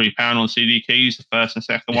 £2 or £3 on CD Keys, the first and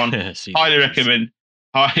second one. Highly recommend.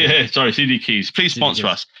 Sorry, CD Keys. Please sponsor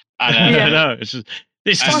us. And, no,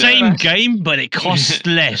 it's the same game, but it costs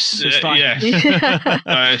less. It's like...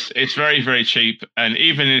 it's very, very cheap, and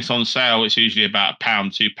even if it's on sale, it's usually about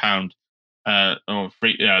 £1, £2, or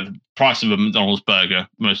free. The price of a McDonald's burger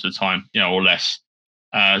most of the time, or less.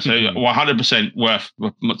 So 100% worth.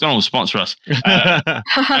 McDonald's sponsor us,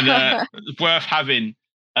 and worth having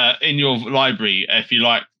in your library if you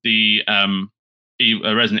like the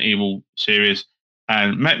Resident Evil series,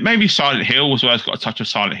 and maybe Silent Hill as well. It's got a touch of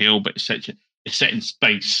Silent Hill, but it's set in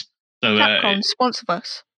space. So Capcom sponsor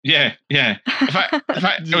us. Yeah. In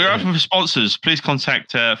fact, we're open for sponsors. Please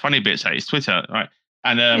contact Funny Bits at his Twitter, right?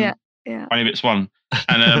 And Funny Bits 1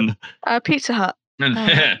 and Pizza Hut. And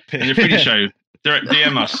the Pretty Show. Direct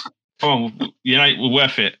DM us. Come on, we're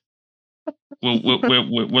worth it.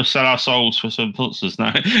 We'll sell our souls for some pizzas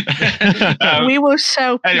now. We will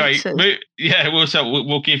sell pizzas. Anyway, we'll sell.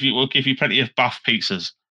 We'll give you plenty of buff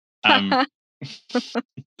pizzas. Buff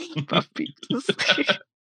pizzas.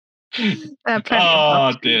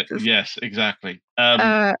 Dear. Yes, exactly.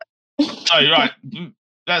 Right.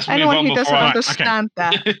 Let's move on. Anyone who doesn't understand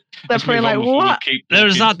that, they're probably like, "What?" There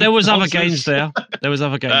was other games there. There was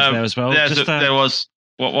other games there as well. There was.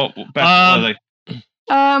 What were they?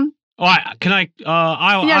 All right, can I?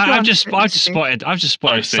 I've just spotted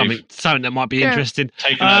something that might be interesting.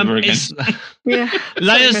 Taking over again.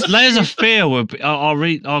 Layers of Fear are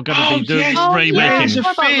going to be doing remaking.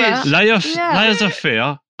 Layers of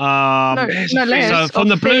Fear. So from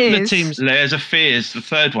the Blue teams, Layers of Fears, the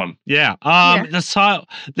third one.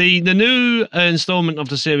 The new installment of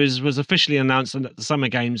the series was officially announced at the Summer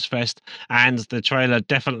Games Fest, and the trailer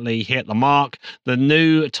definitely hit the mark. The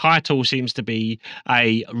new title seems to be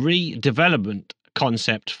a redevelopment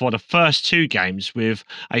concept for the first 2 games, with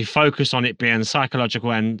a focus on it being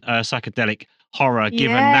psychological and psychedelic horror,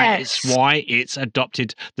 given that it's why it's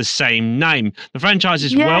adopted the same name. The franchise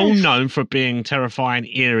is well known for being terrifying,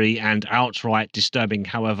 eerie, and outright disturbing.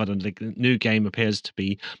 However, the new game appears to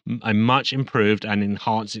be a much improved and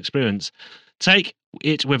enhanced experience. Take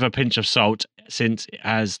it with a pinch of salt, since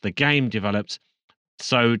as the game develops,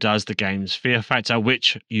 so does the game's fear factor,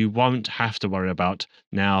 which you won't have to worry about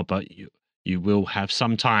now, but you will have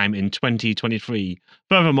some time in 2023.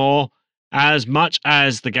 Furthermore, as much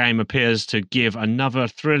as the game appears to give another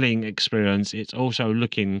thrilling experience, it's also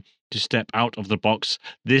looking to step out of the box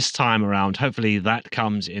this time around. Hopefully that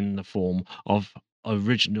comes in the form of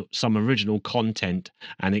some original content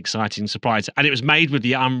and exciting surprise. And it was made with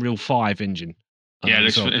the Unreal 5 engine. Yeah,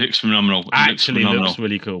 it looks phenomenal. Actually looks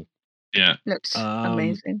really cool. Yeah, looks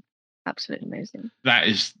amazing, absolutely amazing. That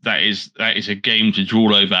is a game to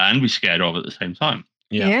drool over and be scared of at the same time.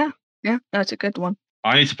 Yeah, that's a good one.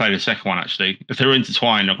 I need to play the second one actually. If they're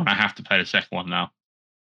intertwined, I'm gonna have to play the second one now.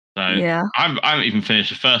 So yeah, I haven't even finished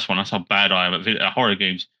the first one. That's how bad I am at horror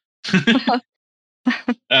games. I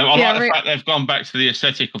like the fact they've gone back to the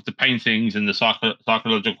aesthetic of the paintings and the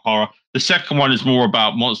psychological horror. The second one is more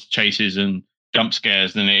about monster chases and jump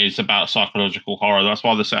scares than it is about psychological horror. That's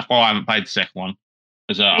why I haven't played the second one,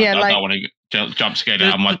 because I don't want to get jump scared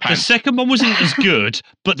out of my pants. The second one wasn't as good,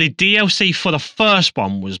 but the DLC for the first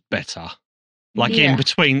one was better. Like in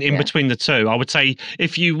between the two, I would say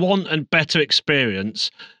if you want a better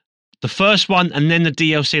experience, the first one and then the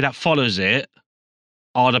DLC that follows it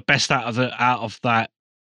are the best out of that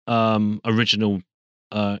original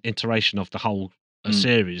iteration of the whole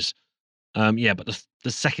series. But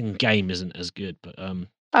the second game isn't as good. But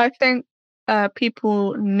I think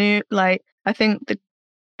people knew, I think the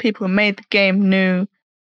people who made the game knew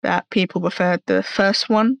that people preferred the first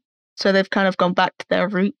one, so they've kind of gone back to their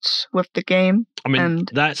roots with the game. I mean,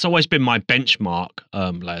 that's always been my benchmark,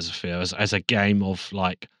 Layers of Fear, as a game of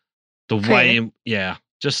like the way,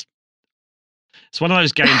 just. It's one of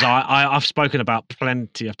those games I've spoken about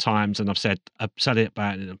plenty of times, and I've said it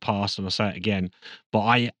about it in the past, and I'll say it again.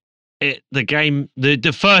 But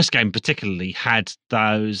the first game particularly had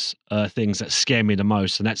those things that scare me the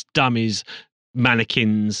most, and that's dummies,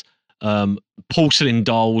 mannequins, porcelain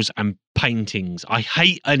dolls, and paintings. I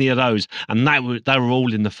hate any of those, and they were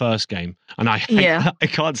all in the first game, and I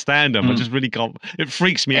can't stand them. I just really can't. It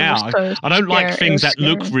freaks me out. I don't like things that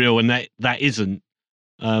look real and that isn't.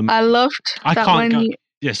 I loved that when you...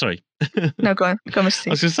 Yeah, sorry. No, go on. Go on, Mr.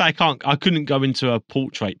 I was going to say I couldn't go into a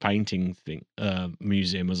portrait painting thing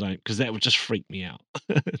museum or something, because that would just freak me out.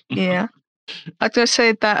 Yeah. I was going to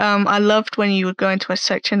say that I loved when you would go into a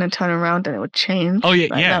section and turn around and it would change. Oh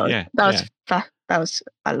yeah, that was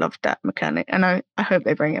I loved that mechanic, and I hope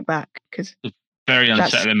they bring it back, because very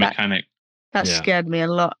unsettling mechanic. That scared me a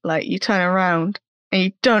lot. Like, you turn around and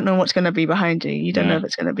you don't know what's going to be behind you. You don't know if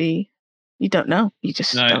it's going to be. You don't know. You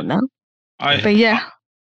just don't know. I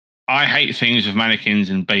hate things with mannequins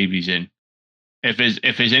and babies in. If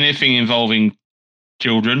there's anything involving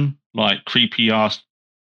children, like creepy ass,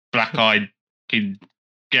 black eyed,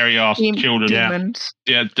 scary ass children,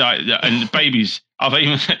 and babies.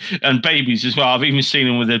 And babies as well. I've even seen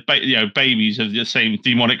them with babies of the same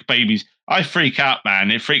demonic babies. I freak out, man.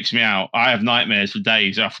 It freaks me out. I have nightmares for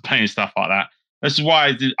days after playing stuff like that. This is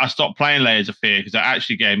why I stopped playing Layers of Fear, because it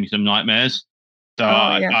actually gave me some nightmares. So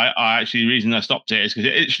I actually, the reason I stopped it is because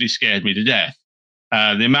it literally scared me to death.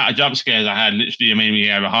 The amount of jump scares I had literally made me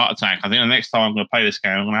have a heart attack. I think the next time I'm going to play this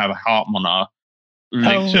game, I'm going to have a heart monitor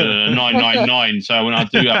linked to 999. So when I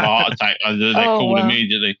do have a heart attack, they're called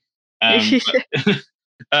immediately. But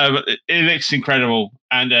it looks incredible,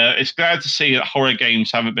 and it's glad to see that horror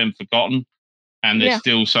games haven't been forgotten, and there's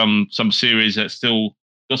still some series that still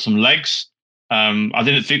got some legs. I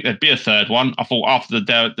didn't think there'd be a third one. I thought after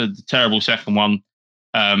the terrible second one,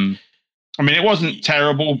 I mean, it wasn't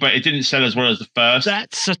terrible, but it didn't sell as well as the first.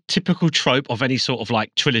 That's a typical trope of any sort of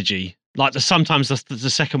like trilogy. Like sometimes the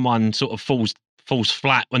second one sort of falls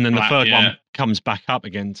flat, and then the third one comes back up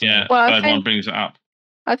again. So. Yeah, the third one brings it up.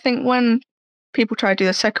 I think when people try to do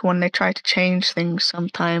the second one, they try to change things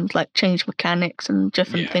sometimes, like change mechanics and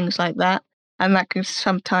different things like that, and that can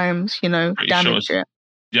sometimes, damage it.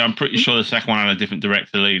 Yeah, I'm pretty sure the second one had a different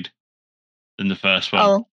director lead than the first one.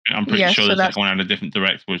 Oh, I'm pretty sure the second one had a different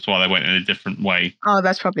director, which is why they went in a different way. Oh,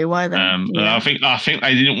 that's probably why then. I think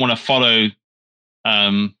they didn't want to follow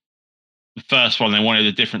the first one. They wanted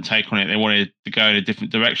a different take on it. They wanted to go in a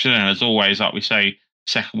different direction. And as always, like we say,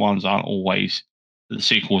 the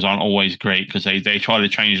sequels aren't always great, because they try to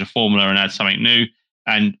change the formula and add something new.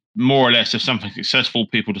 And more or less, if something's successful,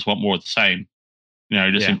 people just want more of the same.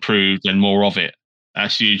 Just improved and more of it.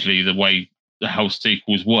 That's usually the way the whole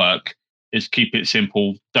sequels work. is keep it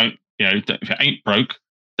simple. Don't if it ain't broke,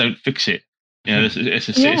 don't fix it. It's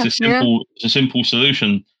a simple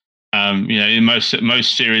solution. In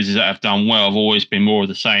most series that have done well have always been more of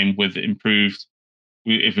the same with improved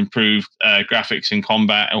graphics in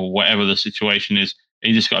combat or whatever the situation is.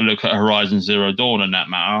 You just got to look at Horizon Zero Dawn in that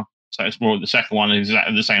matter. So it's more the second one is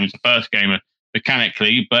exactly the same as the first game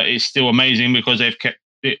mechanically, but it's still amazing because they've kept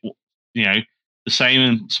it, the same,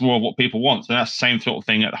 and it's more of what people want. So that's the same sort of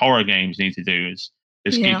thing that horror games need to do is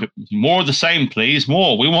keep it more of the same, please.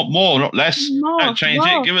 More. We want more, not less. Don't change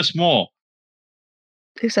it. Give us more.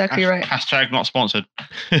 Exactly right. Hashtag not sponsored.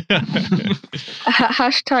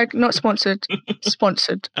 Hashtag not sponsored.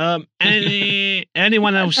 Sponsored.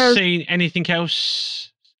 Anyone else seen anything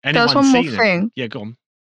else? There's one more thing. Yeah, go on.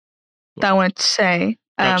 That I wanted to say.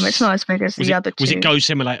 It's not as big as the other two. Was it Goat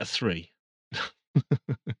Simulator 3?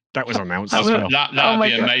 That was announced as well. That would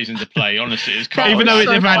be amazing to play. Honestly, it's cool. Even though it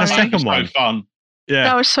never had a second one. So fun. Yeah.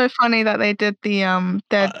 That was so funny that they did the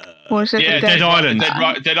Dead. What was it? Yeah, Dead Island.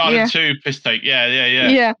 Dead Island 2 piss take. Yeah.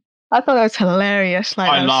 Yeah, I thought that was hilarious.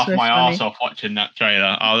 I laughed my ass off watching that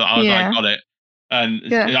trailer. I was like, got it. And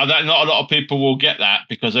not a lot of people will get that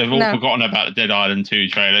because they've all forgotten about the Dead Island 2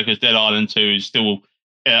 trailer because Dead Island 2 is still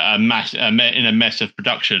in a mess of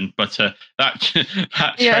production. But that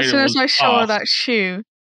trailer as soon as I saw that shoe,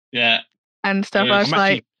 and stuff, I was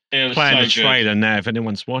like, it was playing the trailer now. If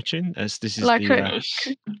anyone's watching, this is like, because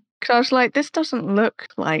I was like, this doesn't look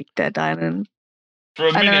like Dead Island. For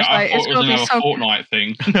a minute, I thought it was another Fortnite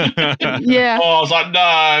thing. Yeah. I was like,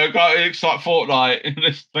 no, it looks like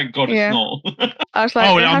Fortnite. Thank God it's not. I was like,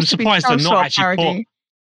 I'm surprised they're not actually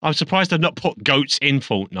I'm surprised they've not put goats in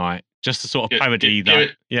Fortnite just to sort of parody that.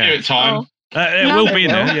 Give it time. It will be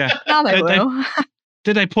in there. Yeah. Now they will.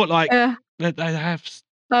 Did they put like? They have.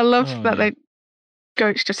 I love that they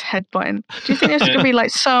goats just headbutting. Do you think there's gonna be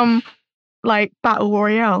like some like battle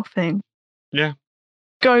royale thing? Yeah.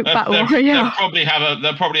 Goat battle royale.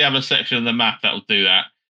 They'll probably have a section of the map that will do that.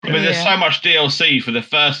 I mean, there's so much DLC for the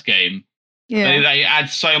first game. Yeah. They add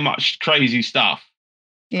so much crazy stuff.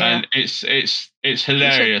 Yeah. And it's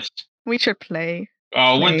hilarious. We should play.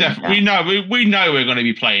 Oh, we're definitely we know we're going to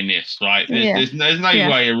be playing this, right? There's no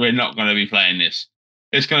way we're not going to be playing this.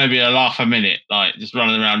 It's going to be a laugh a minute, like just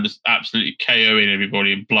running around, just absolutely KOing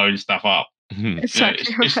everybody and blowing stuff up.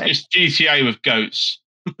 Exactly it's GTA with goats.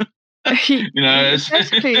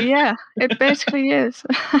 Basically, it basically is.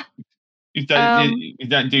 You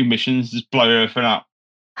don't do missions, just blow everything up.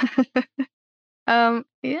 So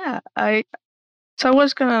I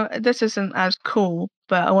was gonna. This isn't as cool,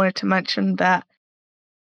 but I wanted to mention that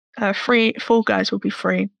Fall Guys will be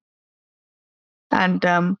free, and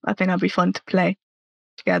I think that'd be fun to play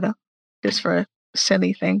together, just for a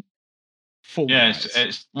silly thing.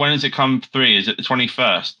 It's when does it come free? Is it the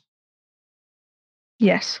 21st?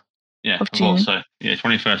 Yes. Yeah, of June. Also,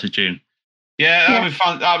 21st of June. Yeah, that'll be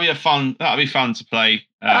fun. That'll be fun to play.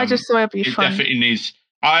 I just thought it'd be fun. Definitely needs.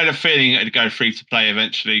 I had a feeling it'd go free to play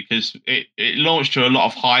eventually because it launched to a lot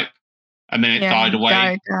of hype and then it died away.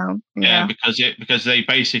 Died down. Yeah, because they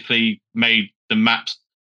basically made the maps.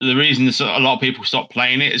 The reason a lot of people stopped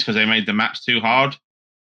playing it is because they made the maps too hard,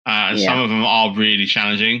 and some of them are really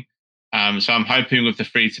challenging. So I'm hoping with the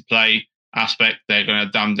free to play aspect, they're going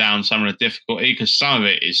to dumb down some of the difficulty because some of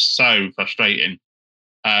it is so frustrating.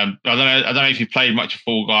 I don't know if you played much of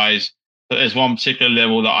Fall Guys, but there's one particular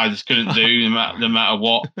level that I just couldn't do no matter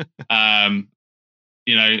what.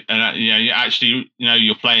 You actually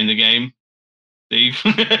you're playing the game, Steve.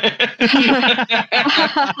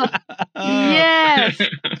 Yes.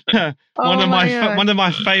 One of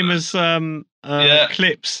my famous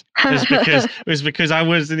clips was because I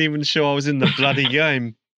wasn't even sure I was in the bloody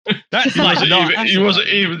game. That's he wasn't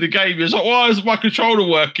even the game. He was like, "Why is my controller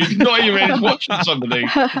working?" He's not even watching somebody.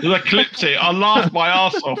 I clipped it. I laughed my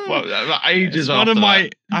ass off for ages. I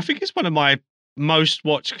think it's one of my most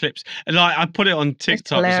watched clips, and I put it on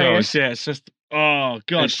TikTok as well. Yeah, it's just god,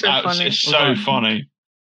 it's so funny.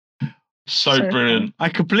 So brilliant. I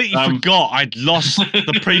completely forgot I'd lost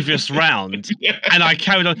the previous round, and I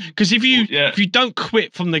carried on because if you don't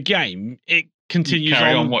quit from the game, it continues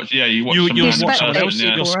on. You watch someone else.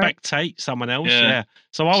 You'll spectate someone else. Yeah.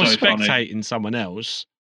 So I was spectating someone else.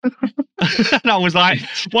 And I was like,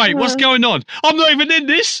 wait, what's going on? I'm not even in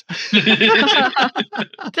this. Damn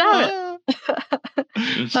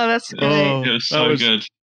it. That's great. It was so good.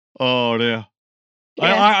 Oh dear.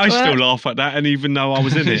 I still laugh at that, and even though I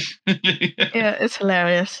was in it. Yeah, it's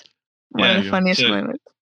hilarious. One of the funniest moments.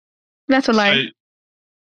 That's a lie.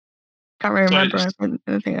 Can't really remember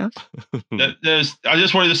anything else. I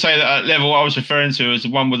just wanted to say that level I was referring to is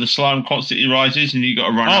the one where the slime constantly rises and you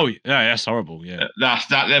got to run. Oh, yeah, that's horrible. Yeah,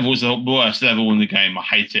 that level is the worst level in the game. I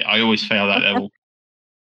hate it. I always fail that level.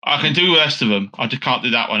 I can do the rest of them. I just can't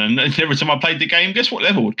do that one. And every time I played the game, guess what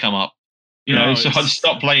level would come up? So I'd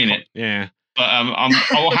stop playing it. Yeah. But I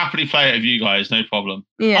will happily play it with you guys, no problem.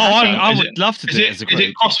 Yeah. I would love to do it as a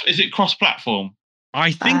group. Is it cross-platform?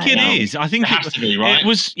 I think it is. I think it has to be, right? It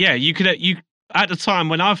was. Yeah, you could. At the time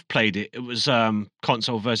when I've played it, it was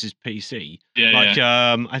console versus PC.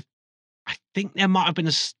 Yeah. I think there might have been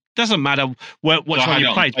doesn't matter which one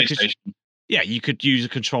you played because you could use a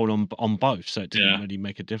control on both, so it didn't really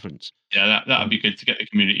make a difference. Yeah, that would be good to get the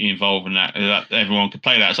community involved in that everyone could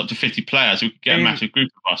play that. It's up to 50 players. We could get a massive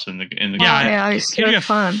group of us in the game. Yeah, it's so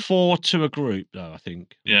fun. 4 to a group though, I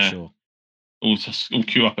think. Yeah. Sure. All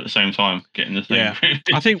queue up at the same time, getting the same group.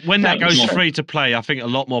 I think when that goes free to play, I think a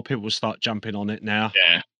lot more people will start jumping on it now.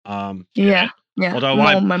 Yeah. Although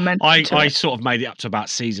I sort of made it up to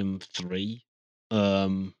about season 3,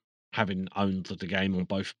 having owned the game on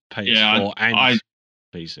both PS4 and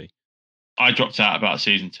PC. I dropped out about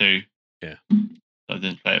season 2. Yeah. I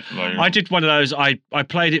didn't play it for very long. I did one of those. I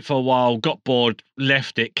played it for a while, got bored,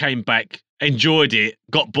 left it, came back, enjoyed it,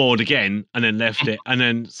 got bored again, and then left it. And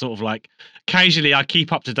then sort of like occasionally I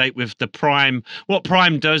keep up to date with the Prime. What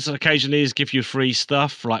Prime does occasionally is give you free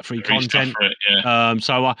stuff, like free content.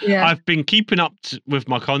 I've been keeping up with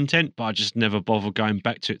my content, but I just never bother going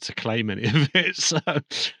back to it to claim any of it. So,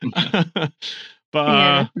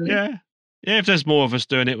 but if there's more of us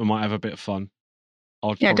doing it, we might have a bit of fun.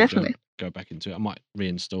 I'll definitely go back into it. I might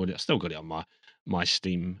reinstall it. I still got it on my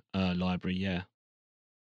Steam library.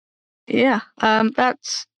 Yeah.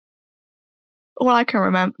 That's all I can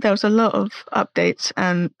remember. There was a lot of updates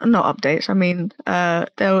and not updates. I mean,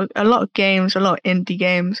 there were a lot of games, a lot of indie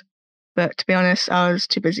games. But to be honest, I was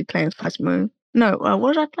too busy playing Phasmo. No, what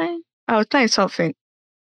was I playing? I was playing something,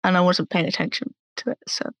 and I wasn't paying attention to it.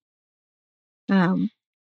 So,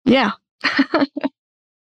 yeah.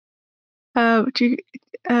 Do you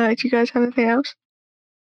guys have anything else?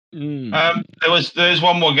 There's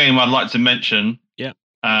one more game I'd like to mention. Yeah.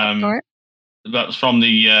 All right. That was from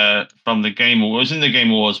the Game Awards. It was in the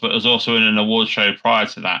Game Awards, but it was also in an award show prior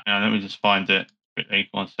to that. Now, let me just find it quickly.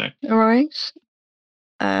 1 sec. All right.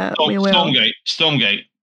 Stormgate.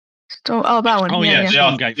 That one. Oh yeah,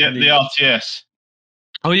 Stormgate. The RTS.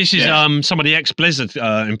 Oh, this is some of the ex-Blizzard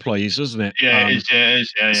employees, wasn't it? Yeah, it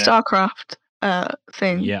is. Yeah. StarCraft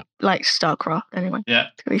thing. Yeah. Like StarCraft, anyway. Yeah.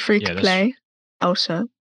 It's going to be free to play also,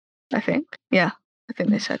 I think. Yeah, I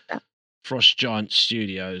think they said that. Frost Giant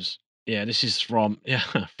Studios. Yeah, this is from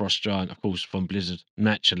Frost Giant, of course, from Blizzard.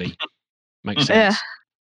 Naturally. Makes sense.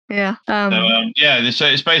 Yeah. So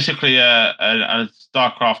it's basically a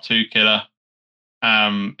StarCraft 2 killer.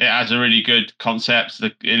 It has a really good concept.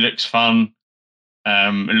 It looks fun.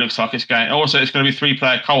 It looks like it's going. Also, it's going to be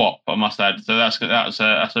 3-player co-op, I must add. So that's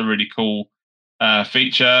a really cool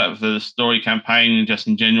feature for the story campaign and just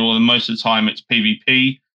in general. And most of the time, it's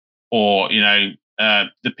PvP, or the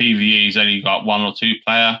PvE's only got 1 or 2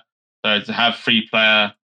 player. So to have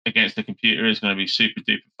 3-player against the computer is going to be super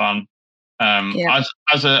duper fun.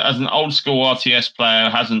 As an old school RTS player,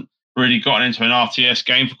 hasn't really gotten into an RTS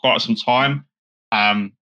game for quite some time.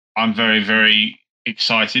 I'm very, very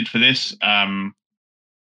excited for this. I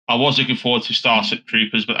was looking forward to Starship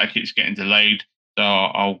Troopers, but that keeps getting delayed. So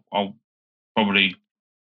I'll probably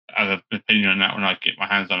have an opinion on that when I get my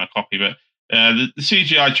hands on a copy. But the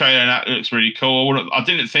CGI trailer and that looks really cool. I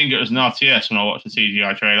didn't think it was an RTS when I watched the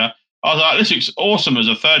CGI trailer. I was like, this looks awesome as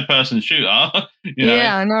a third-person shooter.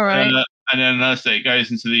 Yeah, I know, right? And then it goes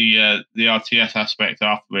into the RTS aspect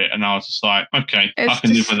after it, and I was just like, okay, I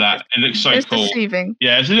can live with that. It looks so cool. Deceiving.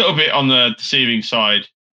 Yeah, it's a little bit on the deceiving side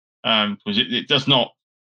because it does not.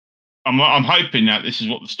 I'm hoping that this is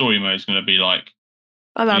what the story mode is going to be like.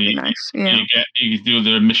 Oh, that'd be nice. Yeah. You do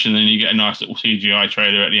the mission, and you get a nice little CGI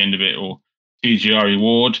trailer at the end of it, or CGI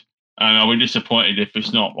reward. And I'll be disappointed if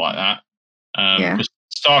it's not like that. Because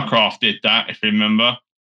StarCraft did that, if you remember.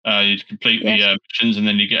 You complete the missions, and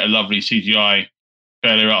then you get a lovely CGI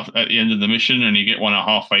trailer at the end of the mission, and you get one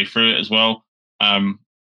halfway through it as well.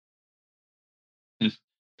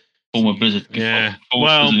 Former Blizzard, Blizzard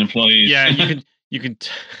employees. Yeah, you can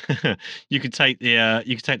take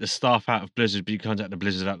the staff out of Blizzard, but you can't take the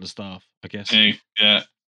Blizzard out of the staff, I guess. Yeah.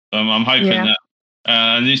 I'm hoping that.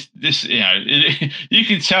 And this, you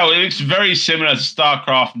can tell it looks very similar to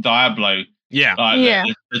StarCraft and Diablo. Yeah.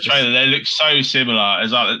 The trailer, they look so similar.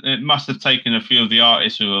 It's like it must have taken a few of the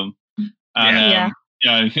artists with them. And,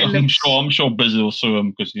 I'm sure Blizzard will sue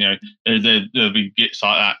them because there'll be gits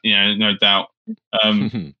like that, no doubt.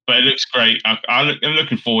 But it looks great. I'm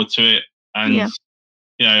looking forward to it, and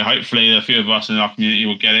hopefully a few of us in our community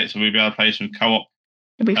will get it, so we'll be able to play some co-op.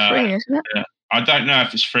 It'll be free, isn't it? Yeah. I don't know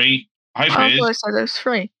if it's free. I hope it is. I said it's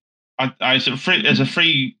free. There's a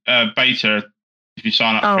free beta if you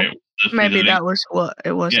sign up for it. Maybe that was what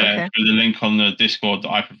it was. Yeah, okay. through the link on the Discord that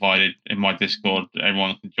I provided in my Discord,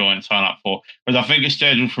 everyone can join and sign up for. But I think it's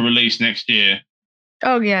scheduled for release next year.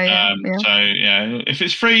 Oh yeah. So if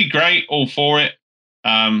it's free, great, all for it.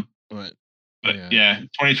 Right. But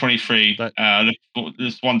 2023.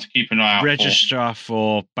 There's one to keep an eye out register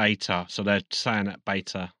for beta. So they're saying that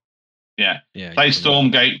beta. Yeah.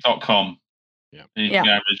 Playstormgate.com. Yeah. And you can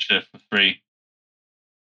go register for free.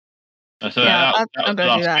 So I'm gonna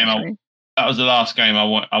do that. That was the last game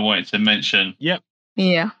I wanted to mention. Yep.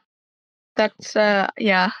 Yeah. That's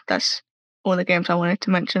that's all the games I wanted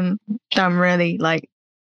to mention that I'm really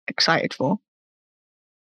excited for.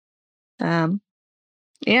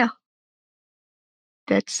 Yeah.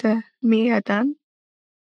 That's me done.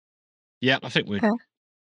 Yeah, I think we're.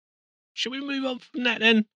 Should we move on from that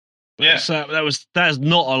then? Yeah. So that's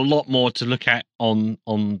not a lot more to look at on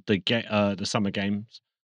the summer games,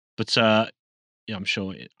 but I'm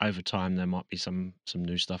sure over time there might be some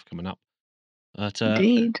new stuff coming up. But,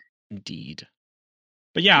 indeed.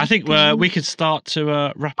 But yeah, I think we could start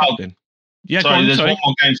to wrap up then. Yeah, sorry, there's one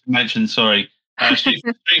more game to mention. Sorry, Street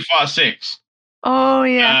Fighter 6. Oh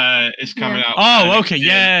yeah, it's coming out. Oh, okay,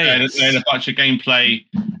 yeah. They had a bunch of gameplay,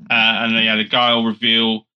 and they had a Guile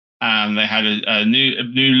reveal, and they had a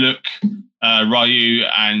new look, Ryu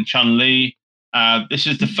and Chun-Li. This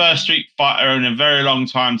is the first Street Fighter in a very long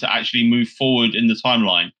time to actually move forward in the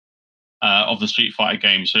timeline of the Street Fighter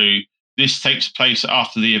game. So this takes place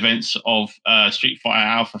after the events of Street Fighter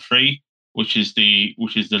Alpha 3, which was the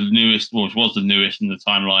newest in the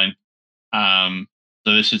timeline.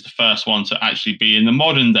 So this is the first one to actually be in the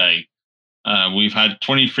modern day. We've had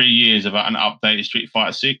 23 years of an updated Street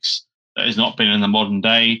Fighter 6 that has not been in the modern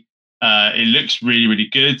day. It looks really, really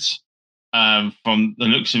good. From the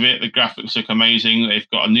looks of it, the graphics look amazing. They've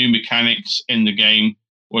got new mechanics in the game,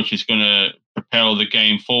 which is going to propel the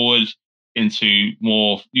game forward into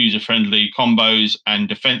more user-friendly combos and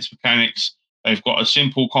defense mechanics. They've got a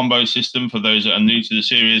simple combo system for those that are new to the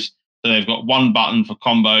series. So they've got one button for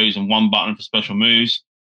combos and one button for special moves,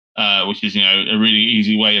 which is a really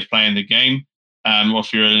easy way of playing the game. Or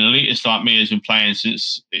if you're an elitist like me, who's been playing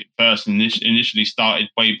since it first initially started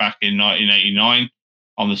way back in 1989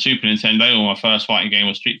 on the Super Nintendo, or my first fighting game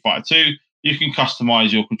was Street Fighter 2, you can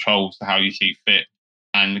customize your controls to how you see fit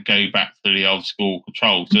and go back to the old school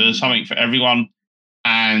controls. So there's something for everyone,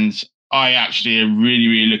 and I actually am really,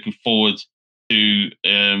 really looking forward to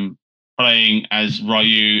playing as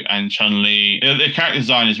Ryu and Chun-Li. The character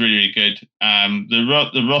design is really, really good.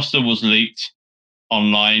 The roster was leaked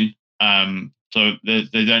online, so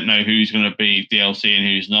they don't know who's going to be DLC and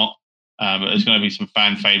who's not. But there's going to be some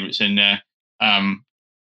fan favorites in there.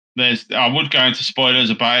 I would go into spoilers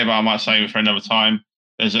about it, but I might save it for another time.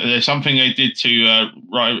 There's something they did to the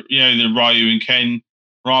Ryu and Ken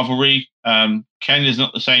rivalry. Ken is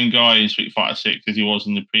not the same guy in Street Fighter 6 as he was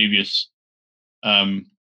in the previous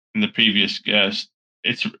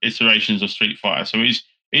iterations of Street Fighter. So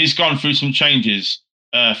he's gone through some changes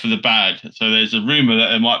for the bad. So there's a rumor that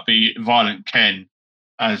there might be Violent Ken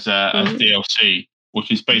as DLC,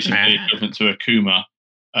 which is basically equivalent to Akuma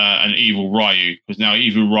and Evil Ryu, because now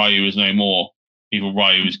Evil Ryu is no more. Evil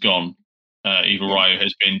Ryu is gone. Evil Ryu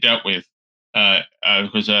has been dealt with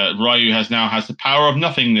because Ryu has the power of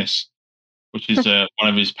nothingness, which is one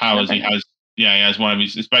of his powers. He has one of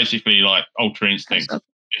his. It's basically like Ultra Instinct.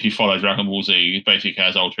 If you follow Dragon Ball Z, he basically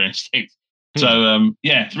has Ultra Instinct. So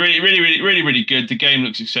it's really, really, really, really, really good. The game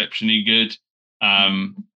looks exceptionally good.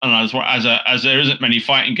 And as there isn't many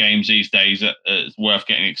fighting games these days that it's worth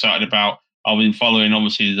getting excited about, I've been following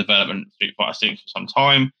obviously the development of Street Fighter 6 for some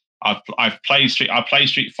time. I played Street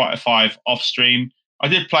Fighter 5 off stream. I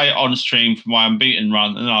did play it on stream for my unbeaten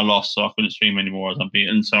run, and I lost, so I couldn't stream anymore as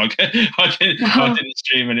unbeaten. So I didn't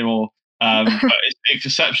stream anymore. But it's an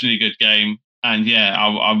exceptionally good game, and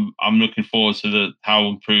I'm looking forward to how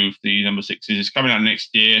improved the number 6 is. It's coming out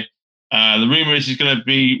next year. The rumor is it's going to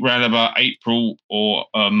be around about April or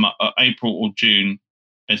June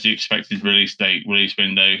as the expected release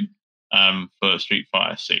window for Street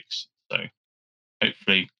Fighter 6. So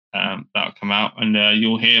hopefully that'll come out, and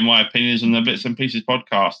you'll hear my opinions on the Bits and Pieces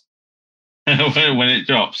podcast when it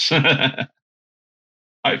drops.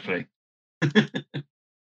 Hopefully.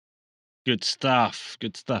 Good stuff.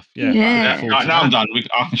 Good stuff. Yeah. looking forward Right, to now that. I'm done.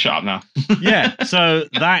 I can shut up now. Yeah. So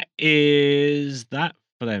that is that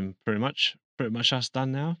for them. Pretty much us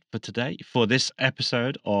done now for today for this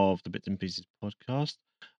episode of the Bits and Pieces podcast.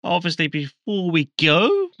 Obviously, before we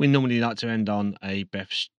go, we normally like to end on a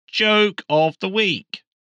Beth's joke of the week.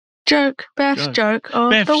 Beth's joke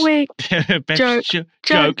of the Beth's- week. Beth's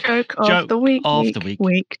Joke of the week.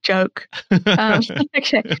 Week joke.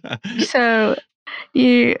 Okay. So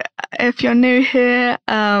if you're new here,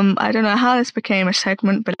 I don't know how this became a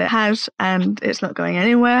segment, but it has, and it's not going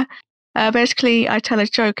anywhere. Basically, I tell a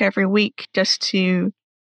joke every week just to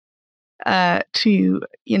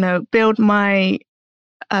build my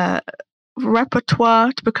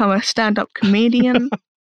repertoire to become a stand-up comedian.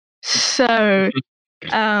 So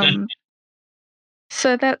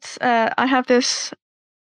that's I have this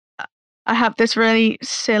really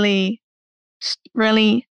silly,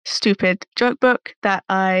 really stupid joke book that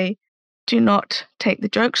I do not take the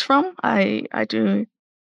jokes from. I do.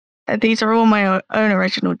 These are all my own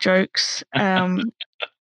original jokes. Okay.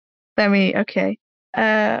 Okay,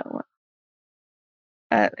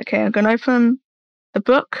 I'm going to open the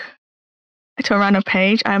book to a random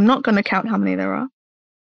page. I'm not going to count how many there are.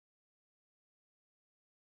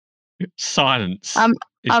 Silence. I'm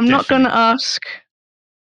not going to ask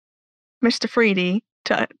Mr. Freedy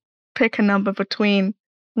to pick a number between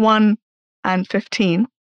 1 and 15.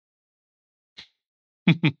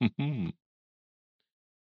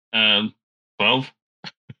 12.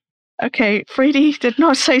 Okay, Freedy did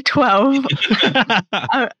not say 12.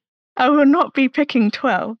 I will not be picking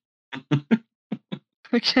 12.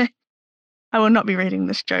 Okay. I will not be reading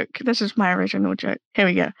this joke. This is my original joke. Here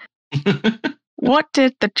we go. What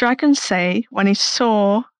did the dragon say when he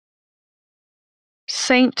saw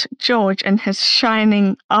Saint George in his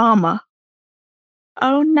shining armor?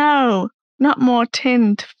 Oh no, not more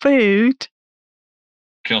tinned food.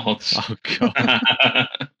 God. Oh God.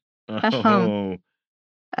 Oh.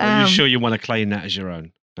 Are you sure you want to claim that as your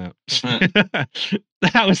own? No.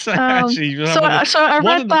 That was actually. So I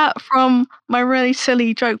read that from my really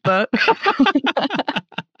silly joke book.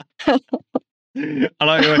 I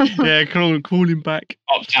like it. Yeah, call him back.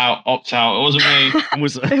 Opt out. It wasn't me.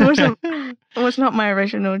 It was not my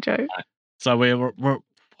original joke. So we're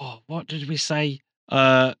what did we say?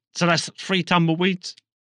 So that's 3 tumbleweeds.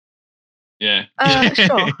 Yeah.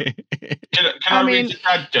 Sure. Can I read the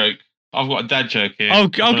dad joke? I've got a dad joke here. Oh,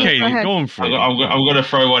 okay. Go on, Freddie. I'm going to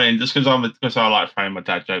throw one in just because I like throwing my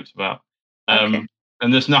dad jokes about. Okay.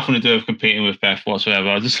 And there's nothing to do with competing with Beth whatsoever.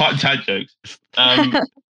 I just like dad jokes. Right.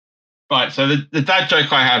 So the dad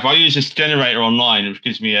joke I have, I use this generator online, which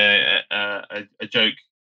gives me a joke,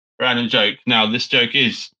 random joke. Now this joke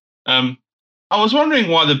is, I was wondering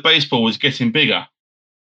why the baseball was getting bigger.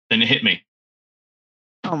 Then it hit me.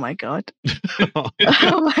 Oh my God. Oh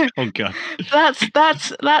God.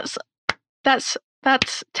 That's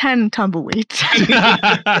 10 tumbleweeds.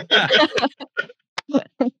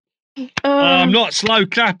 I'm not slow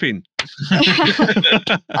clapping.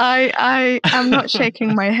 I am not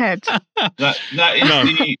shaking my head. That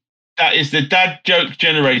is the dad joke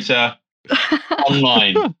generator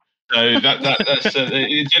online. So that's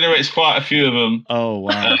it generates quite a few of them. Oh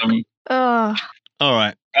wow. All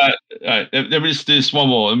right. Let me just do this one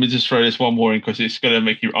more. Let me just throw this one more in because it's going to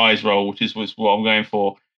make your eyes roll, which is what I'm going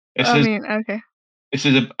for. Okay. This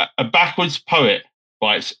is a backwards poet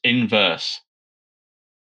writes in verse.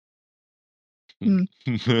 Okay.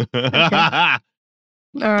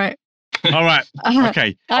 All right.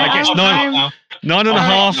 Okay. I guess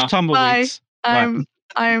 9.5 tumbleweeds. I'm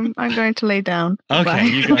going to lay down. Okay, Bye.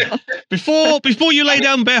 you go. Before you lay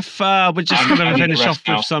down, Beth, we're just going to finish off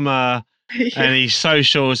with some any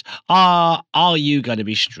socials. Are you going to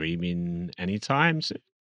be streaming anytime soon?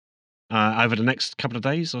 Over the next couple of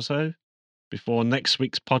days or so, before next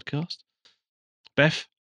week's podcast, Beth?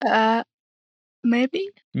 Maybe.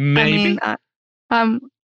 Maybe. I mean, I'm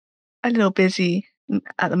a little busy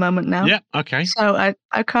at the moment now. Yeah. Okay. So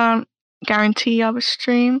I can't guarantee I will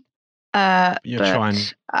stream. Trying.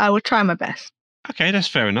 I will try my best. Okay, that's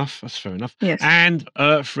fair enough. Yes. And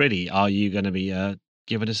Freddie, are you going to be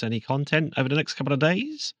giving us any content over the next couple of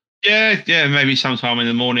days? Yeah. Maybe sometime in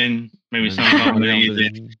the morning. Maybe sometime in the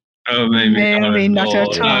evening. Oh, maybe not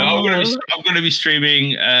at all. No, I'm going to be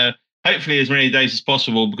streaming. Hopefully, as many days as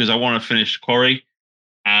possible because I want to finish Quarry.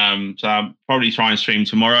 So I'll probably try and stream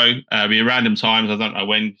tomorrow. Be random times. I don't know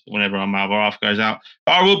whenever my other half goes out.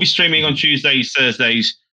 But I will be streaming on Tuesdays,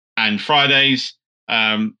 Thursdays, and Fridays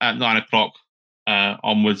at 9:00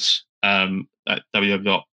 onwards at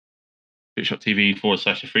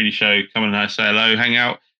www.twitch.tv/The Freedy Show. Come and say hello, hang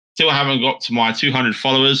out. still haven't got to my 200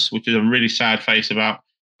 followers, which is a really sad face about,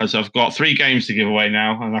 because I've got 3 games to give away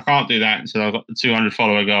now, and I can't do that until I've got the 200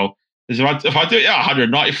 follower goal. If I do it,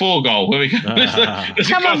 194 goal. Where we go?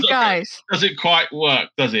 Come on, guys! Doesn't quite work,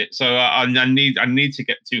 does it? So I need to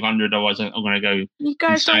get 200. Otherwise, I'm going to go. You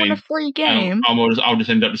guys insane. don't want a free game. I'll just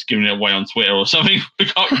end up just giving it away on Twitter or something. We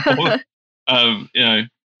can't bother.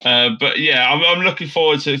 But yeah, I'm looking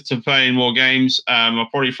forward to playing more games. I'll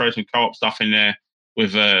probably throw some co-op stuff in there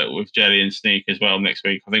with Jelly and Sneak as well next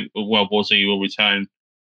week. I think World War Z will return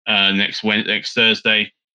next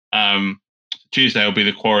Thursday. Tuesday will be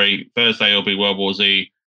The Quarry. Thursday will be World War Z.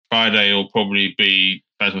 Friday will probably be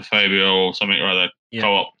Phasmophobia or something or other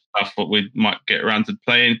co-op stuff that we might get around to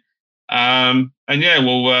playing. And yeah,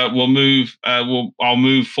 we'll move. I'll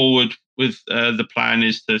move forward with the plan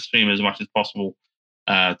is to stream as much as possible,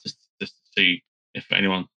 just to see if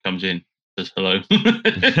anyone comes in. Says hello.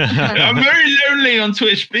 I'm very lonely on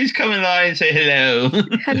Twitch. Please come in and say hello.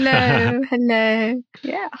 hello.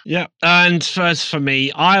 Yeah. And first for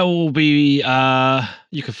me, I will be.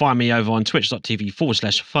 You can find me over on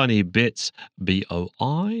twitch.tv/funnybits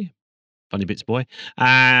BOI, Funny Bits Boy.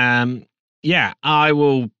 Yeah, I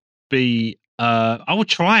will be. I will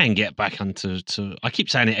try and get back onto. I keep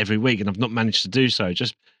saying it every week, and I've not managed to do so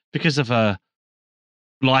just because of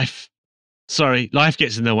life. Sorry, life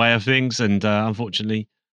gets in the way of things, and unfortunately,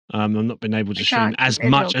 I've not been able to stream as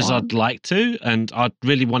much as I'd like to, and I'd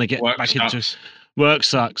really want to get back into. Work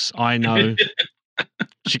sucks. I know.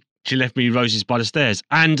 she left me roses by the stairs,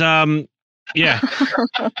 and yeah.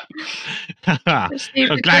 Steve,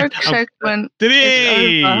 the joke segment. Did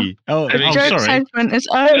he? Oh, the joke segment is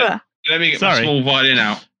over. Let me get my small violin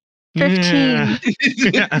out. 15.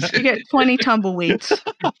 You get 20 tumbleweeds.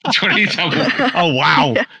 20 tumbleweeds. Oh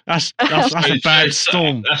wow, that's a bad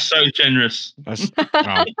storm. That's so generous. Wow.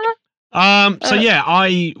 So yeah,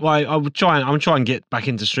 I will try and get back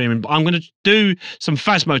into streaming. But I'm going to do some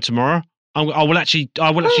Phasmo tomorrow. I will actually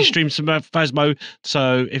stream some Phasmo.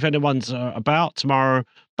 So if anyone's about tomorrow,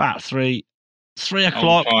 about 3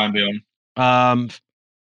 o'clock, I'll try and be on.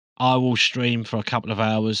 I will stream for a couple of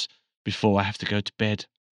hours before I have to go to bed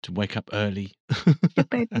to wake up early.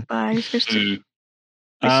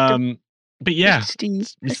 But yeah,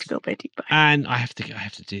 Steve, let's go beddy bye. And I have to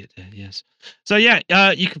do it there. Yes. So yeah,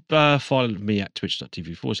 you can follow me at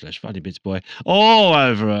twitch.tv/funnybitsboy. Or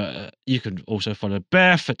over, you can also follow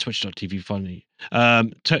Beth at twitch.tv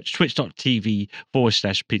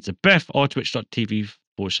twitch.tv/pizzabeth or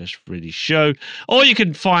twitch.tv/FreddyShow. Or you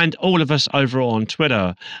can find all of us over on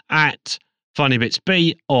Twitter at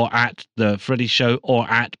FunnyBitsB or at the Freddy Show or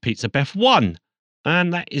at PizzaBeth1.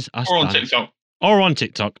 And that is us. Or on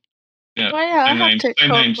TikTok. Yeah, I have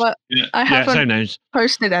TikTok, but I haven't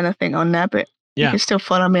posted anything on there, but you can still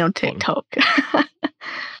follow me on TikTok.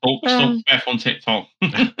 Stalk Beth on TikTok.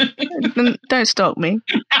 Don't stalk me.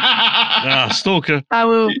 Stalker. I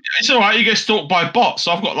will. It's all right. You get stalked by bots.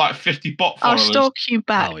 So I've got like 50 bot followers. I'll stalk you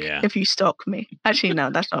back if you stalk me. Actually, no,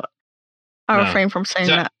 that's not. I'll refrain from saying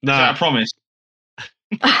that. No. Is that a promise?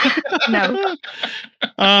 No.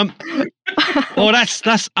 Well, that's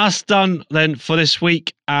us done then for this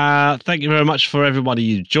week. Thank you very much for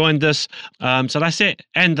everybody who joined us. So that's it.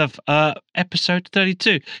 End of episode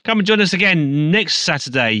 32. Come and join us again next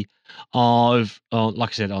Saturday like I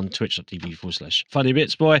said, on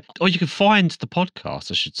twitch.tv/funnybitsboy. Or you can find the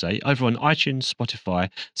podcast, I should say, over on iTunes, Spotify,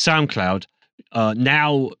 SoundCloud,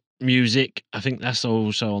 Now Music. I think that's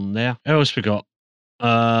also on there. What else we got?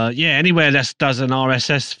 Anywhere that does an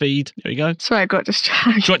RSS feed. There you go. Sorry, I got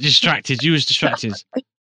distracted. Got distracted. You was distracted.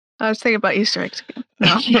 I was thinking about Easter eggs again.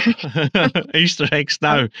 No. Easter eggs?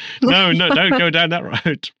 No, don't go down that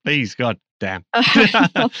road. Please, God damn.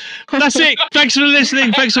 That's it. Thanks for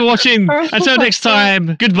listening. Thanks for watching. Until next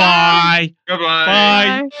time, goodbye.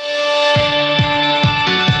 Goodbye. Bye.